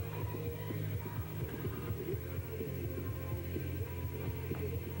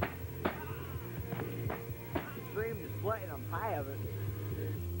 Xtreme is letting them have it.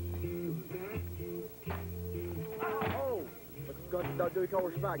 Oh! Don't do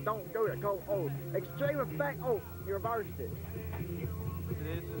Cobra's back. Don't do that, Cobra. Oh! Xtreme back. Oh! He reversed it.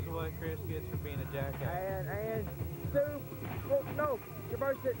 This is what Chris gets for being a jackass. And Stu. Oh, no! He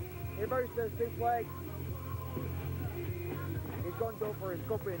reversed it. He reversed the suplex. He's going to go for his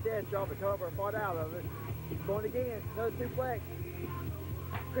Scorpion Death Drop, but Cobra fought out of it. Going again. Another suplex.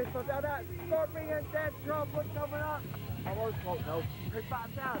 Chris pops out that Scorpion Death Drop. Look coming up. Almost. Oh, no. Chris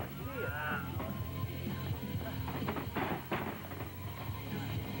pops out. Shit.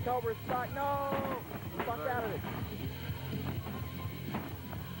 Cobra's back. No! He popped out of it.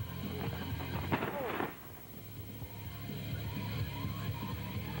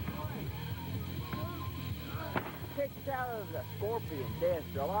 Kicked out of the Scorpion Death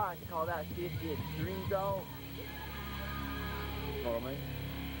Drop. I like to call that shit the Xtreme Dog. Follow me.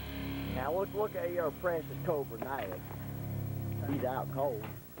 Now look at your precious Cobra now. He's out cold.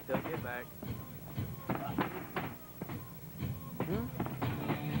 They'll get back.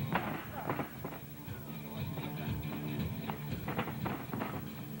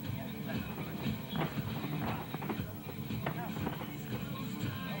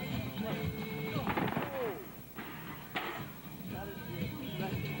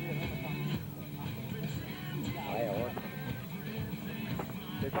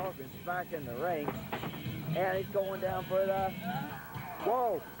 Back in the ring, and he's going down for the.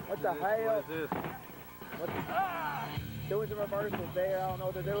 Whoa! What the hell? What is this? Doing some reversals there. I don't know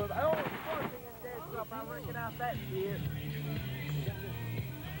what they're doing. Oh, fucking dead up! I recognize that shit.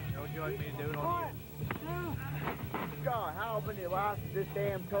 What would you like me to do it on you? God, how many lives does this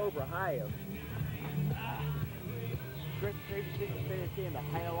damn Cobra have? Chris Stevenson is finishing the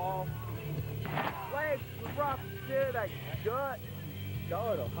hell off. Legs rough to the gut.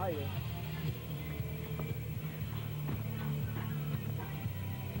 God, Ohio.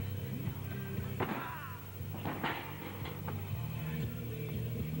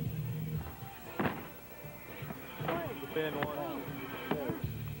 Defend one.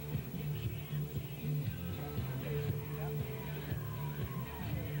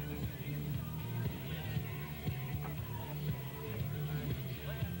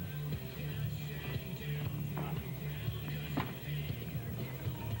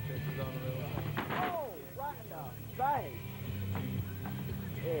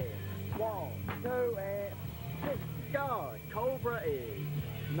 Cobra is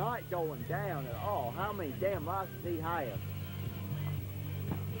not going down at all. How many damn lives does he have?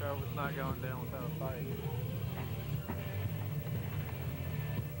 Cobra's not going down without a fight.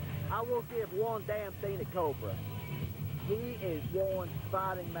 I will give one damn thing to Cobra. He is one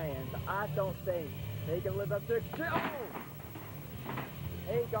fighting man. So I don't think he can live up to it. Oh!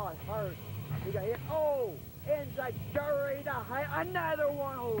 He got hurt. He got hit. Oh! Inside Curry to another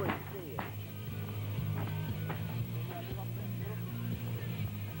one. Holy shit.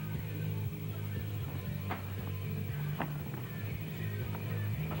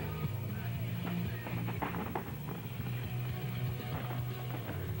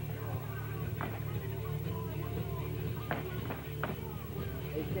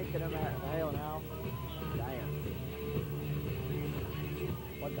 Kicking him out of hell now. Damn.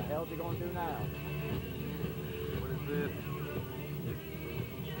 What the hell is he going to do now? What is this?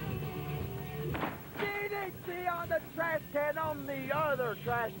 DDT on the trash can on the other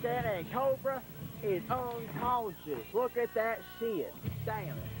trash can, and Cobra is unconscious. Look at that shit.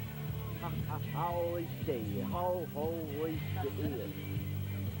 Damn it. Holy shit. Holy shit.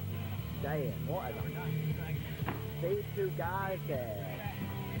 Damn, what? These two guys that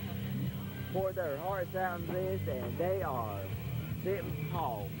poured their hearts out in this, and they are sitting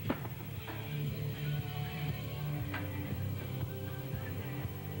tall.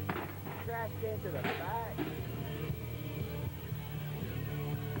 trash can to the back.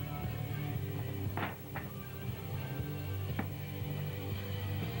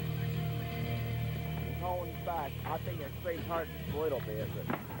 He's holding his back. I think Xtreme hurt just a little bit,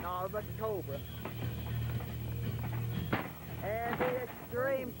 but no, but the Cobra. And the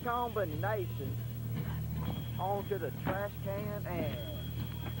Xtreme combination onto the trash can, and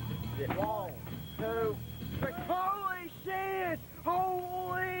it 1, 2, 3. Holy shit!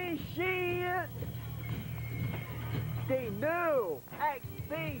 Holy shit! The new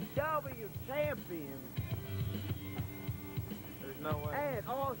XPW champion. There's no way. And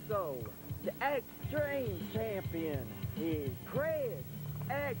also, the Xtreme champion is Chris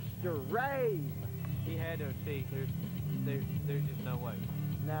Xtreme. He had to see. There's just no way.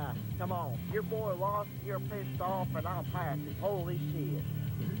 Nah, come on. Your boy lost, you're pissed off, and I'm happy. Holy shit.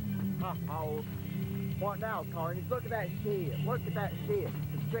 Uh-oh. What now, Carnage? Look at that shit. Look at that shit.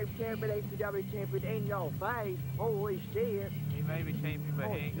 Extreme champion, ACW champion in your face. Holy shit. He may be champion, but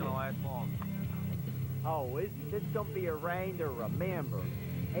he ain't gonna last long. Oh, it's gonna be a reign to remember.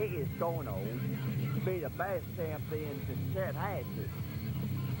 He is gonna be the best champion since Chet Hatchet.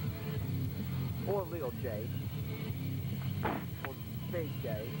 Or Little J. Or Big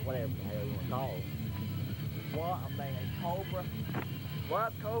J. Whatever the hell you want to call him. What a man. Cobra.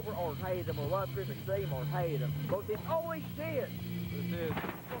 Love Cobra or hate him, or love Chris Xtreme or hate him. But this, holy shit! This is.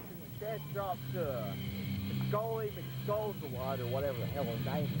 Fucking death drops to Scully McSkullsalot or whatever the hell his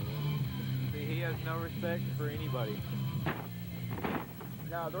name is. See, he has no respect for anybody.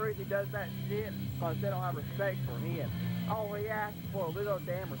 No, the reason he does that shit because they don't have respect for him. All he asks for a little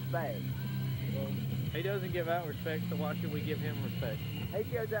damn respect. He doesn't give out respect, so why should we give him respect? He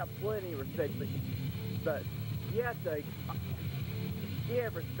gives out plenty of respect, but you have to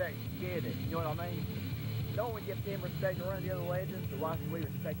give respect to get it. You know what I mean? No one gives him respect around the other legends, so why should we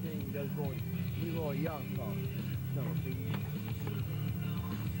respect him? He goes, boy, you little young fuck. Son of a bitch.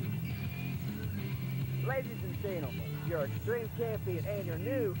 Ladies and gentlemen, your Xtreme champion and your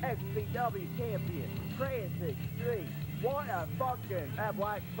new XPW champion, Chris Xtreme. What a fucking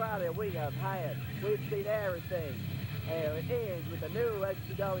Black Friday we have had. We've seen everything. And it ends with the new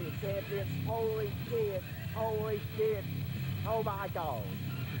XPW champion. Holy shit. Holy shit. Oh my God.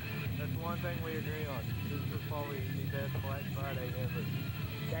 That's one thing we agree on. This is probably the best Black Friday ever.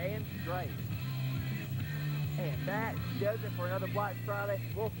 Damn straight. And that does it for another Black Friday.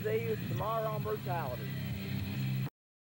 We'll see you tomorrow on Brutality.